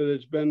 that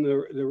it's been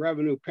the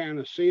revenue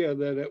panacea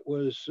that it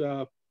was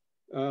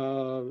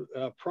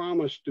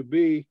promised to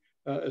be,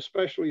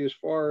 especially as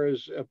far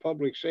as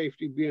public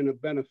safety being a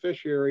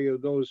beneficiary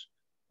of those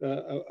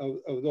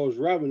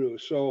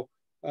revenues. So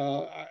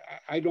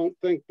I don't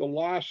think the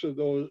loss of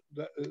the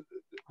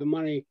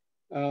money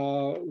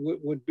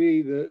would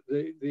be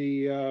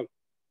the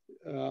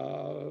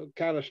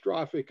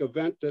catastrophic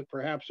event that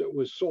perhaps it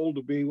was sold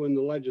to be when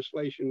the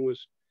legislation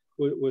was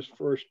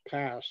first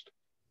passed.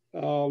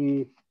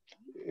 And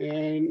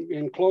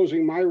in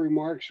closing my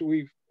remarks,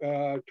 we've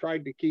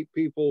tried to keep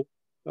people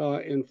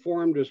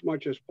informed as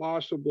much as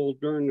possible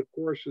during the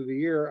course of the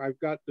year. I've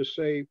got to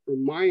say,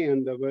 from my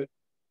end of it,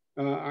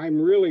 I'm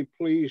really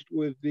pleased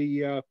with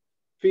the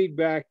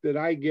feedback that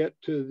I get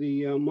to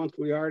the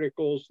monthly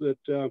articles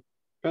that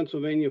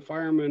Pennsylvania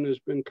Fireman has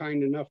been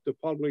kind enough to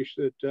publish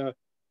that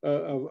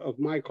of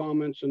my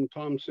comments and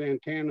Tom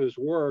Santana's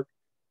work.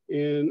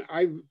 And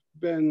I've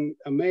been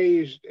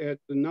amazed at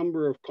the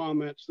number of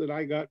comments that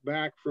I got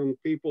back from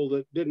people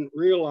that didn't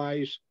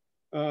realize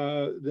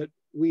that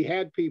we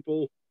had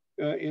people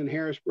in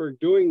Harrisburg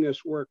doing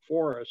this work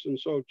for us. And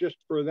so just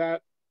for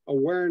that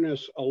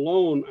awareness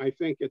alone, I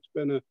think it's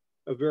been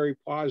a very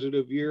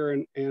positive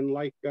year. And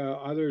like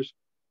others,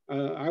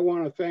 I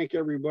want to thank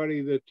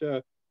everybody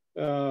that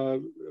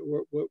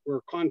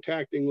we're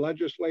contacting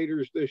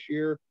legislators this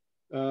year.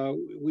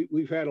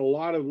 We've had a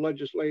lot of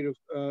legislative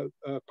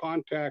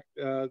contact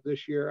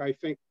this year. I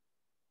think,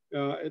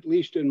 at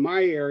least in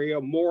my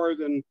area, more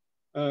than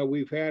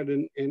we've had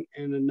in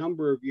a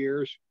number of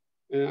years.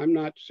 And I'm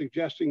not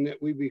suggesting that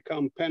we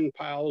become pen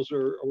pals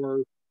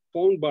or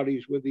phone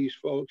buddies with these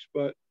folks,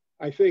 but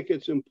I think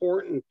it's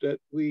important that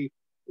we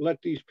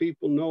let these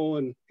people know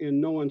in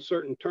no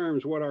uncertain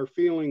terms what our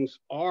feelings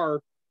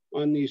are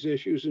on these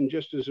issues, and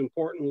just as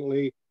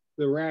importantly,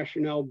 the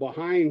rationale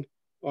behind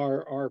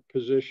our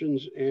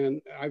positions.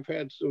 And I've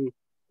had some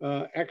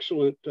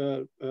excellent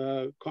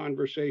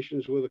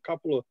conversations with a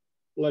couple of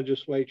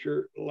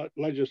legislators,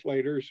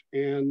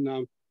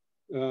 and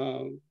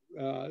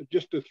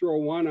just to throw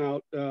one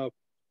out, a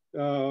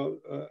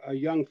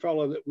young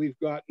fellow that we've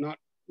got, not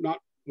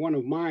one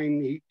of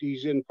mine,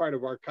 he's in part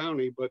of our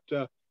county, but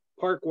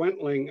Park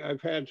Wentling,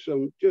 I've had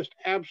some just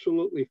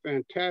absolutely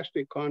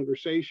fantastic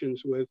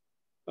conversations with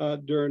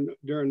during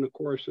the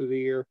course of the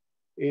year.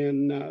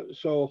 And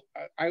so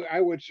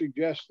I would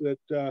suggest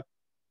that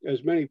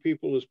as many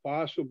people as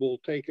possible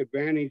take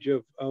advantage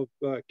of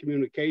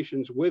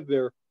communications with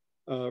their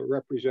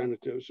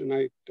representatives. And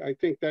I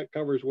think that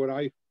covers what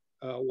I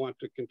want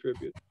to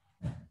contribute.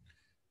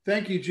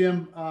 Thank you,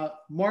 Jim.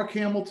 Mark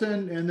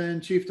Hamilton and then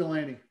Chief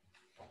Delaney.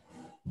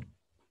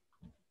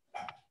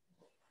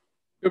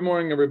 Good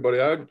morning,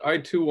 everybody. I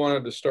too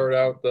wanted to start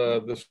out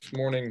this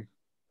morning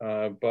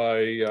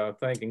by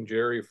thanking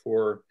Jerry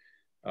for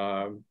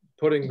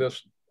putting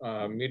this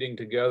meeting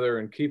together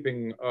and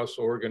keeping us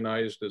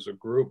organized as a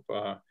group.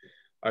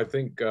 I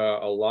think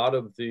a lot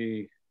of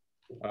the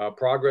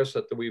progress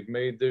that we've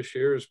made this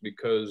year is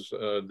because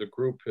the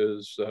group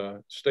has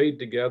stayed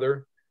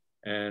together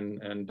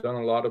and done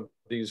a lot of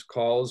these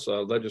calls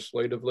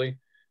legislatively.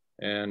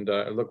 And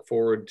I look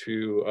forward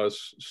to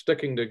us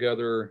sticking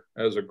together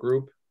as a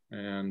group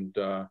and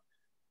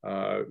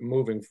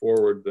moving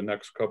forward the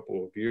next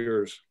couple of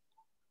years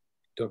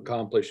to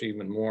accomplish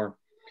even more.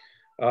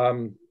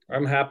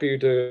 I'm happy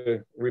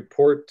to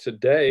report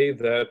today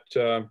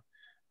that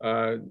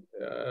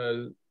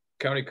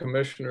County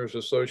Commissioners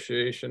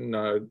Association,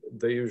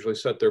 they usually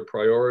set their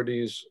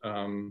priorities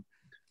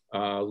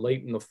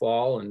late in the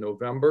fall in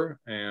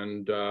November,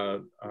 and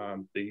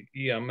the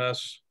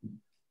EMS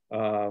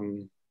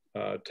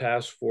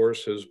task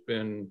force has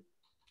been,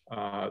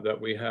 that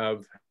we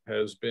have,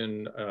 has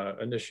been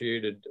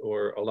initiated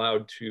or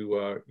allowed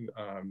to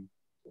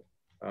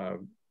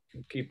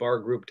keep our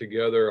group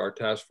together, our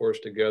task force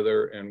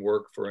together, and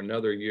work for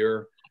another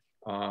year.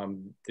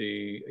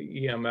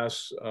 The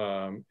EMS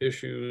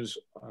issues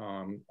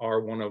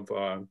are one of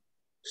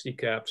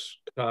CCAP's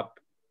top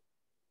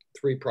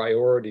 3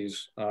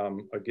 priorities,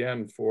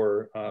 again,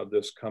 for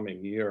this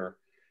coming year.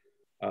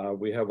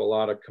 We have a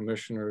lot of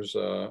commissioners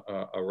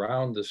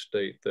around the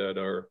state that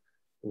are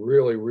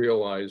really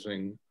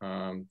realizing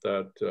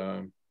that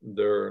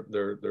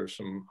there's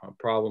some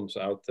problems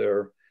out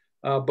there,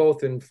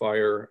 both in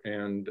fire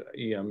and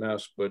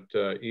EMS, but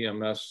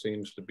EMS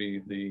seems to be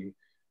the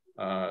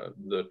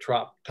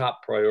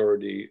top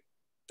priority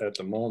at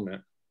the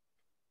moment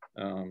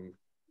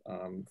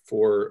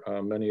for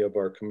many of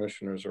our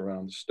commissioners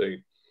around the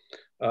state.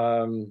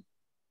 Of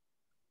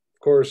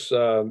course, we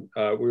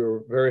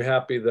were very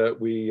happy that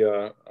we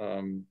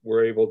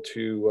were able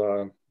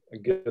to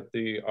get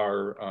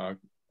our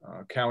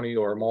county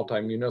or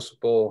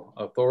multi-municipal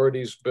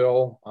authorities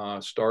bill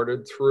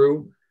started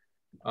through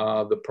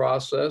the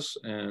process,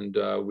 and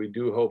we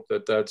do hope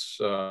that that's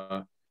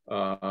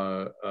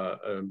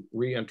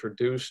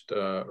reintroduced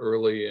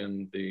early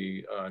in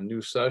the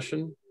new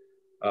session.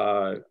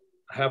 I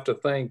have to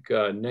thank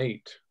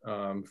Nate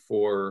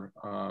for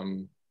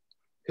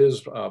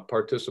his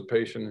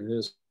participation and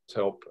his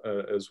help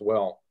as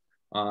well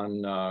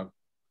on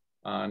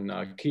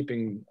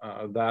keeping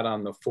that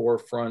on the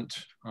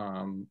forefront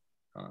and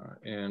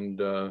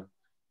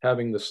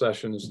having the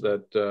sessions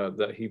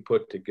that he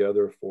put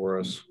together for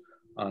us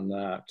on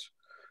that.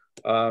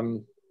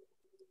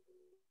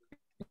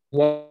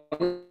 One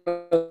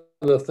of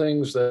the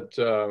things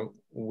that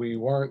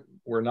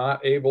we're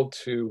not able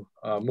to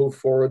move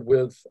forward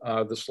with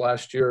this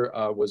last year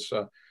was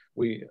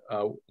we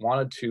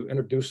wanted to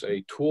introduce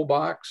a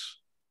toolbox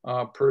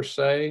per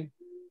se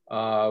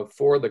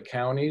for the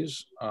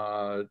counties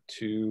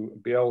to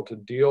be able to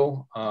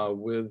deal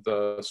with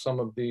some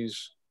of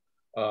these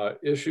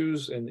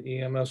issues in the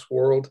EMS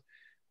world.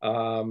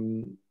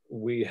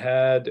 We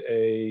had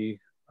a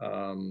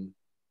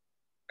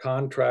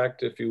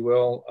contract, if you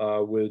will,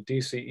 with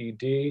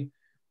DCED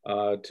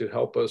to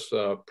help us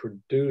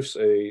produce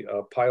a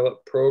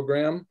pilot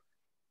program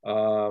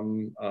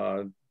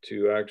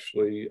to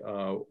actually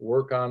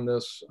work on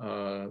this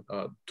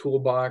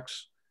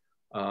toolbox.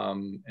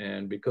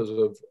 And because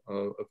of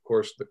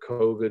course, the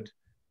COVID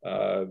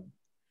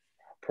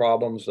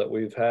problems that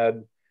we've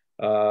had,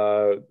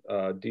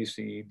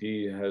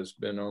 DCED has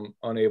been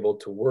unable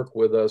to work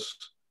with us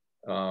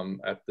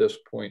at this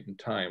point in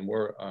time.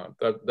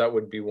 That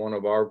would be one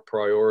of our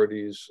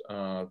priorities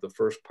the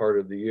first part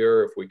of the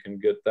year, if we can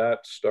get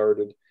that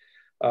started.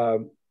 A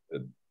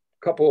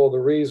couple of the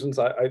reasons,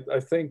 I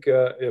think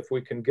if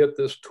we can get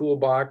this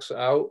toolbox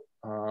out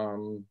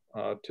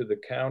to the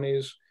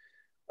counties,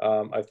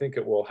 I think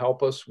it will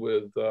help us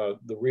with the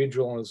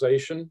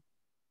regionalization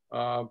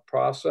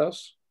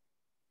process.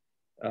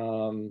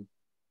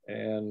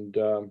 And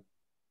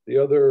the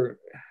other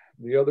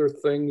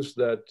things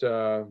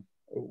that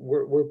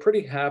we're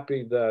pretty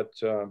happy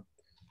that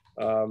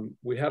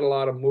we had a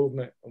lot of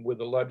movement with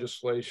the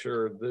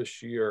legislature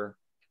this year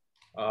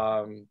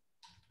in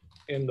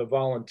the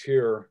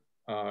volunteer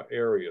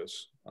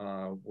areas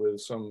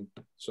with some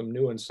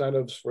new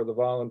incentives for the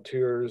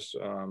volunteers,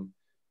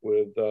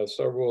 with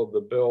several of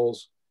the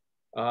bills,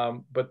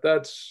 but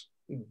that's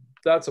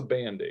a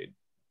Band-Aid.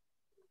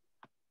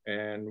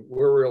 And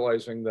we're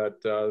realizing that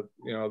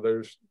you know,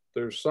 there's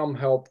some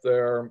help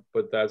there,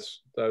 but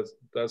that's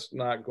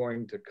not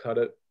going to cut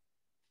it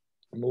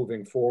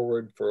moving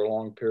forward for a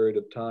long period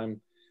of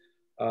time.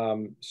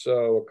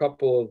 So a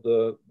couple of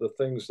the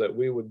things that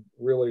we would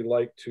really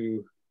like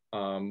to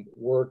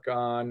work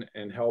on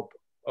and help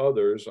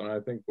others, and I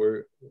think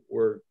we're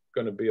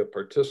going to be a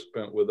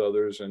participant with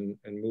others in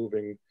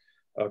moving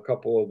a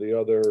couple of the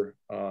other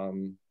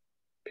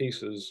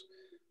pieces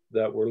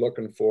that we're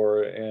looking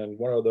for. And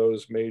one of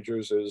those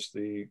majors is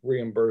the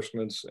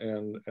reimbursements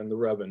and the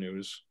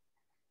revenues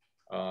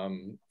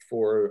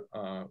for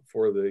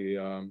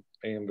the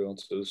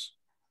ambulances.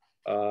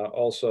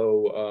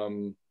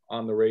 Also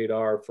on the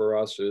radar for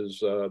us is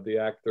the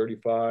Act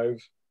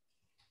 35.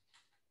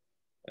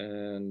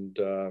 And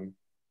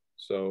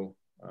so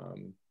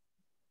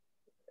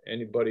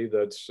anybody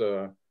that's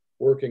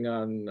working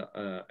on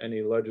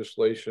any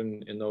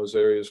legislation in those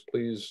areas,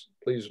 please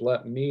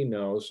let me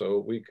know so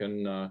we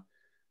can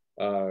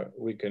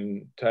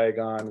tag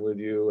on with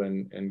you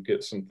and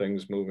get some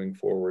things moving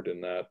forward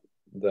in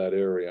that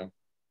area.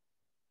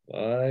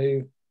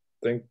 I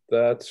think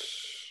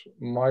that's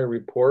my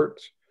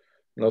report,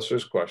 unless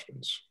there's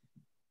questions.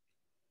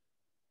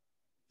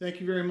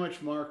 Thank you very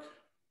much, Mark.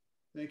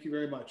 Thank you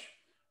very much.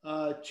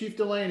 Chief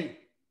Delaney.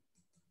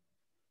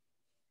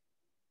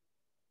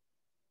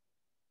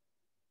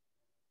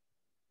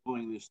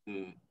 Pulling this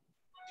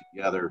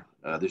together,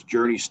 this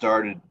journey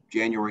started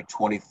January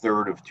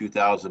 23rd of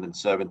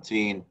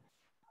 2017,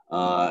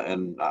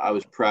 and I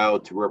was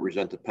proud to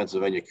represent the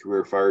Pennsylvania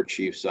Career Fire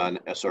Chiefs on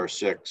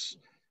SR6.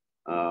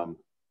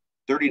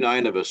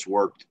 39 of us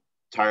worked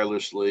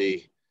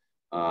tirelessly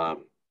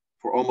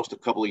for almost a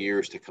couple of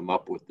years to come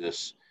up with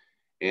this,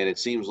 and it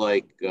seems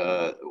like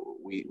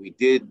we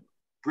did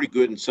pretty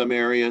good in some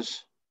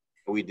areas,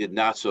 and we did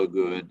not so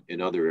good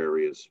in other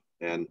areas.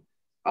 And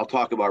I'll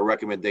talk about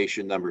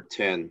recommendation number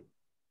 10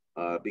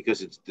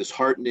 because it's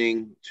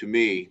disheartening to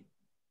me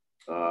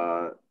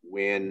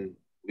when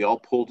we all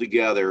pull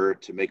together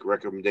to make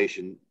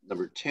recommendation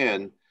number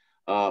 10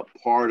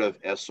 part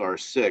of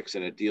SR6,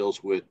 and it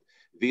deals with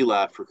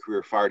VLAP for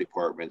career fire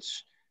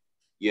departments.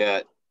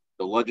 Yet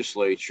the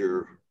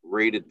legislature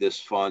rated this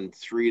fund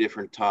 3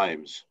 different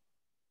times,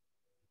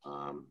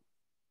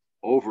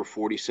 over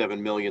 $47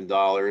 million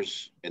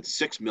and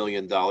 $6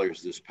 million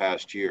this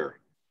past year.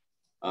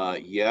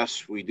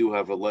 Yes, we do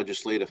have a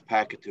legislative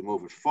packet to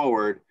move it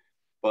forward,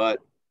 but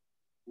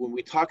when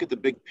we talk at the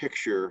big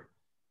picture,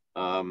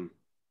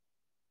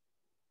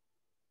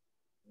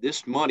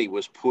 this money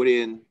was put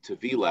into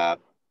VLAP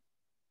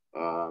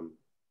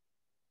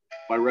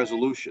by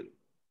resolution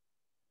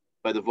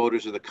by the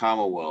voters of the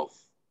Commonwealth.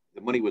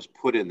 The money was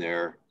put in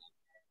there,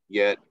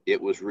 yet it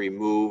was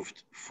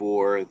removed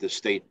for the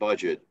state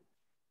budget.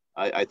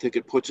 I think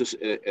it puts us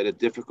at a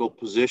difficult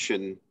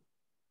position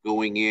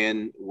going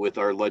in with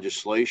our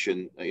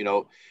legislation. You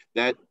know,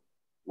 that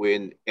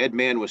when Ed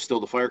Mann was still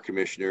the fire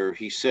commissioner,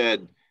 he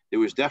said there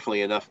was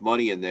definitely enough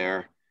money in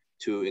there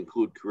to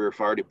include career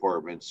fire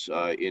departments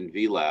in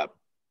VLAP.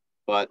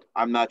 But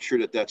I'm not sure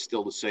that that's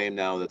still the same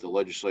now that the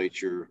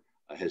legislature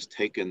has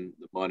taken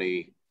the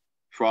money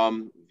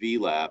from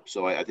VLAP.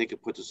 So I think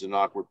it puts us in an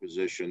awkward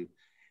position.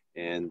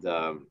 And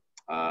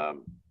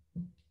I'm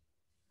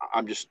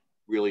just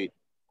really,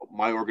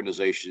 my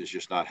organization is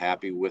just not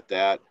happy with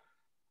that.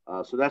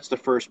 So that's the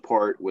first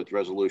part with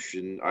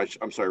recommendation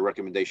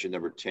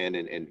number 10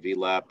 and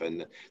VLAP,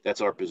 and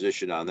that's our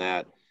position on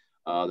that.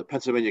 The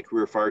Pennsylvania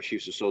Career Fire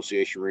Chiefs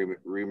Association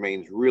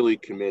remains really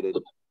committed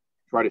to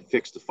try to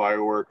fix the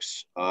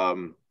fireworks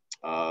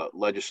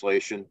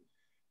legislation.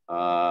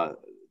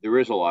 There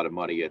is a lot of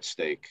money at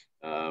stake,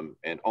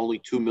 and only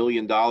 $2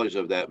 million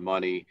of that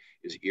money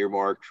is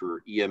earmarked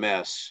for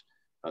EMS,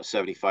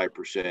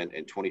 75%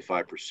 and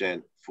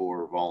 25%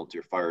 for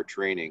volunteer fire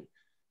training.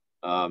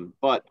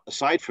 But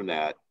aside from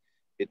that,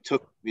 it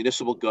took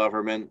municipal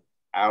government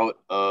out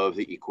of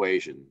the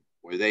equation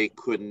where they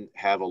couldn't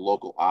have a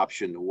local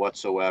option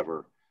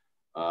whatsoever.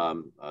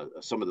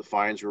 Some of the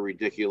fines were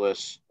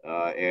ridiculous,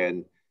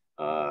 and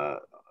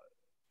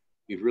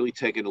we've really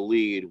taken a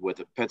lead with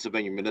the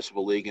Pennsylvania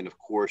Municipal League and, of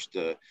course,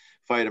 the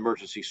Fire and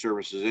Emergency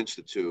Services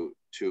Institute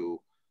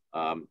to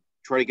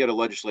try to get a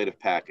legislative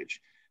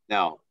package.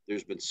 Now,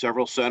 there's been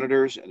several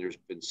senators and there's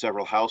been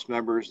several House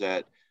members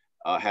that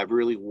have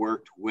really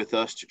worked with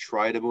us to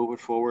try to move it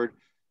forward,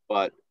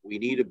 but we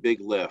need a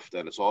big lift,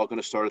 and it's all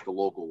going to start at the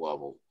local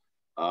level.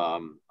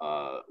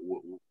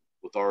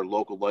 With our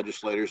local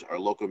legislators, our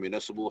local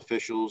municipal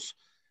officials,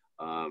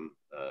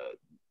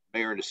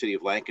 mayor in the city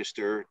of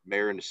Lancaster,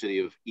 mayor in the city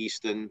of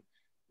Easton,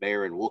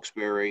 mayor in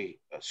Wilkes-Barre,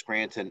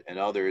 Scranton, and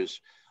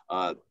others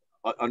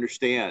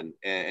understand,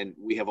 and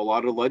we have a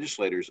lot of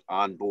legislators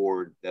on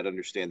board that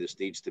understand this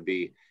needs to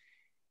be.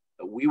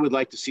 We would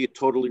like to see it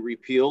totally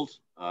repealed.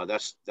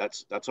 That's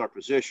our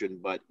position,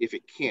 but if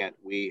it can't,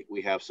 we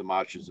have some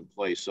options in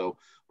place. So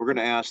we're going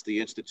to ask the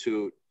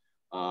Institute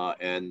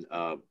and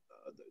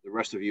the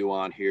rest of you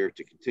on here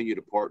to continue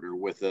to partner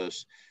with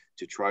us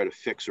to try to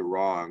fix a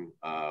wrong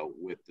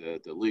with the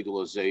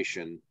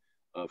legalization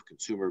of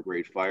consumer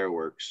grade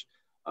fireworks.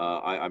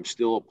 I'm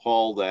still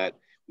appalled that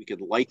we could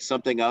light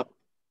something up,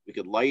 we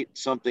could light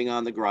something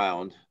on the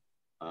ground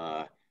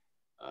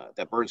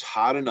that burns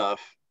hot enough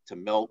to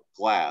melt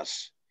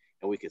glass,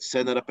 and we could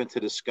send it up into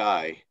the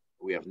sky.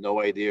 We have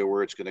no idea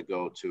where it's going to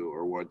go to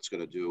or what it's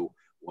going to do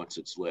once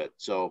it's lit.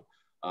 So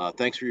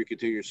thanks for your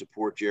continued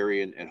support,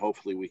 Jerry, and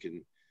hopefully we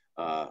can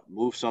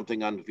move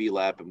something on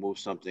VLAP and move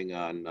something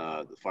on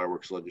the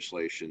fireworks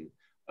legislation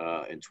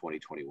in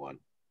 2021.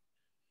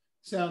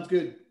 Sounds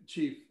good,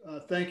 Chief.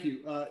 Thank you.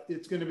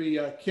 It's going to be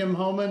Kim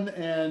Homan,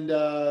 and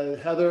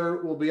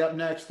Heather will be up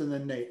next, and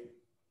then Nate.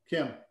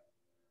 Kim.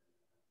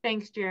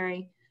 Thanks,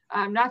 Jerry.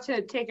 Not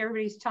to take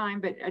everybody's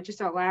time, but just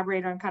to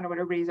elaborate on kind of what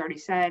everybody's already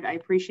said. I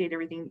appreciate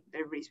everything that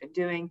everybody's been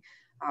doing.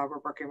 We're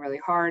working really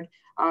hard.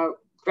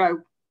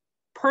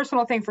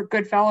 Personal thing for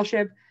good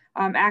fellowship,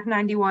 Act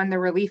 91, the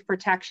relief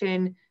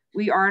protection.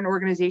 We are an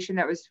organization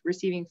that was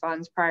receiving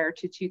funds prior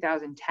to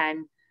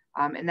 2010,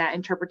 and that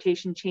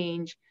interpretation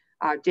change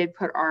did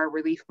put our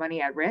relief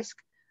money at risk.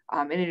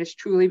 And it is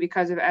truly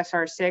because of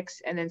SR6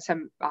 and then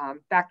some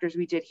factors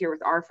we did here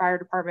with our fire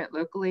department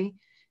locally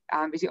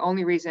is the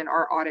only reason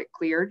our audit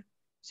cleared.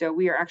 So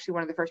we are actually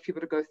one of the first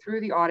people to go through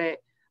the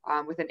audit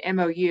with an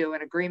MOU,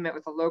 an agreement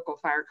with a local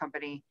fire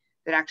company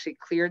that actually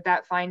cleared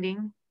that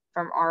finding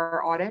from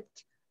our audit.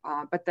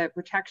 But the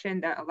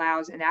protection that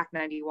allows in Act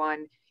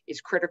 91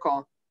 is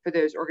critical for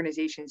those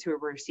organizations who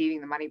were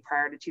receiving the money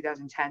prior to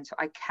 2010. So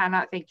I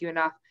cannot thank you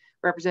enough,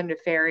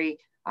 Representative Ferry.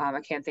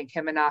 I can't thank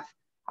him enough.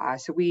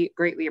 So we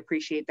greatly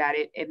appreciate that.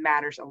 It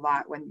matters a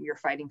lot when you're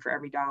fighting for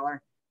every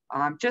dollar.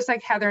 Just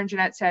like Heather and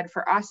Jeanette said,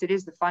 for us, it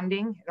is the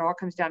funding. It all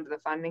comes down to the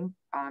funding,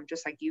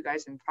 just like you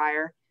guys in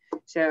fire.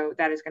 So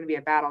that is going to be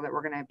a battle that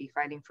we're going to be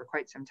fighting for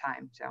quite some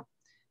time. So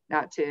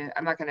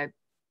I'm not going to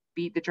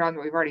beat the drum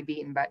that we've already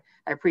beaten, but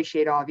I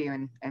appreciate all of you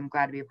and I'm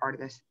glad to be a part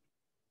of this.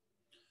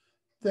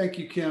 Thank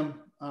you, Kim.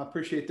 I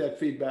appreciate that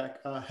feedback.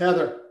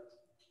 Heather.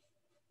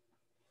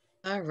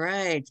 All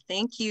right.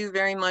 Thank you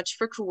very much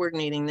for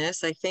coordinating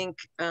this. I think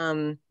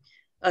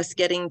us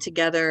getting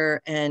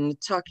together and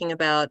talking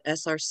about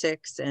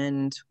SR6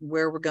 and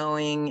where we're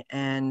going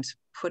and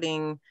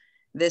putting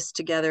this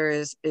together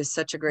is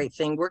such a great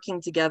thing.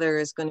 Working together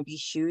is going to be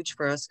huge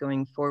for us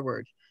going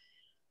forward.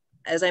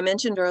 As I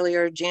mentioned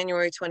earlier,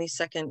 January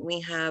 22nd, we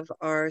have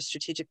our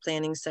strategic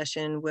planning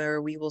session where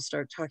we will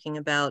start talking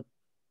about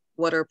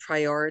what are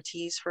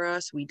priorities for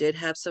us. We did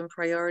have some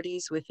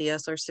priorities with the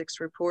SR6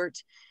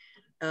 report.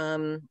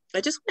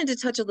 I just wanted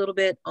to touch a little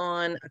bit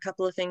on a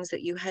couple of things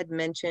that you had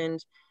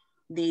mentioned.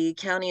 The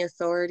county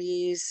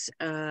authorities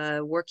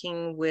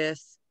working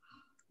with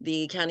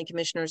the County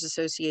Commissioners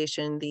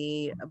Association,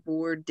 the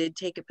board did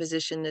take a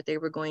position that they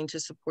were going to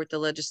support the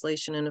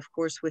legislation. And of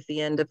course, with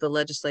the end of the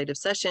legislative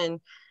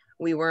session,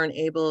 we weren't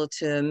able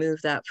to move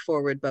that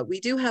forward. But we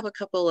do have a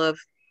couple of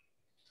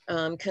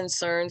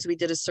concerns. We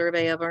did a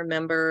survey of our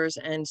members,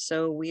 and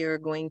so we are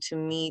going to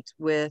meet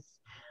with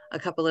a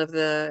couple of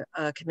the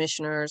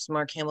commissioners,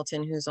 Mark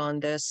Hamilton, who's on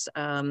this.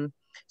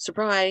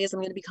 Surprise, I'm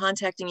going to be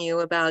contacting you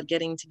about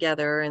getting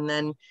together, and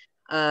then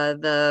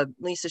the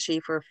Lisa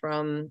Schaefer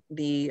from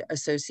the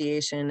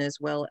association, as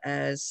well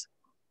as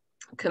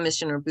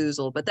Commissioner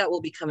Boozle, but that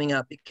will be coming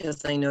up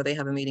because I know they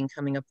have a meeting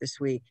coming up this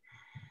week.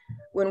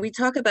 When we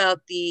talk about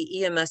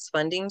the EMS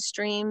funding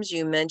streams,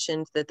 you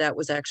mentioned that that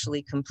was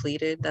actually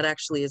completed. That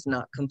actually is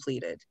not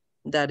completed.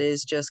 That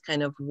is just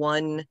kind of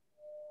one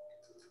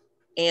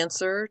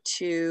answer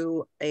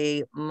to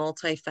a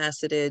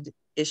multifaceted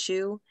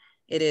issue.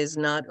 It is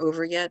not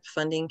over yet.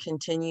 Funding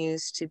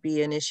continues to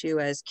be an issue,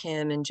 as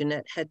Kim and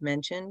Jeanette had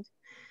mentioned.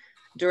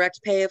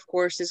 Direct pay, of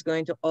course, is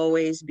going to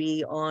always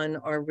be on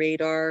our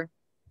radar.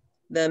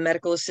 The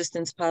medical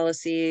assistance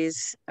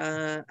policies.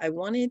 I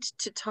wanted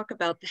to talk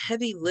about the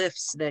heavy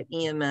lifts that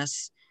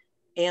EMS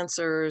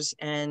answers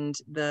and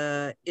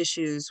the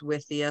issues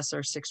with the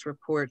SR6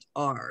 report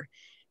are.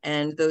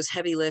 And those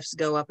heavy lifts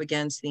go up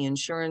against the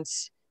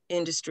insurance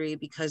industry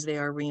because they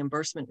are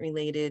reimbursement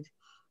related.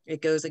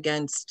 It goes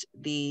against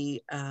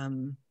the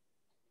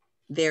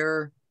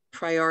their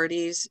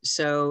priorities.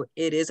 So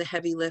it is a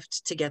heavy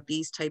lift to get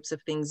these types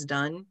of things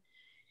done.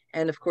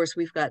 And of course,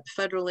 we've got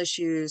federal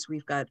issues,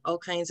 we've got all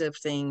kinds of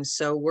things.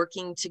 So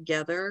working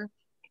together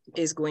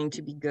is going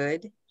to be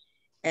good.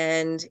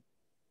 And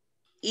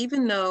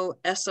even though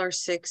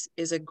SR6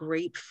 is a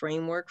great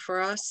framework for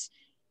us,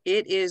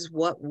 it is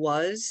what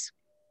was.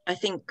 I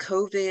think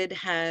COVID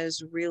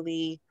has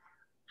really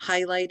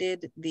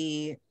highlighted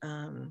the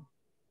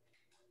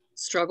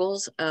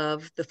struggles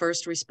of the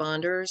first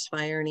responders,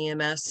 fire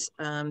and EMS,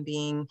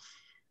 being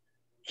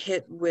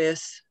hit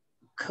with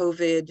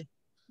COVID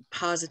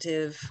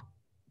positive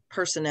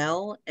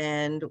personnel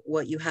and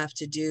what you have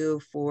to do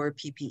for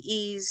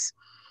PPEs,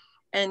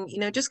 and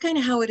just kind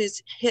of how it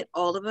has hit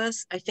all of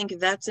us. I think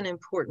that's an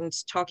important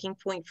talking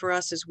point for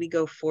us as we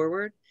go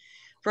forward.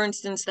 For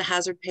instance, the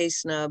hazard pay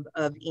snub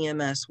of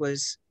EMS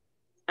was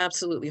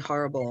absolutely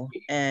horrible,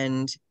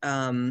 and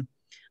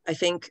I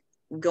think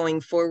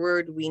going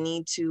forward we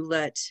need to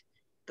let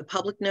the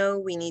public know,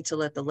 we need to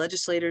let the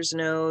legislators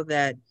know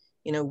that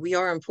we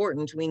are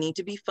important. We need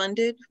to be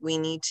funded. We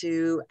need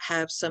to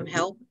have some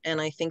help. And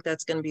I think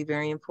that's going to be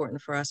very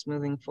important for us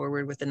moving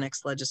forward with the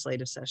next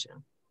legislative session.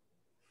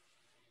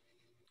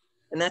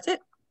 And that's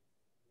it.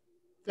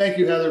 Thank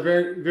you, Heather.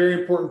 Very, very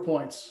important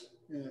points.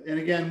 And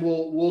again,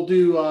 we'll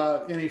do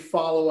any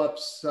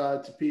follow-ups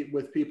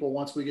with people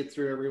once we get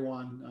through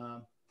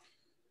everyone.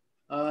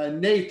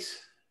 Nate.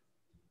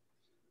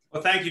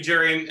 Well, thank you,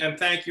 Jerry. And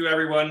thank you,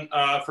 everyone,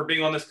 for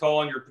being on this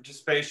call and your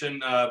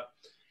participation.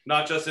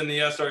 Not just in the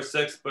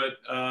SR6, but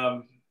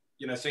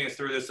seeing us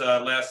through this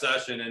last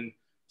session, and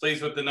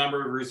pleased with the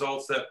number of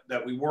results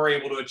that we were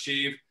able to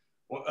achieve.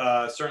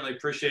 Certainly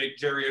appreciate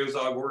Jerry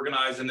Ozog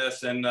organizing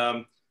this, and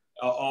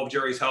all of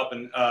Jerry's help,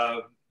 and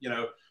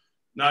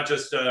not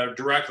just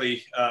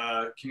directly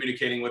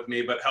communicating with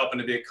me, but helping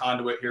to be a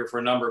conduit here for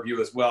a number of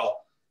you as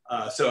well.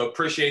 So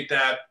appreciate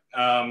that.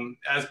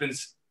 As been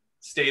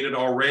stated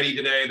already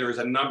today, there's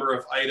a number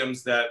of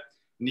items that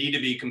need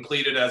to be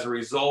completed as a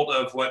result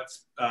of what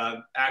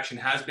action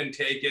has been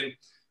taken.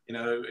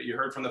 You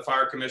heard from the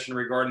Fire Commission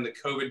regarding the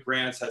COVID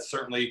grants. That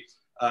certainly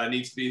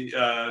needs to be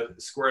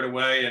squared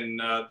away in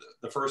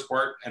the first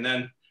part. And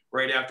then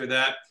right after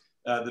that,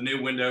 the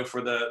new window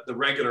for the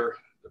regular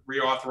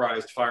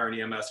reauthorized fire and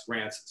EMS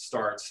grants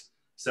starts.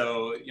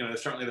 So,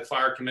 certainly the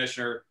Fire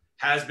Commissioner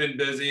has been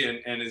busy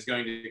and is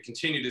going to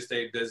continue to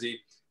stay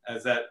busy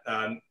as that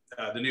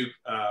the new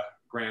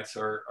grants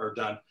are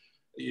done.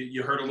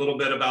 You heard a little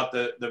bit about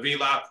the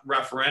VLAP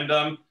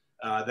referendum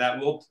that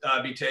will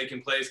be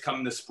taking place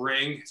come the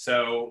spring.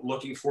 So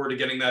looking forward to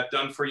getting that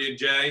done for you,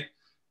 Jay.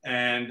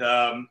 And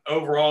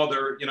overall,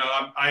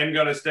 I am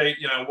going to state,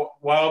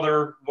 while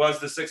there was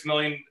the $6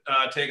 million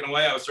taken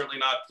away, I was certainly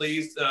not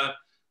pleased that,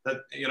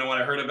 when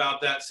I heard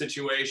about that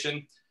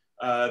situation.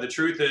 The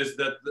truth is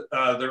that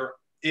there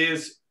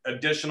is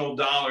additional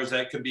dollars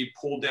that could be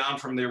pulled down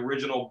from the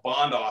original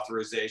bond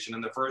authorization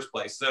in the first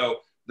place.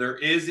 So there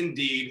is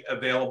indeed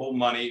available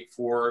money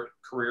for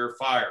career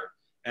fire.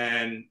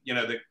 And,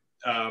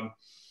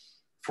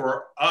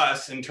 for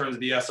us in terms of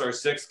the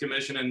SR6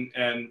 Commission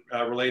and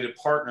related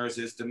partners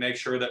is to make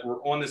sure that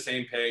we're on the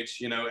same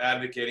page,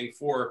 advocating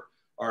for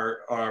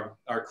our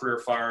career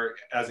fire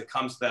as it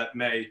comes to that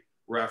May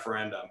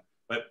referendum.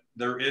 But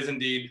there is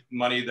indeed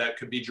money that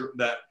could be,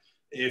 that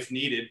if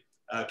needed,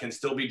 can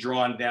still be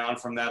drawn down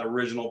from that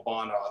original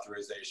bond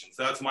authorization.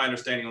 So that's my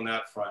understanding on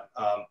that front.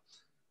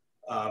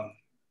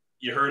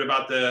 You heard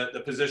about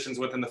the positions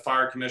within the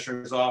Fire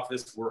Commissioner's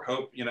office. We're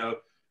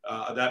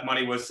that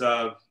money was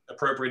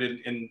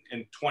appropriated in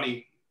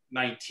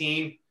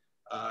 2019.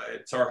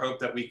 It's our hope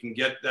that we can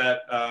get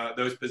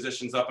those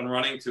positions up and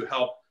running to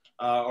help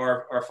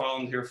our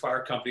volunteer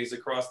fire companies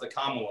across the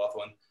Commonwealth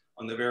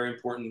on the very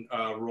important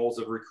roles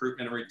of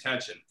recruitment and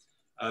retention.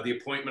 the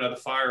appointment of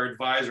the Fire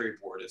Advisory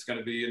Board. It's going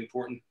to be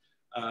important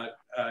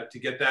to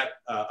get that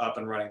up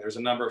and running. There's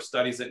a number of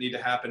studies that need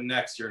to happen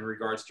next year in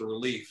regards to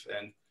relief,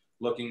 and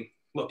looking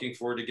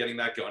forward to getting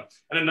that going.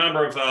 And a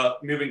number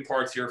of moving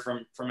parts here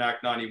from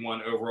Act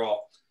 91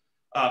 overall.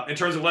 In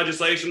terms of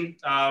legislation,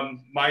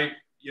 on my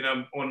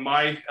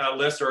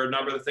list are a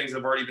number of the things that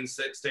have already been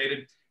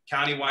stated.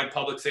 Countywide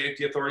public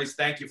safety authorities.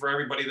 Thank you for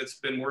everybody that's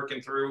been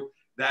working through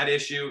that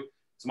issue.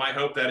 It's my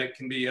hope that it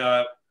can be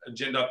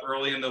agendaed up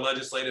early in the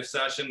legislative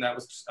session. That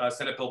was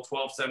Senate Bill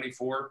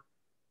 1274.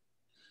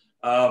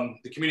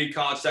 The Community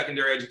College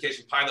Secondary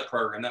Education Pilot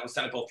Program, that was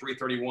Senate Bill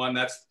 331.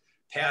 That's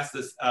passed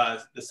this,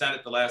 the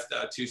Senate the last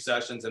 2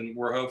 sessions, and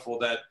we're hopeful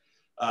that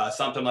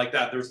something like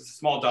that, there's a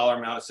small dollar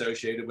amount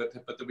associated with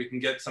it, but that we can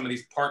get some of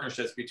these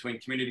partnerships between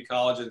community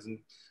colleges and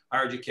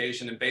higher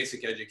education and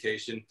basic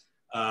education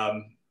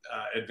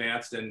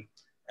advanced and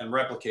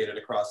replicated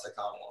across the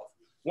Commonwealth.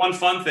 One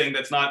fun thing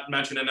that's not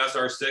mentioned in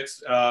SR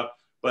 6,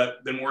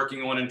 but been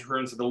working on in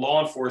terms of the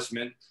law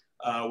enforcement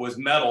was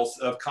medals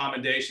of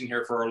commendation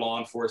here for our law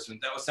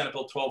enforcement. That was Senate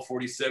Bill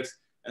 1246,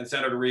 and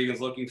Senator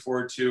Regan's looking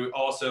forward to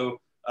also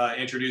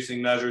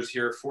introducing measures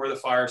here for the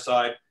fire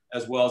side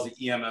as well as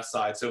the EMS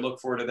side. So look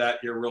forward to that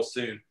here real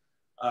soon.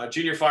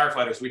 Junior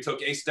firefighters, we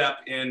took a step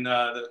in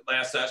the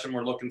last session.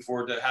 We're looking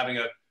forward to having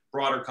a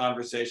broader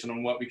conversation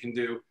on what we can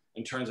do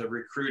in terms of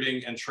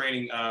recruiting and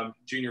training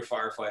junior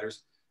firefighters.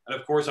 And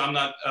of course, I'm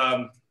not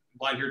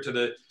blind here to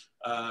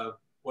the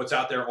what's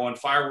out there on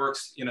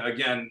fireworks. You know,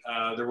 again,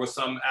 there was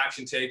some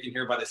action taken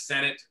here by the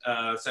Senate.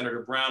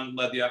 Senator Brown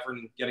led the effort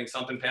in getting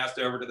something passed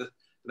over to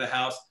the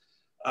House.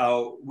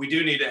 We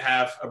do need to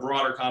have a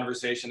broader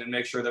conversation and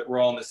make sure that we're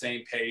all on the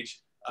same page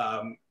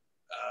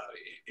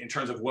in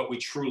terms of what we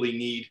truly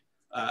need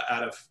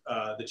out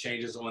of the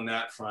changes on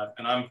that front.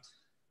 And I'm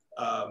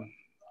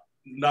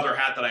another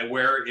hat that I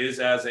wear is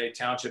as a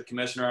township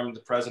commissioner. I'm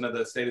the president of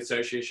the State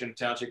Association of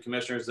Township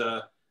Commissioners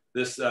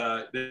this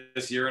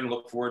year, and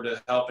look forward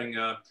to helping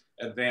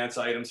advance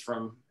items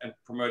from and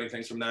promoting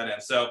things from that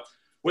end. So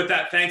with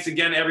that, thanks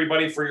again,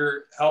 everybody, for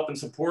your help and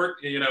support.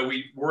 You know,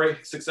 we were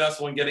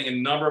successful in getting a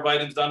number of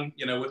items done,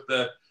 you know, with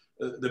the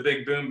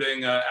big boom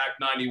being Act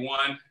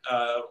 91,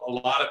 a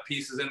lot of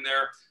pieces in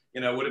there.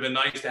 You know, it would have been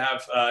nice to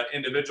have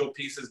individual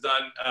pieces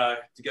done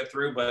to get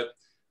through, but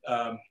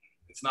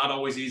it's not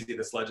always easy,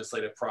 this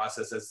legislative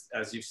process,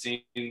 as you've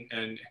seen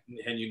and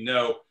you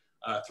know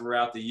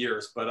throughout the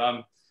years. But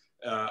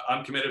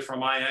I'm committed from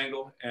my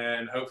angle,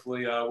 and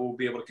hopefully we'll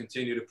be able to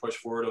continue to push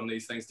forward on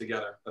these things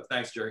together. But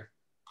thanks, Jerry.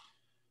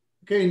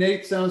 Okay,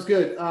 Nate, sounds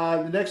good.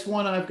 The next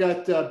one, I've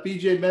got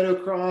BJ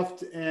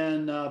Meadowcroft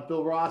and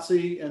Bill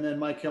Rossi, and then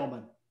Mike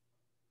Hillman.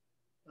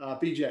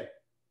 BJ.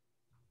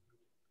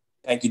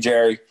 Thank you,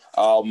 Jerry.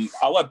 I'll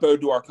let Bo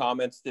do our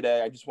comments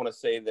today. I just want to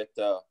say that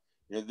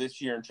you know,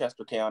 this year in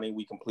Chester County,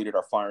 we completed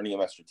our fire and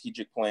EMS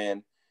strategic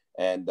plan,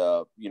 and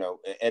you know,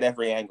 at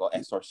every angle,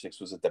 SR6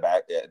 was at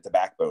the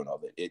backbone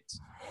of it. It's,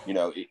 you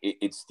know,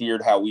 it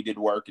steered how we did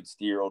work. It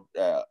steered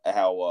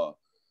how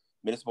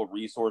municipal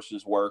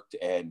resources worked,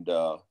 and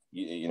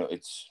you know,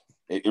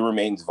 it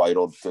remains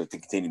vital to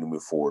continue to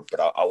move forward.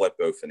 But I'll let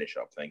Bo finish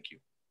up. Thank you.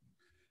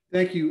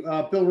 Thank you.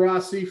 Bill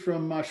Rossi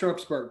from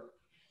Sharpsburg.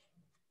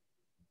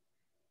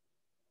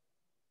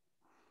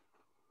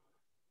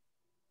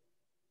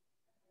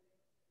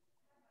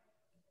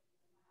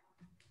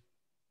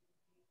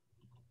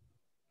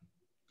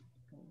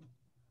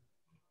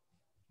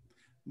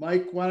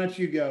 Mike, why don't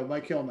you go?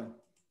 Mike Hillman.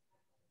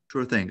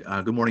 Sure thing.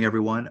 Good morning,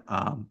 everyone.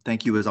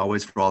 Thank you, as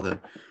always, for all the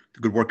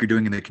good work you're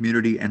doing in the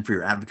community and for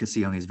your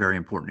advocacy on these very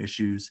important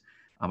issues.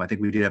 I think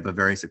we did have a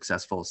very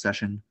successful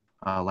session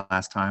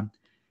last time.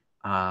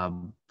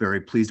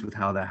 Very pleased with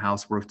how the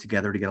House worked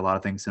together to get a lot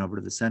of things sent over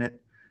to the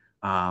Senate.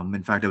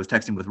 In fact, I was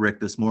texting with Rick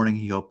this morning.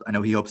 I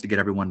know he hopes to get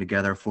everyone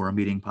together for a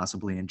meeting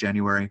possibly in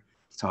January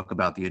to talk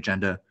about the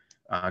agenda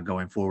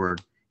going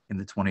forward in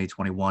the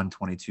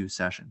 2021-22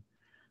 session.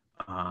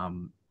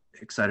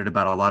 Excited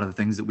about a lot of the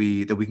things that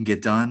we can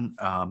get done,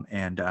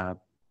 and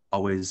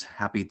always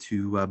happy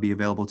to be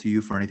available to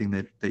you for anything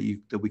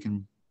that we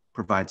can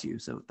provide to you.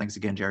 So thanks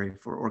again, Jerry,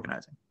 for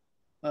organizing.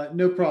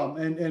 No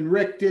problem. And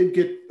Rick did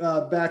get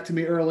back to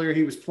me earlier.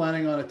 He was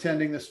planning on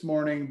attending this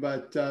morning,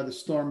 but the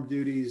storm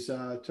duties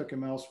took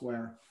him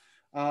elsewhere.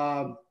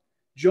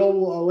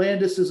 Joel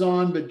Landis is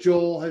on, but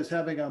Joel is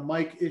having a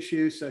mic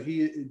issue. So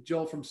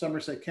Joel from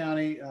Somerset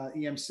County,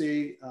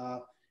 EMC,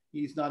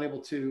 he's not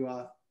able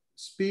to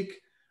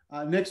speak.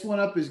 Next one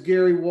up is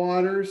Gary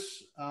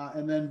Waters,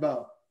 and then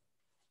Bo.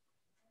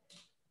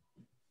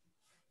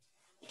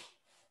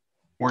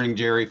 Morning,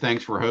 Jerry.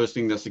 Thanks for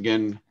hosting this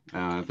again.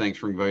 Thanks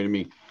for inviting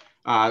me.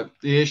 The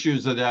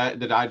issues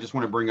that I just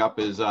want to bring up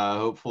is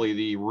hopefully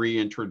the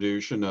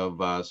reintroduction of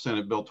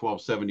Senate Bill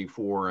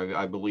 1274.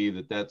 I believe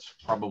that that's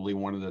probably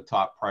one of the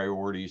top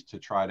priorities to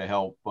try to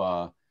help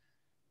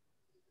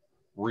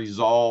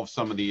resolve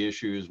some of the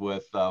issues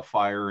with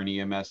fire and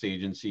EMS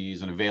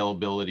agencies and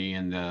availability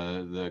and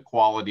the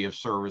quality of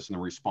service and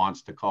the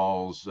response to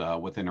calls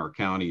within our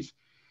counties.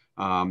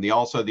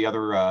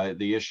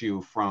 The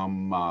issue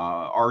from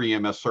our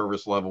EMS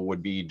service level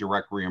would be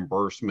direct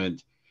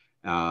reimbursement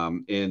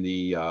in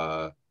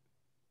the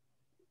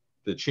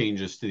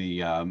changes to the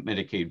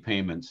Medicaid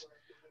payments.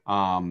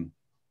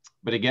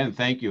 But again,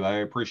 thank you. I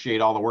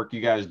appreciate all the work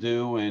you guys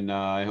do, and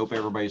I hope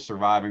everybody's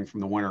surviving from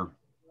the winter.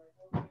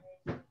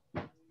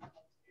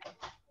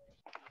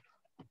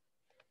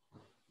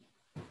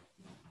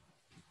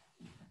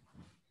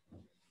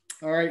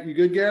 All right, you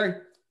good, Gary?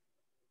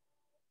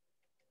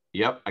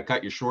 Yep, I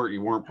cut you short.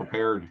 You weren't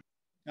prepared.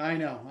 I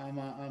know.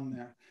 I'm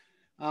there.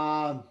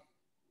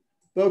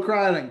 Bo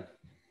Crowding.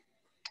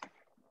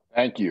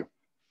 Thank you.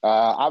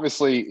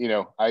 Obviously, you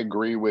know, I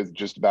agree with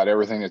just about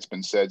everything that's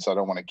been said, so I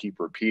don't want to keep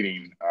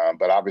repeating.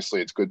 But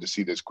obviously, it's good to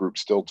see this group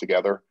still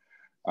together.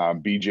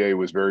 BJ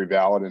was very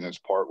valid in his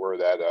part where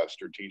that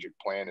strategic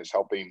plan is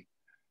helping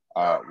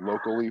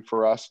locally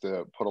for us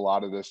to put a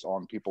lot of this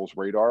on people's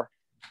radar.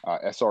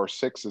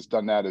 SR6 has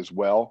done that as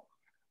well.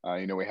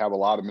 You know, we have a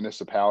lot of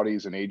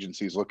municipalities and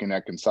agencies looking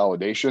at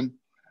consolidation.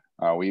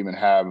 We even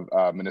have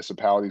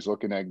municipalities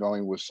looking at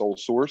going with sole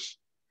source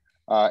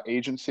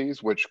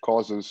agencies, which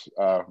causes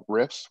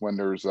rifts when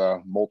there's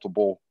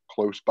multiple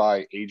close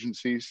by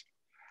agencies.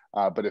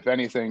 But if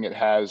anything, it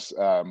has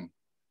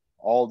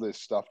all this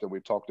stuff that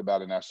we've talked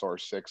about in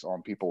SR6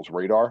 on people's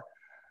radar.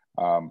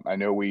 I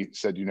know we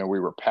said, you know, we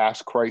were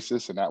past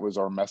crisis, and that was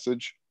our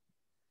message.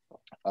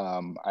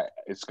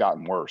 It's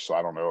gotten worse. So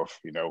I don't know if,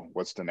 you know,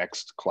 what's the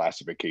next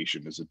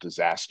classification? Is it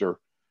disaster?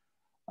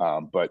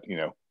 But, you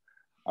know,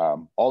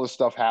 all this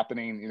stuff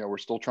happening, you know, we're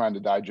still trying to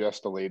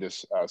digest the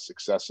latest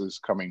successes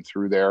coming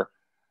through there,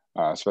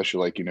 especially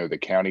like, you know, the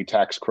county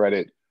tax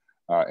credit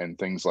and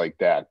things like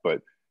that.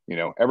 But, you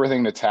know,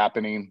 everything that's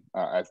happening,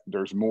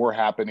 there's more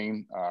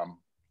happening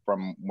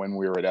from when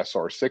we were at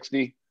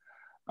SR60.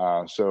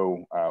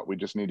 So we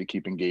just need to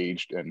keep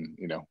engaged and,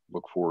 you know,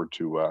 look forward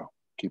to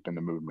keeping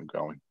the movement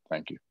going.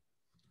 Thank you.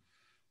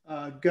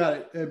 Got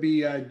it. It'd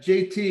be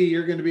JT,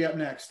 you're going to be up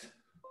next.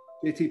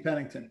 JT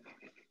Pennington.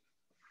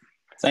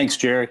 Thanks,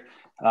 Jerry.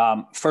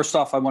 First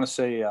off, I want to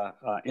say,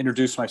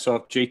 introduce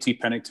myself, JT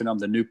Pennington. I'm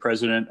the new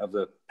president of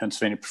the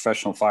Pennsylvania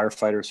Professional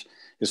Firefighters.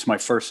 This is my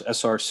first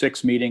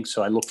SR6 meeting,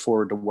 so I look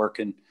forward to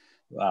working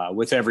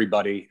with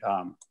everybody.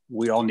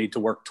 We all need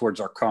to work towards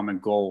our common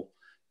goal,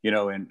 you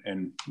know,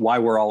 and why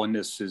we're all in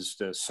this is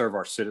to serve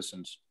our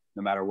citizens,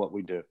 no matter what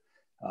we do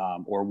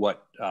or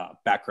what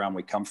background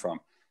we come from.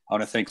 I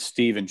want to thank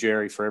Steve and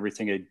Jerry for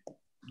everything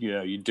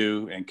you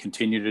do and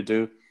continue to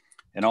do,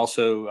 and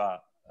also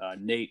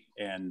Nate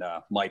and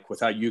Mike.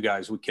 Without you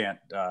guys, we can't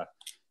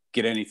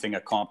get anything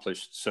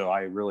accomplished. So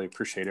I really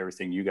appreciate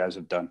everything you guys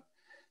have done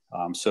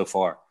so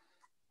far.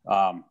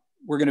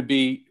 We're going to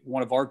be,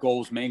 one of our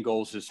goals, main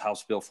goals, is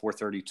House Bill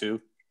 432,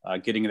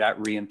 getting that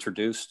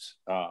reintroduced.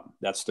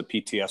 That's the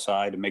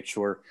PTSI, to make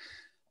sure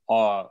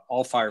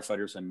all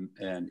firefighters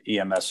and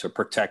EMS are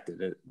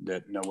protected,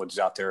 that no one's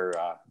out there,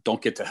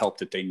 don't get the help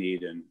that they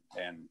need, and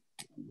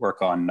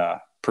work on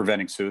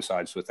preventing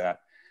suicides with that.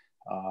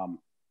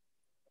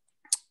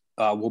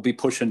 We'll be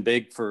pushing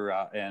big for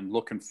and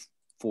looking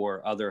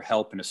for other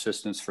help and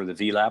assistance for the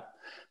VLAP.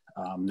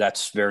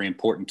 That's very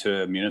important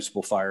to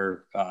municipal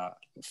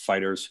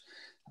firefighters,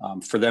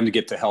 for them to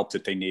get the help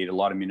that they need. A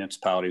lot of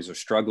municipalities are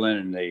struggling,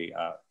 and they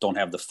don't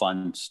have the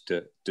funds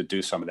to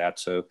do some of that.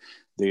 So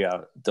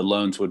the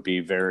loans would be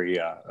very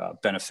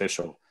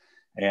beneficial.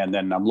 And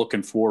then I'm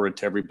looking forward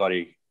to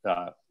everybody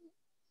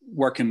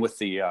working with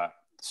the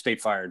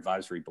State Fire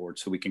Advisory Board,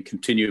 so we can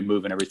continue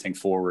moving everything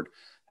forward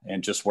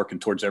and just working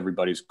towards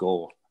everybody's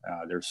goal.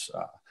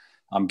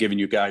 I'm giving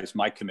you guys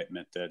my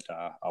commitment that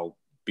I'll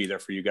be there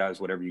for you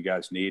guys, whatever you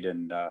guys need,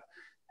 and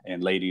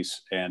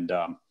ladies, and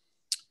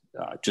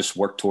just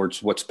work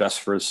towards what's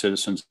best for the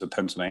citizens of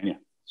Pennsylvania.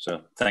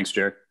 So thanks,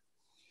 Jerry.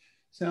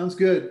 Sounds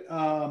good.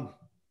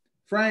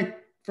 Frank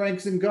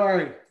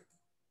Zingari.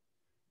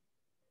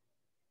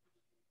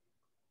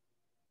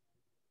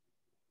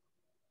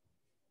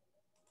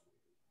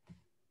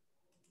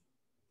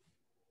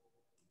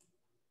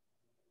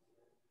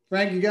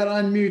 Frank, you got to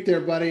unmute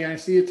there, buddy. I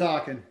see you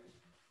talking.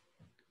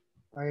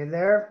 Are you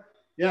there?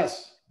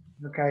 Yes.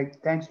 Okay.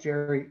 Thanks,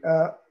 Jerry.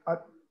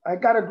 I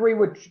got to agree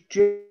with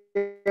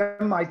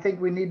Jim. I think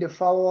we need to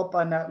follow up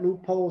on that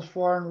loopholes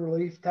foreign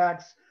relief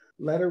tax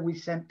letter we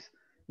sent.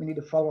 We need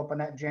to follow up on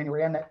that in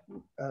January, and that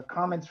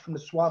comments from the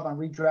SWAB on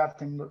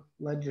redrafting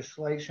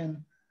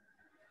legislation.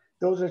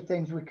 Those are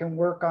things we can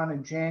work on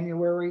in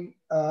January.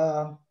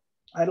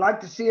 I'd like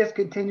to see us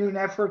continuing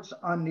efforts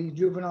on the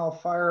juvenile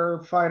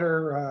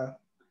firefighter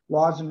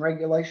laws and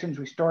regulations.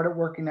 We started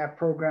working that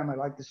program. I'd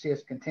like to see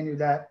us continue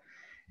that.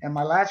 And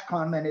my last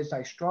comment is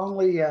I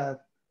strongly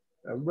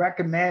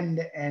recommend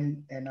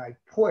and I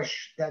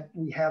push that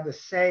we have a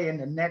say in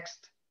the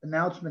next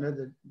announcement of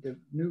the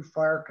new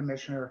fire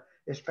commissioner,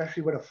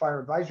 especially with a fire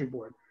advisory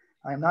board.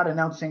 I'm not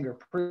announcing or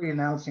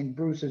pre-announcing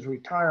Bruce's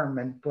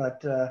retirement,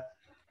 but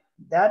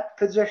that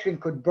position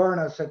could burn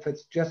us if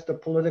it's just a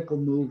political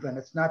move and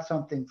it's not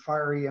something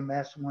fire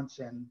EMS wants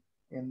in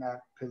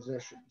that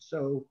position.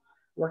 So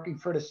working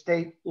for the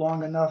state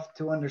long enough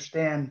to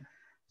understand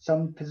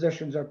some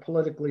positions are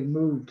politically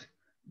moved.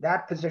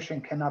 That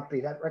position cannot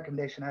be. That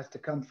recommendation has to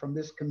come from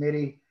this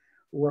committee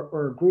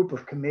or a group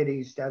of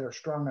committees that are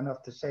strong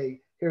enough to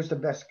say, here's the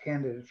best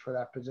candidate for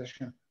that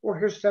position, or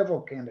here's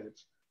several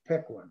candidates,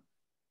 pick one.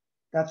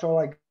 That's all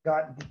I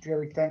got.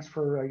 Jerry, thanks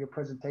for your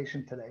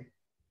presentation today.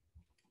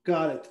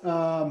 Got it.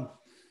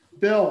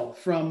 Bill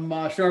from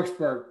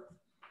Sharpsburg,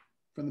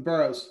 from the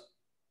boroughs.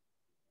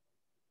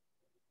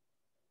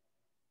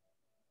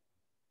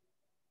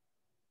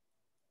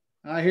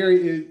 I hear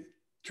you.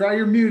 Try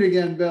your mute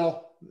again,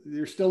 Bill.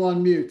 You're still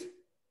on mute.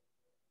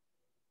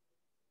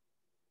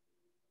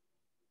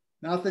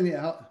 Nothing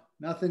yet.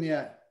 Nothing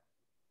yet.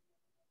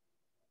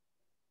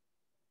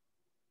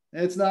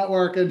 It's not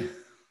working.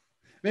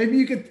 Maybe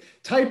you could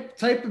type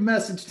a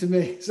message to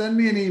me. Send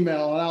me an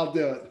email and I'll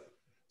do it.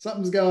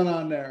 Something's going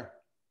on there.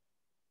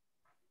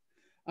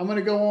 I'm going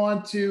to go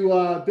on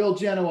to Bill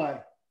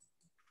Genoway.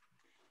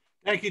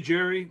 Thank you,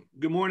 Jerry.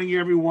 Good morning,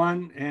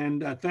 everyone.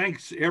 And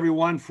thanks,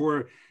 everyone,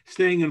 for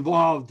staying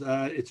involved.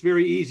 It's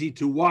very easy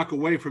to walk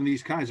away from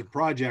these kinds of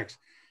projects,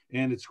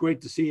 and it's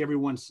great to see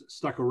everyone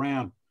stuck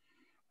around.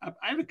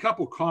 I have a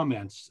couple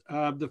comments.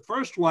 The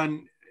first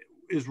one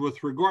is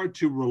with regard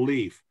to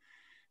relief.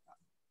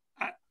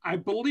 I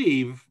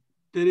believe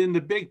that in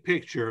the big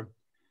picture,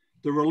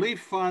 the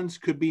relief funds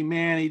could be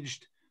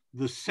managed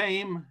the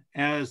same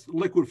as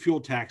liquid fuel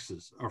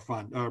taxes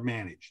are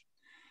managed.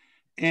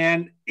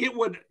 And it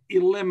would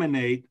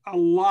eliminate a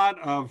lot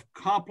of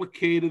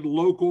complicated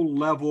local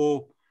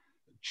level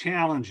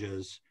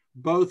challenges,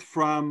 both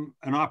from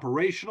an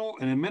operational,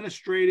 an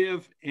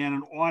administrative, and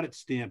an audit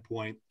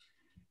standpoint,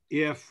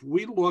 if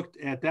we looked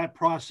at that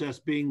process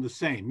being the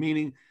same,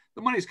 meaning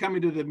the money's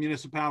coming to the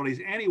municipalities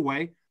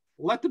anyway.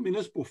 Let the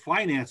municipal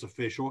finance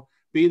official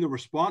be the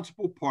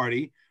responsible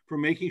party for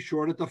making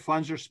sure that the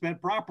funds are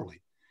spent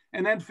properly,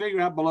 and then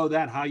figure out below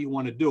that how you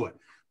want to do it.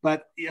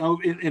 But you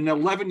know, in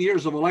 11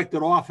 years of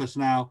elected office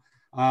now,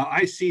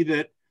 I see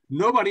that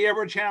nobody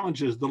ever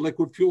challenges the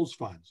liquid fuels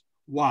funds.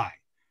 Why?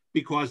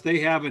 Because they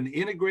have an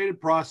integrated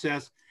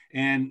process,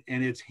 and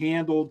it's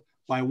handled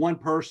by one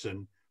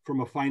person from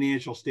a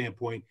financial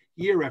standpoint,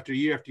 year after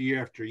year after year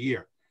after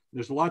year.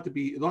 There's a lot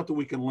that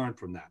we can learn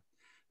from that.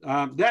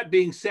 That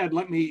being said,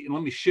 let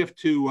me shift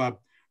to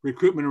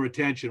recruitment and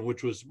retention,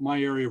 which was my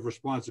area of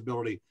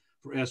responsibility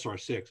for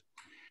SR6.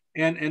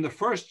 And the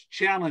first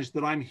challenge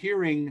that I'm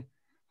hearing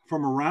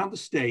from around the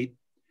state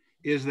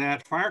is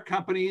that fire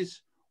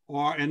companies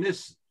are, and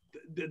this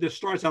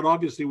starts out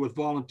obviously with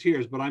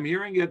volunteers, but I'm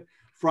hearing it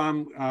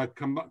from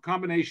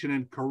combination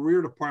and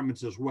career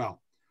departments as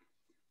well.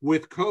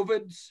 With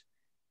COVID's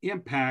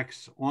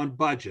impacts on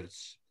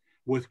budgets,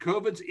 with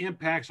COVID's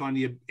impacts on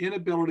the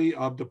inability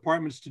of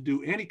departments to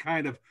do any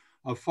kind of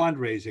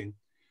fundraising,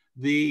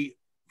 the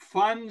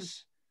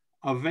funds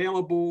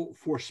available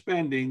for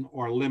spending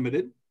are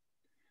limited.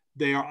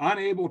 They are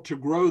unable to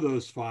grow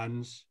those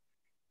funds,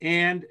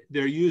 and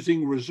they're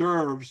using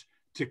reserves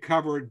to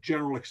cover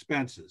general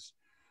expenses.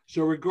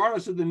 So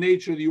regardless of the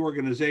nature of the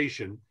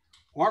organization,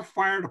 our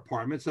fire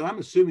departments, and I'm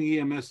assuming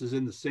EMS is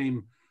in the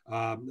same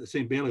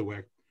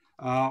bailiwick,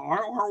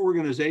 our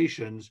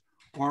organizations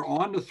are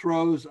on the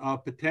throes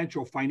of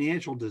potential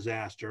financial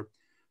disaster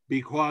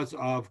because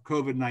of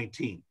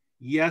COVID-19.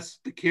 Yes,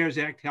 the CARES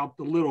Act helped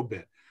a little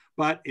bit,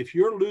 but if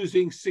you're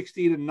losing $60,000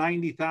 to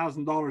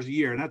 $90,000 a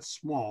year, and that's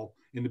small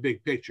in the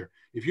big picture,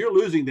 if you're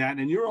losing that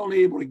and you're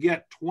only able to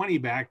get 20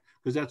 back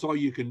because that's all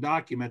you can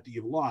document that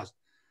you've lost,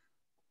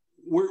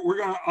 we're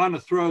going on the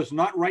throes,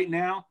 not right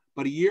now,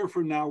 but a year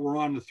from now, we're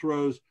on the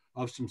throes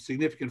of some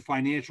significant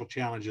financial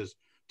challenges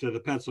to the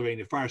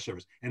Pennsylvania Fire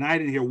Service. And I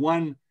haven't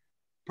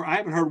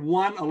heard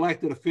one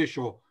elected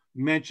official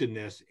mention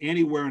this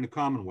anywhere in the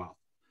Commonwealth.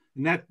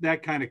 And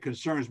that kind of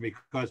concerns me,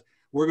 because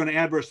we're going to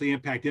adversely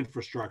impact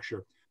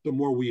infrastructure the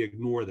more we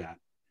ignore that.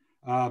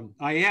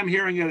 I am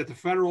hearing it at the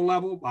federal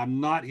level. I'm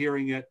not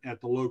hearing it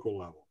at the local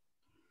level.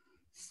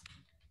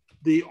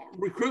 The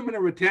recruitment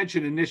and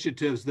retention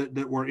initiatives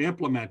that were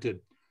implemented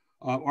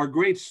are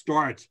great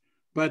starts,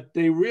 but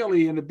they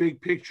really, in the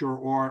big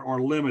picture,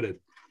 are limited.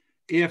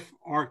 If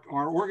our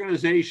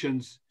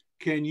organizations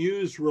can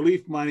use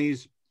relief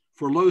monies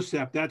for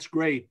LoSEP, that's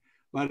great.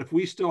 But if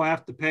we still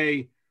have to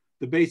pay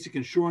the basic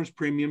insurance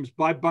premiums,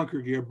 buy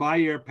bunker gear, buy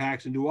air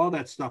packs, and do all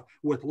that stuff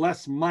with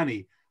less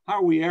money, how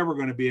are we ever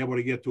going to be able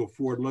to get to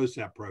afford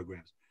LoSEP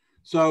programs?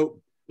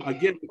 So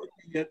again,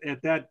 looking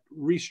at that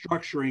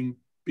restructuring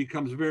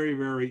becomes very,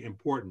 very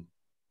important.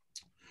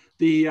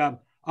 The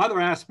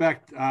other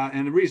aspect,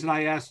 and the reason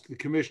I asked the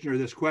commissioner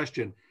this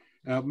question,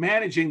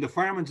 managing the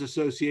Firemen's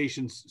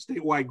Association's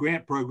statewide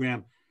grant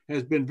program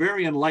has been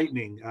very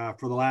enlightening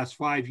for the last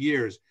 5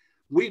 years.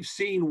 We've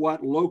seen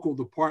what local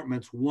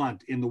departments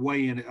want in the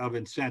way of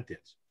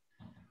incentives.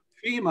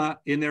 FEMA,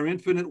 in their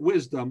infinite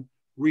wisdom,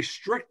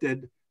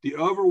 restricted the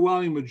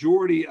overwhelming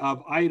majority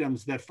of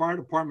items that fire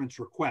departments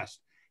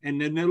request, and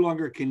they no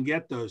longer can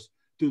get those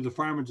through the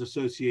Firemen's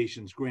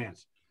Association's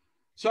grants.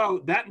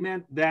 So that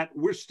meant that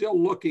we're still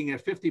looking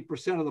at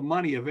 50% of the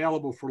money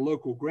available for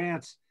local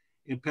grants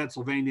in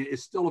Pennsylvania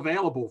is still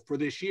available for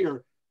this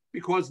year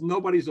because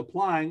nobody's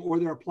applying, or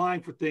they're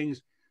applying for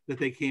things that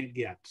they can't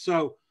get.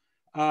 So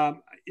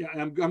I'm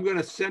going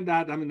to send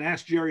out, I'm going to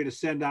ask Jerry to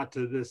send out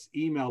to this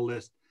email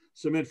list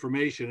some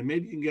information, and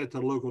maybe you can get it to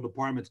the local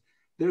departments.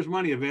 There's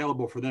money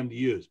available for them to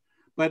use.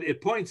 But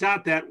it points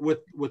out that with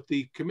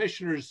the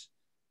commissioner's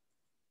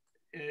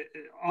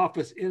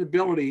office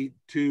inability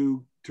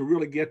to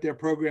really get their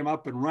program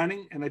up and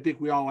running, and I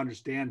think we all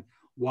understand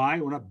why.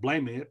 We're not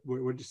blaming it.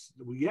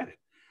 We get it.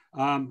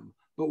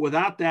 But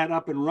without that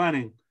up and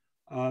running,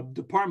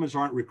 departments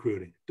aren't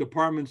recruiting.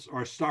 Departments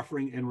are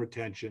suffering in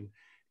retention.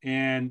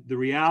 And the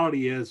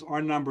reality is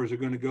our numbers are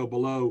going to go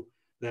below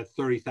that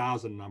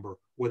 30,000 number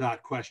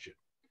without question.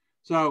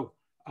 So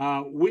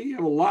we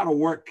have a lot of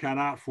work cut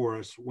out for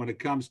us when it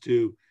comes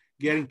to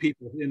getting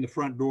people in the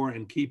front door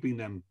and keeping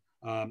them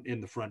in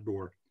the front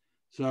door.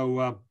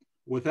 So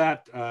with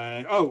that,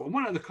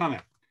 one other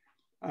comment.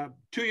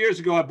 2 years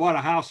ago, I bought a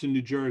house in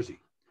New Jersey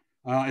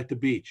at the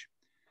beach.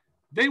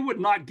 They would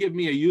not give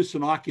me a use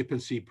and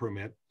occupancy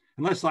permit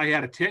unless I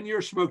had a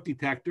 10-year smoke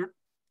detector,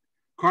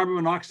 carbon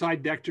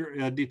monoxide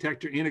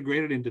detector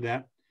integrated into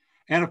that,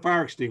 and a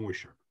fire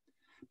extinguisher.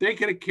 They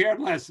could have cared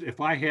less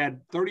if I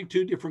had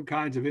 32 different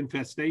kinds of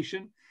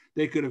infestation.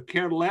 They could have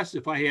cared less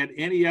if I had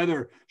any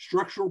other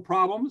structural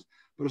problems.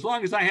 But as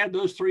long as I had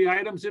those 3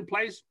 items in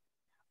place,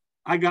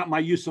 I got my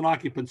use and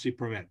occupancy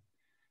permit.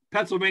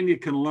 Pennsylvania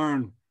can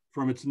learn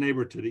from its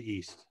neighbor to the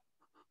east.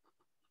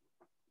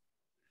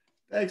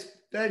 Thanks,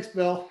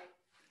 Bill.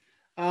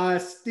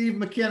 Steve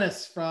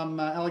McInnes from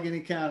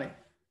Allegheny County.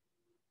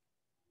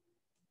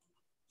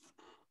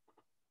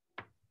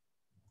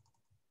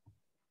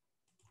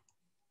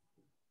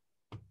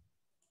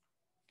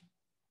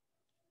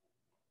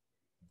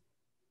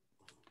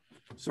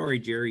 Sorry,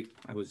 Jerry.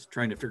 I was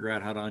trying to figure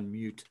out how to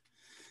unmute.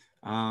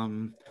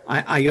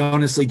 I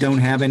honestly don't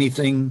have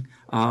anything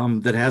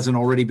that hasn't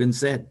already been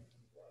said.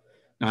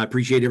 I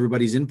appreciate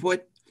everybody's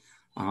input.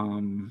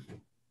 Kind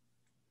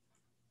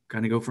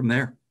of go from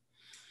there.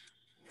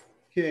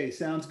 Okay,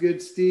 sounds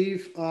good,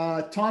 Steve.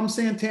 Tom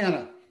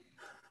Santana.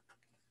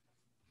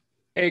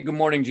 Hey, good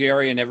morning,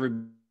 Jerry, and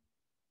everybody.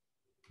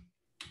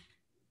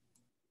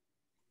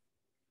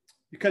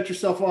 You cut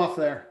yourself off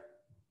there,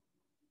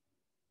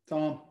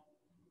 Tom.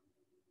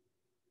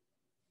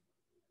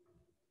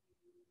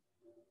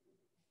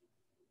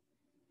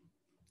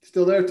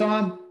 Still there,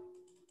 Tom?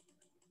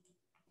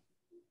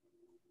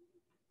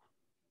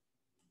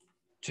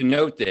 To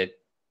note that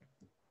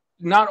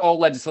not all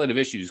legislative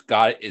issues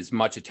got as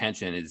much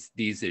attention as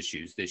these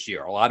issues this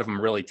year. A lot of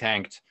them really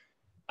tanked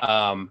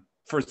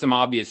for some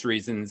obvious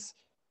reasons.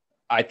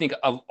 I think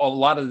a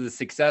lot of the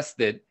success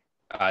that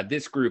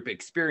this group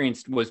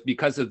experienced was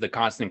because of the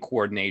constant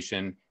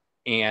coordination.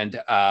 And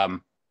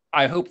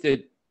I hope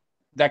that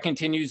that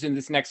continues in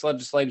this next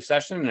legislative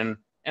session.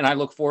 And I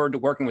look forward to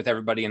working with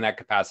everybody in that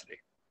capacity.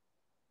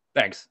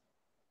 Thanks.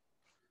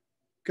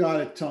 Got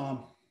it,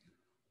 Tom.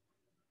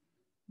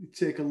 Let me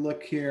take a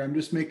look here. I'm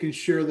just making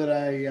sure that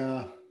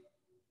I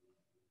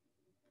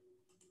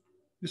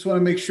just want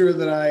to make sure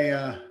that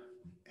I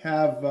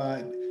have.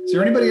 Is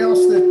there anybody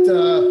else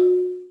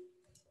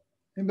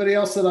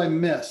that I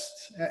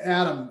missed?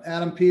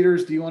 Adam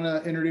Peters, do you want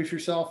to introduce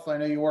yourself? I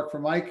know you work for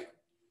Mike.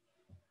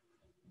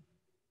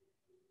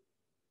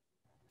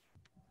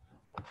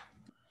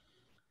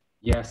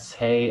 Yes.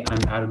 Hey,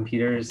 I'm Adam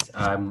Peters.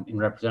 I'm in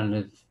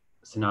Representative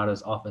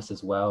Sonato's office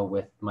as well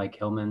with Mike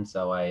Hillman.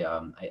 So I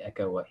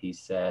echo what he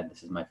said.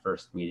 This is my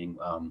first meeting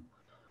on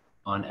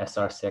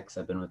SR6.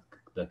 I've been with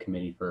the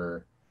committee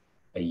for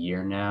a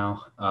year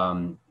now.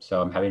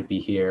 So I'm happy to be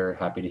here,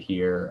 happy to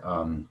hear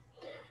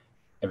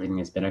everything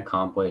that's been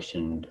accomplished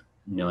and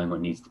knowing what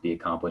needs to be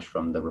accomplished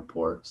from the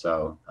report.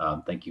 So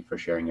thank you for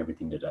sharing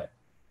everything today.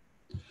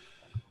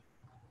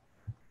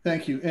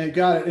 Thank you. And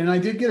got it. And I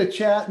did get a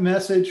chat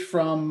message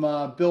from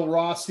Bill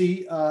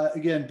Rossi.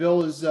 Again,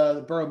 Bill is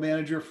the borough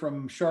manager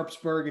from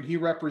Sharpsburg, and he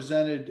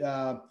represented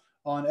on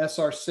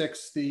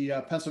SR6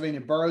 the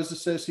Pennsylvania Boroughs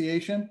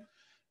Association.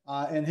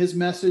 And his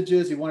message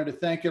is he wanted to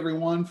thank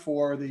everyone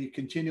for the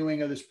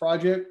continuing of this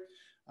project.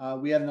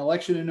 We had an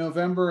election in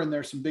November, and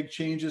there's some big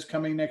changes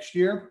coming next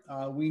year.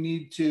 We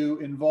need to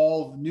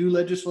involve new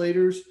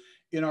legislators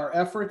in our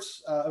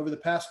efforts over the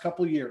past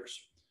couple of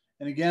years.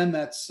 And again,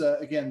 that's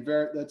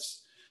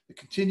that's the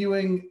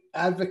continuing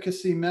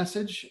advocacy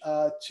message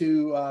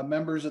to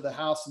members of the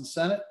House and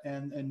Senate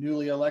and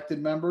newly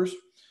elected members.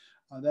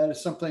 That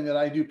is something that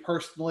I do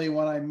personally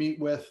when I meet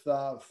with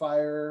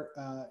fire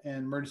and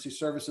emergency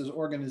services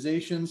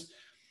organizations.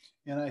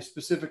 And I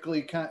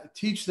specifically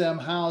teach them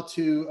how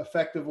to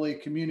effectively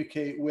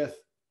communicate with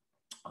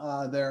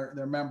their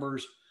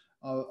members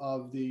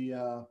of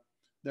the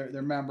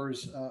their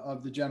members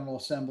of the General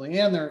Assembly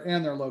and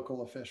their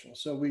local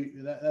officials. So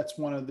that's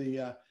one of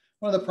the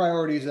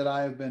priorities that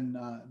I have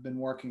been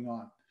working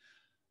on.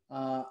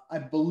 I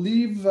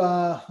believe.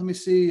 Let me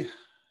see.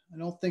 I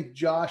don't think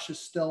Josh is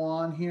still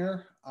on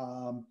here,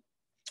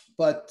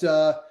 but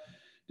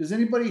does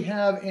anybody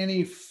have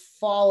any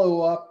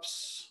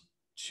follow-ups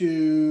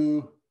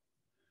to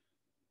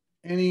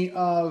any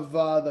of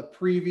the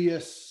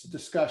previous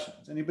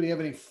discussions? Anybody have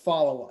any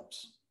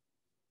follow-ups?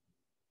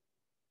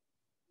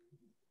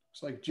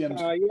 Looks like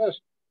Jim's. Yes,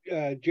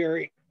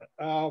 Jerry.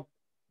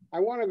 I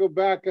want to go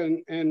back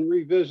and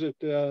revisit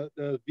the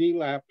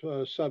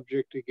VLAP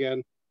subject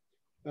again,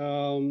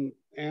 and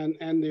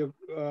the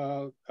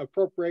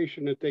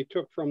appropriation that they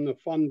took from the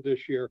fund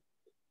this year.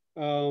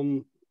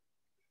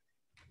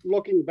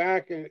 Looking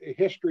back at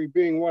history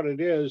being what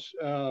it is,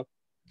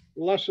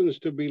 lessons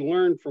to be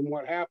learned from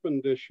what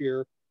happened this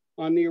year.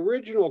 On the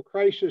original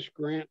crisis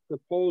grant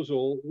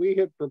proposal, we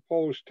had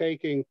proposed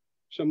taking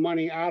some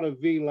money out of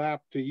VLAP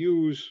to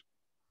use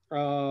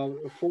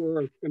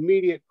for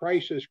immediate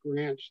crisis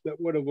grants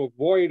that would have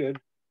avoided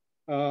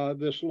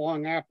this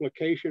long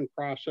application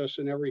process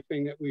and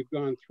everything that we've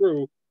gone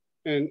through,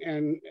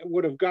 and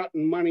would have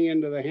gotten money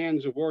into the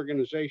hands of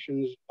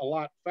organizations a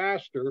lot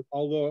faster,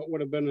 although it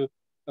would have been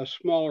a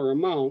smaller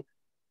amount.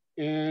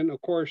 And of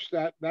course,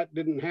 that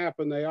didn't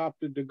happen. They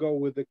opted to go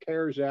with the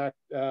CARES Act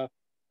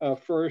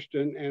first.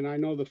 And I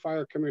know the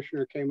fire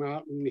commissioner came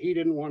out and he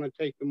didn't want to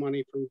take the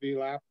money from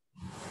VLAP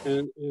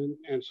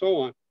and so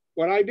on.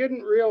 What I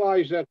didn't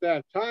realize at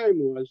that time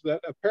was that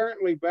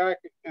apparently back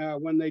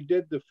when they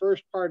did the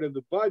first part of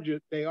the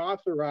budget, they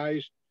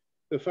authorized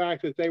the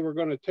fact that they were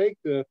going to take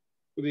the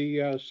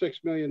 $6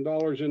 million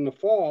in the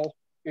fall,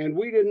 and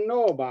we didn't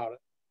know about it.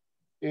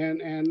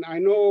 And I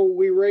know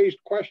we raised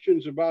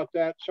questions about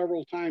that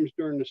several times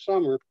during the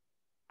summer.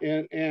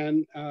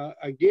 And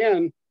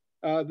again,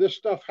 this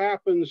stuff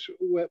happens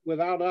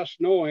without us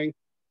knowing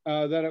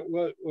that it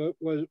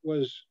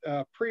was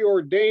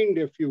preordained,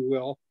 if you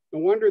will. No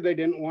wonder they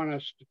didn't want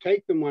us to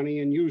take the money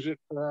and use it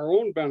for our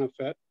own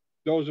benefit,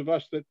 those of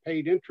us that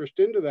paid interest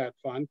into that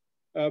fund,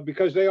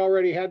 because they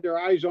already had their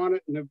eyes on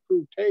it and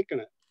approved taking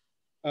it.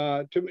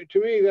 To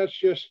me, that's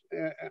just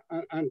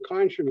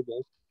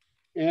unconscionable.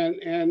 And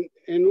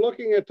in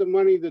looking at the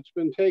money that's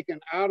been taken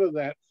out of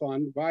that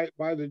fund by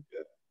the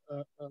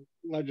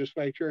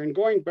legislature, and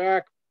going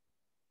back,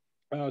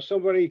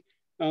 somebody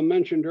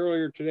mentioned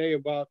earlier today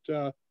about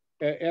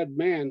Ed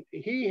Mann.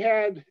 He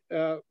had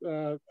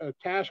a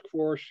task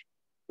force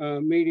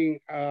meeting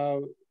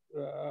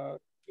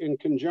in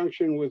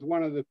conjunction with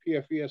one of the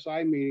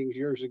PFESI meetings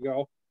years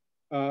ago.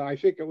 I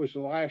think it was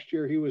the last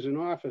year he was in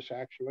office,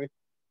 actually,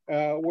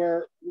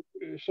 where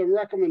some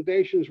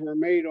recommendations were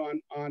made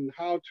on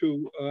how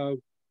to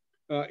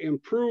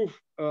improve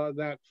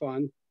that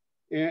fund.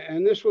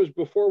 And this was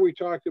before we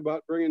talked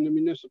about bringing the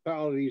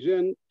municipalities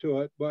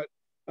into it, but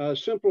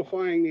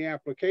simplifying the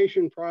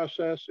application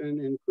process and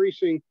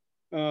increasing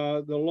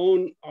the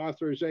loan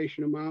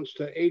authorization amounts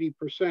to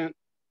 80%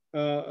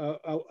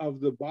 of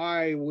the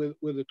buy with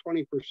a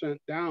 20%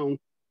 down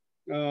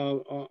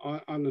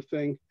on the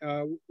thing.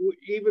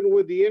 Even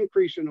with the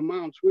increase in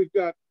amounts, we've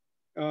got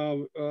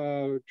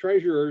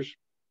treasurers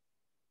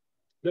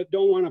that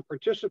don't want to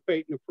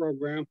participate in the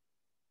program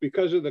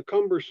because of the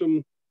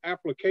cumbersome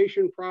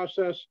application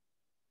process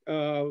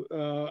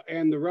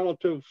and the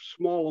relative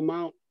small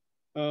amount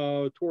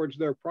towards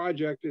their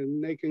project,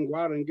 and they can go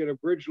out and get a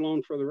bridge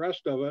loan for the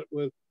rest of it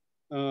with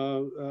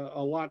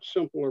a lot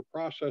simpler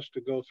process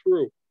to go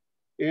through.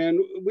 And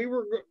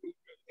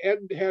Ed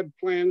had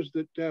plans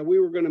that we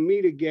were going to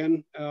meet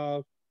again,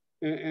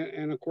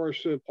 and of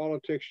course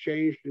politics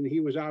changed and he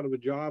was out of a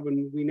job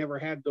and we never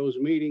had those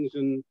meetings.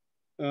 And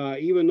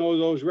even though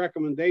those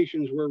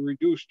recommendations were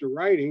reduced to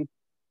writing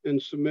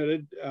and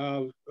submitted,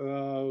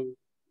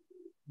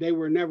 they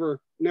were never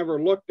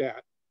looked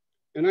at.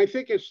 And I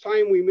think it's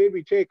time we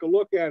maybe take a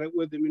look at it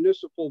with the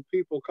municipal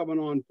people coming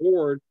on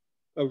board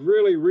of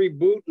really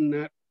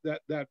rebooting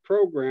that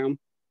program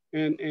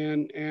and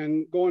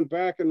going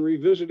back and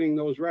revisiting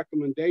those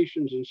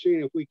recommendations and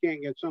seeing if we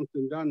can't get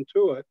something done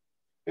to it.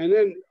 And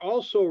then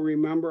also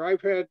remember,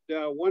 I've had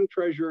one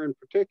treasurer in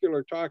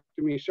particular talk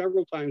to me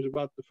several times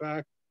about the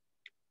fact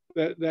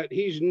that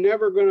he's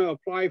never going to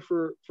apply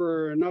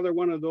for another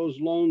one of those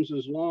loans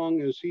as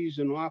long as he's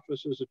in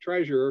office as a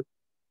treasurer,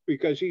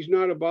 because he's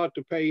not about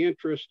to pay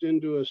interest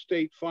into a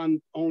state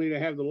fund only to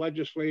have the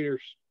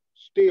legislators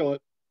steal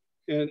it.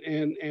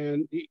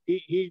 And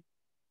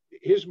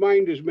his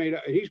mind is made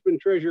up. He's been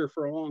treasurer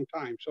for a long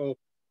time. So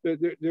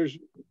there's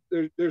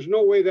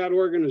no way that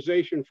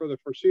organization for the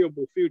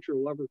foreseeable future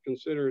will ever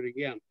consider it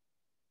again.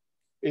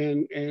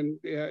 And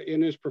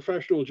in his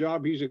professional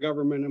job, he's a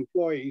government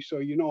employee. So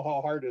you know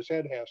how hard his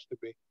head has to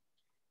be.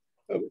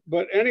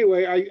 But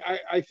anyway,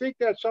 I think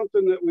that's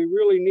something that we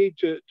really need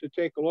to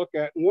take a look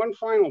at. And one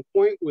final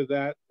point with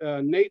that,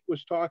 Nate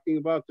was talking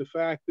about the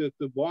fact that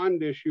the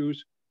bond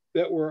issues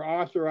that were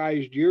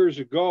authorized years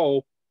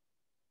ago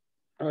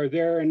are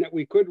there and that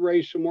we could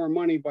raise some more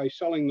money by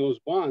selling those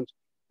bonds.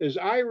 As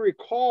I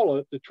recall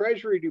it, the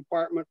Treasury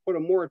Department put a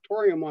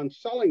moratorium on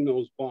selling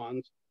those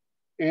bonds.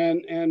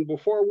 And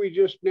before we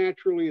just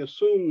naturally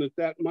assume that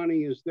that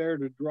money is there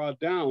to draw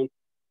down,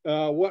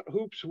 what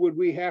hoops would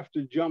we have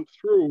to jump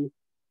through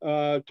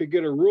to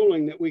get a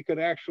ruling that we could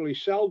actually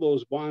sell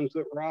those bonds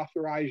that were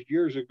authorized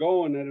years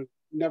ago and that have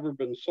never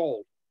been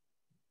sold?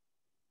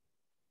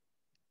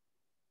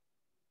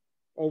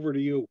 Over to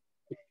you.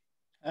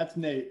 That's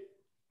Nate.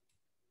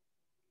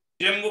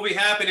 Jim will be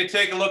happy to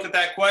take a look at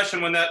that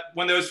question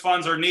when those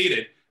funds are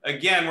needed.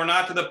 Again, we're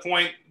not to the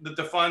point that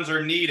the funds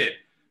are needed.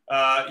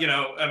 You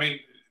know, I mean,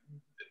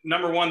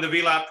 number one, the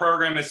VLAP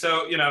program is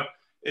so, you know,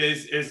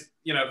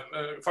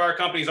 fire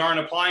companies aren't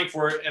applying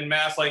for it en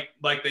masse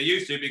like they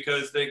used to,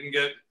 because they can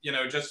get, you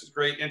know, just as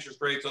great interest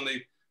rates on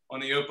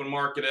the open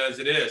market as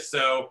it is.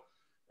 So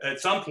at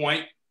some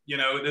point, you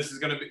know, this is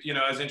going to be, you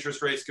know, as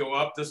interest rates go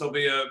up, this will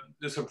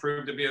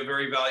prove to be a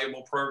very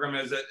valuable program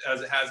as it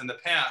has in the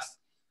past.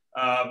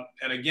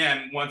 And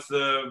again, once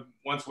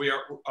we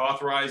are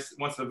authorized,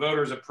 once the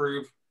voters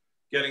approve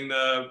getting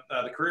the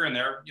career in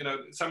there, you know,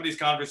 some of these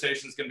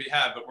conversations can be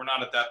had, but we're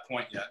not at that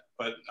point yet.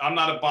 But I'm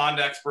not a bond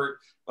expert,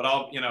 but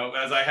I'll, you know,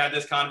 as I had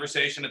this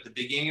conversation at the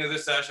beginning of the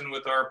session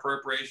with our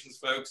appropriations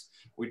folks,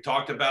 we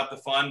talked about the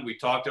fund.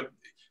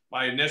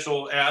 My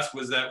initial ask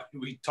was that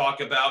we talk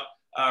about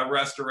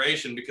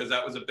restoration, because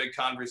that was a big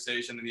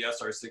conversation in the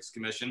SR6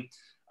 Commission.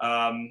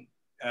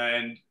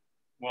 And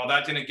while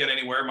that didn't get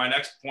anywhere, my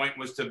next point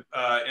was to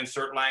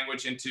insert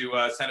language into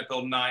Senate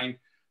Bill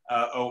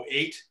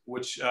 908,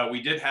 which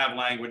we did have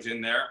language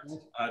in there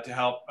to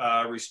help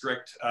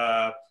restrict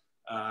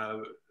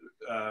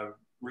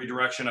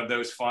redirection of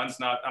those funds.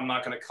 I'm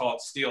not going to call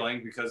it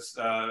stealing, because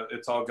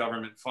it's all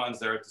government funds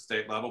there at the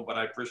state level, but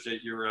I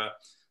appreciate your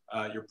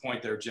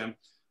point there, Jim.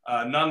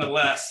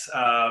 Nonetheless,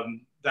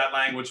 that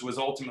language was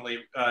ultimately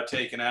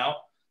taken out.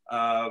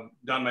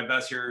 Done my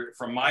best here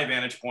from my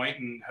vantage point,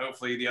 and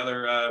hopefully the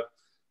other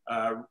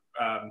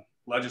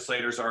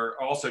legislators are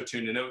also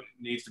tuned in. It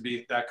needs to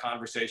be that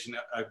conversation,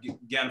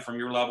 again, from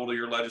your level to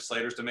your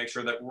legislators, to make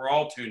sure that we're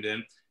all tuned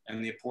in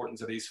and the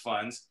importance of these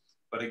funds.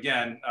 But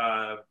again,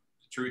 the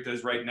truth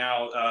is right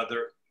now,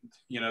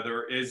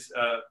 there is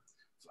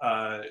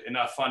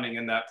enough funding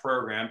in that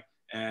program,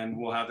 and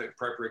we'll have the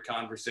appropriate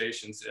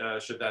conversations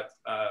should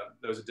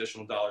those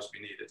additional dollars be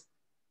needed.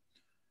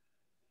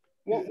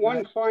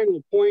 One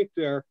final point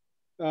there.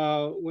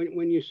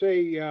 When you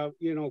say,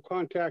 you know,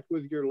 contact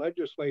with your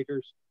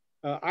legislators,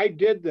 I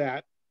did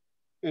that,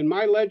 and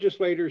my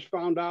legislators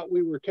found out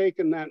we were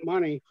taking that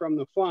money from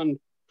the fund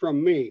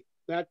from me.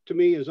 That to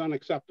me is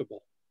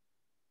unacceptable.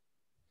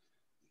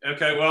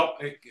 Okay, well,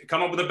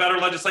 come up with a better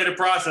legislative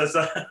process.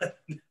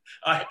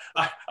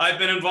 I've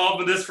been involved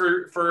with this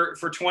for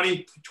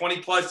 20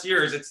 plus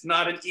years. It's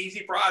not an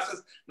easy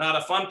process, not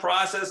a fun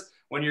process.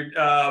 When you're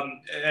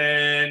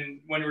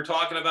and when we're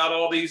talking about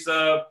all these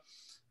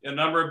a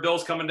number of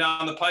bills coming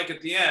down the pike at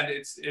the end,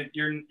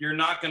 you're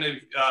not going to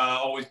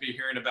always be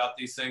hearing about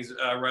these things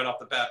right off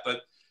the bat.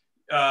 But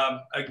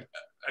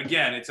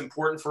again, it's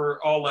important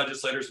for all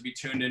legislators to be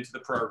tuned into the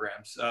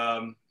programs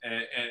and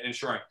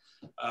ensuring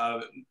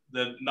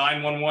the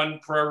 911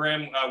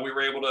 program. We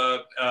were able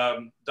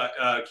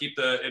to keep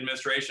the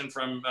administration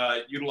from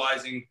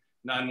utilizing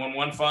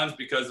 911 funds,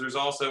 because there's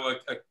also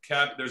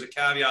there's a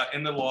caveat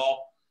in the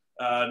law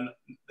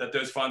that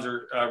those funds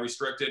are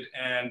restricted,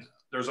 and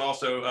there's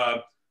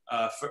also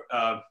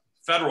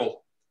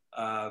federal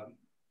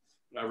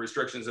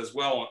restrictions as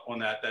well on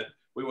that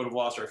we would have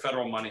lost our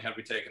federal money had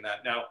we taken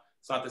that. Now,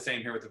 it's not the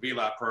same here with the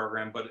VLAP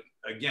program, but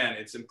again,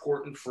 it's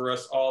important for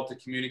us all to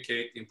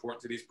communicate the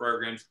importance of these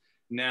programs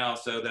now,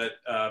 so that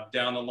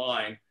down the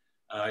line,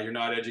 you're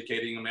not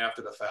educating them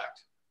after the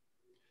fact.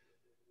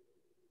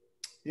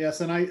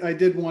 Yes, and I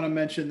did want to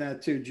mention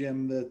that too,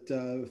 Jim,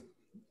 that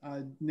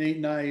Nate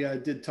and I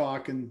did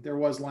talk, and there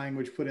was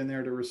language put in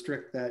there to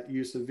restrict that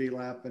use of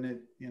VLAP, and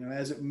it, you know,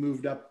 as it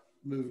moved up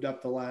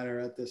the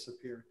ladder, that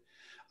disappeared.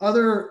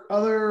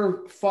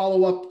 Other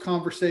follow-up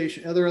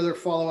conversation, other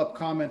follow-up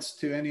comments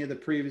to any of the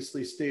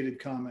previously stated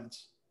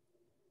comments?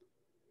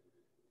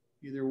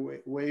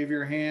 Either wave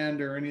your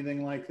hand or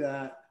anything like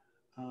that.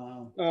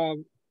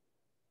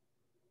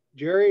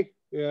 Jerry,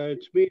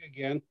 it's me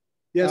again.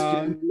 Yes,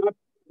 Jim.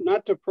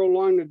 Not to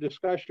prolong the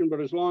discussion, but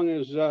as long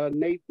as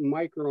Nate and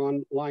Mike are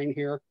online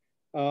here,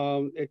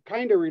 it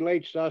kind of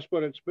relates to us,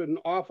 but it's been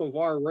off of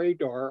our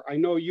radar. I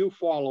know you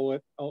follow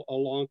it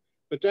along,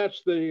 but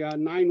that's the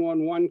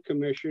 911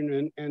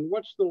 Commission. And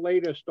what's the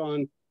latest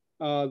on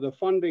the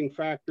funding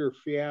factor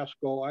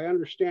fiasco? I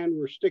understand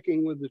we're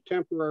sticking with the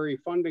temporary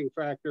funding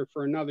factor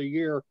for another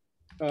year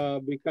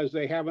because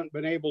they haven't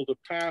been able to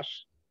pass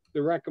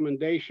the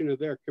recommendation of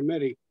their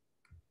committee.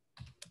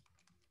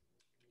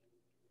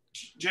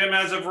 Jim,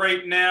 as of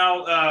right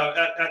now,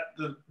 at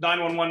the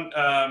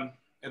 911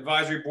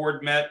 advisory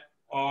board met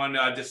on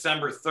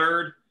December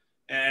 3rd,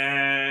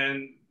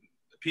 and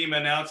PEMA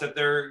announced that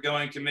they're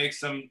going to make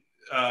some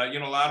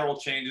unilateral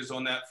changes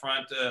on that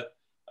front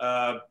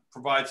to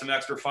provide some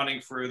extra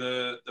funding for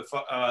the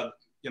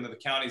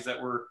counties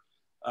that were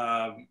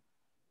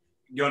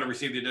going to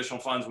receive the additional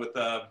funds with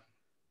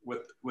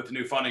the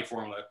new funding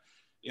formula.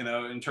 You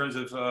know, in terms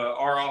of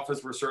our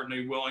office, we're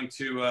certainly willing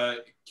to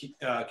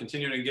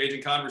continue to engage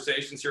in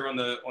conversations here on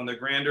the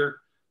grander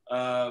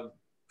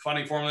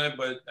funding formula.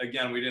 But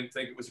again, we didn't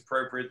think it was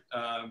appropriate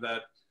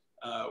that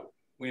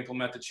we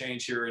implement the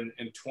change here in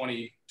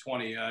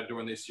 2020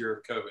 during this year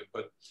of COVID.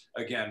 But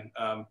again,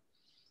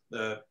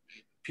 the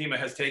PEMA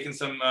has taken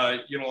some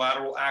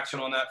unilateral action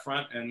on that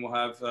front, and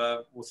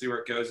we'll see where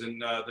it goes in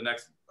the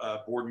next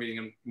board meeting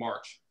in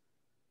March.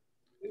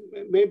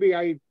 Maybe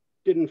I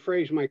didn't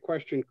phrase my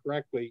question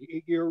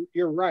correctly.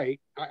 You're right.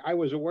 I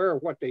was aware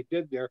of what they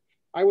did there.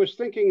 I was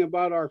thinking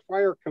about our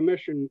Fire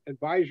Commission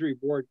Advisory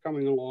Board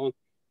coming along,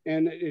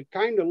 and it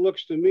kind of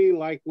looks to me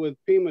like with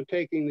PEMA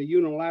taking the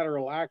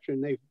unilateral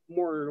action, they've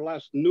more or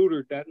less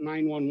neutered that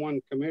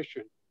 911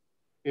 commission.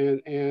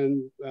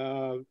 And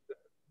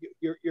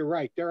you're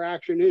right. Their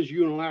action is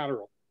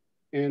unilateral,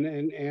 and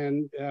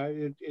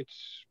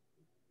it's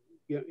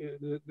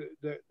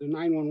the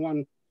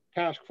 911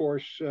 task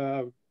force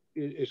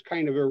is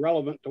kind of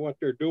irrelevant to what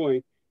they're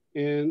doing.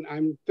 And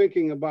I'm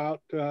thinking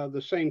about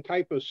the same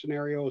type of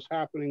scenarios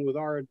happening with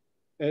our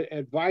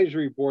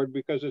advisory board,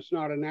 because it's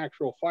not an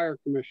actual fire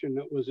commission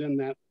that was in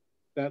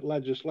that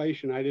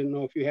legislation. I didn't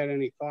know if you had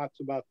any thoughts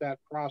about that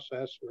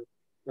process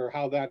or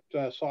how that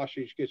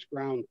sausage gets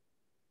ground.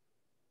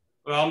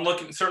 Well,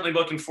 I'm certainly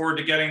looking forward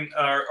to getting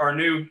our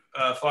new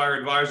fire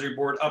advisory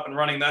board up and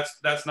running.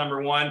 That's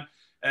number one.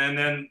 And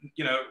then,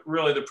 you know,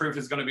 really the proof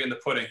is going to be in the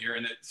pudding here.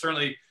 And it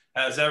certainly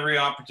has every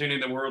opportunity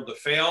in the world to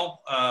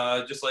fail,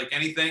 just like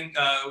anything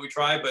we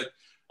try. But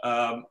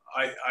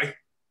I,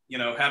 you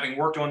know, having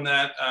worked on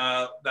that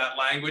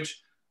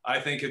language, I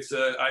think it's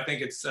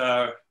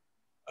a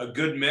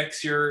good mix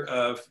here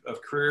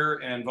of career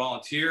and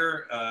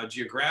volunteer,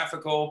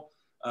 geographical.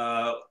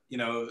 You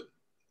know,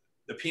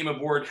 the PEMA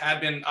board had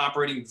been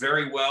operating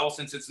very well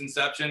since its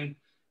inception.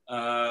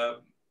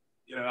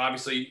 You know,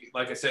 obviously,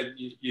 like I said,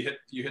 you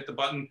hit the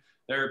button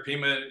there.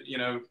 PEMA, you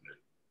know,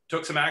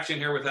 took some action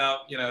here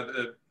without,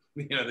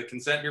 the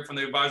consent here from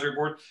the advisory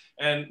board.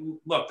 And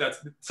look,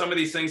 some of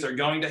these things are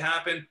going to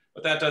happen,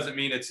 but that doesn't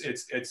mean it's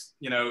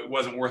it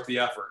wasn't worth the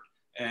effort.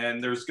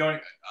 And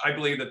I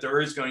believe that there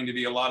is going to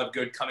be a lot of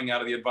good coming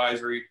out of the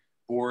advisory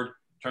board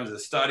in terms of the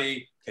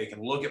study, taking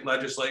a look at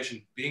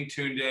legislation, being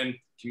tuned in,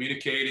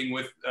 communicating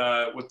with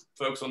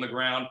folks on the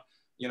ground,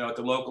 you know, at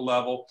the local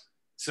level.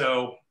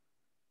 So,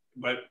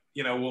 but,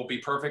 you know, will it be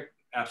perfect?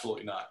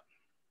 Absolutely not.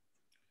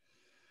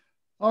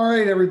 All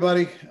right,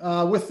 everybody.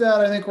 With that,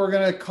 I think we're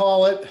going to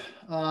call it.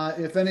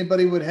 If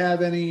anybody would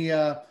have any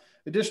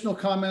additional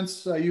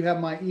comments, you have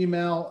my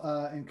email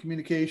and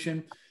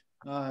communication.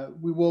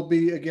 We will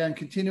be, again,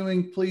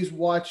 continuing. Please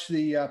watch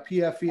the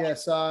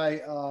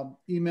PFESI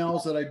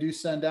emails that I do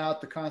send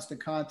out, the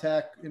constant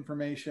contact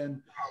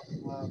information,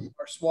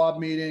 our SWAB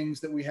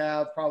meetings that we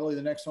have. Probably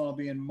the next one will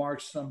be in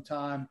March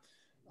sometime,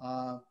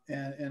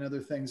 and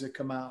other things that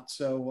come out.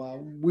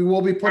 So we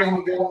will be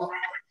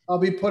I'll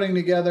be putting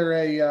together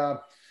a,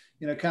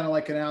 kind of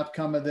like an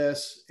outcome of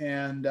this.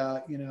 And,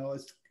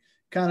 it's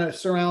kind of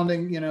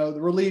surrounding,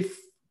 the relief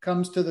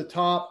comes to the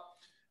top,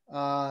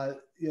 of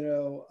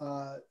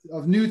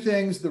new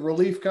things. The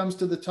relief comes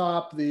to the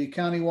top, the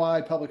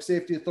countywide public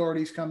safety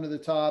authorities come to the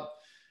top,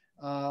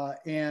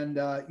 and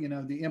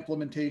the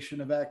implementation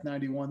of Act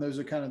 91. Those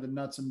are kind of the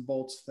nuts and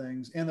bolts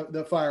things, and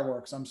the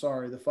fireworks. I'm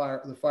sorry,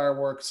 the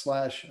fireworks /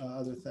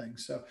 other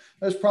things. So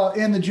that's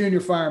probably, and the junior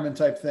fireman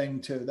type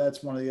thing too.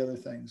 That's one of the other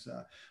things.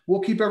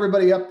 We'll keep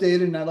everybody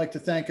updated, and I'd like to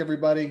thank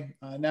everybody.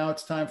 Now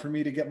it's time for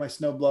me to get my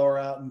snow blower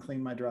out and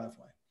clean my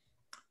driveway.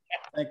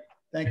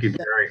 Thank you,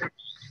 Jerry.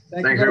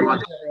 Thank you very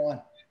much,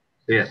 everyone.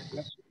 Yeah.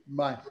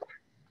 Bye.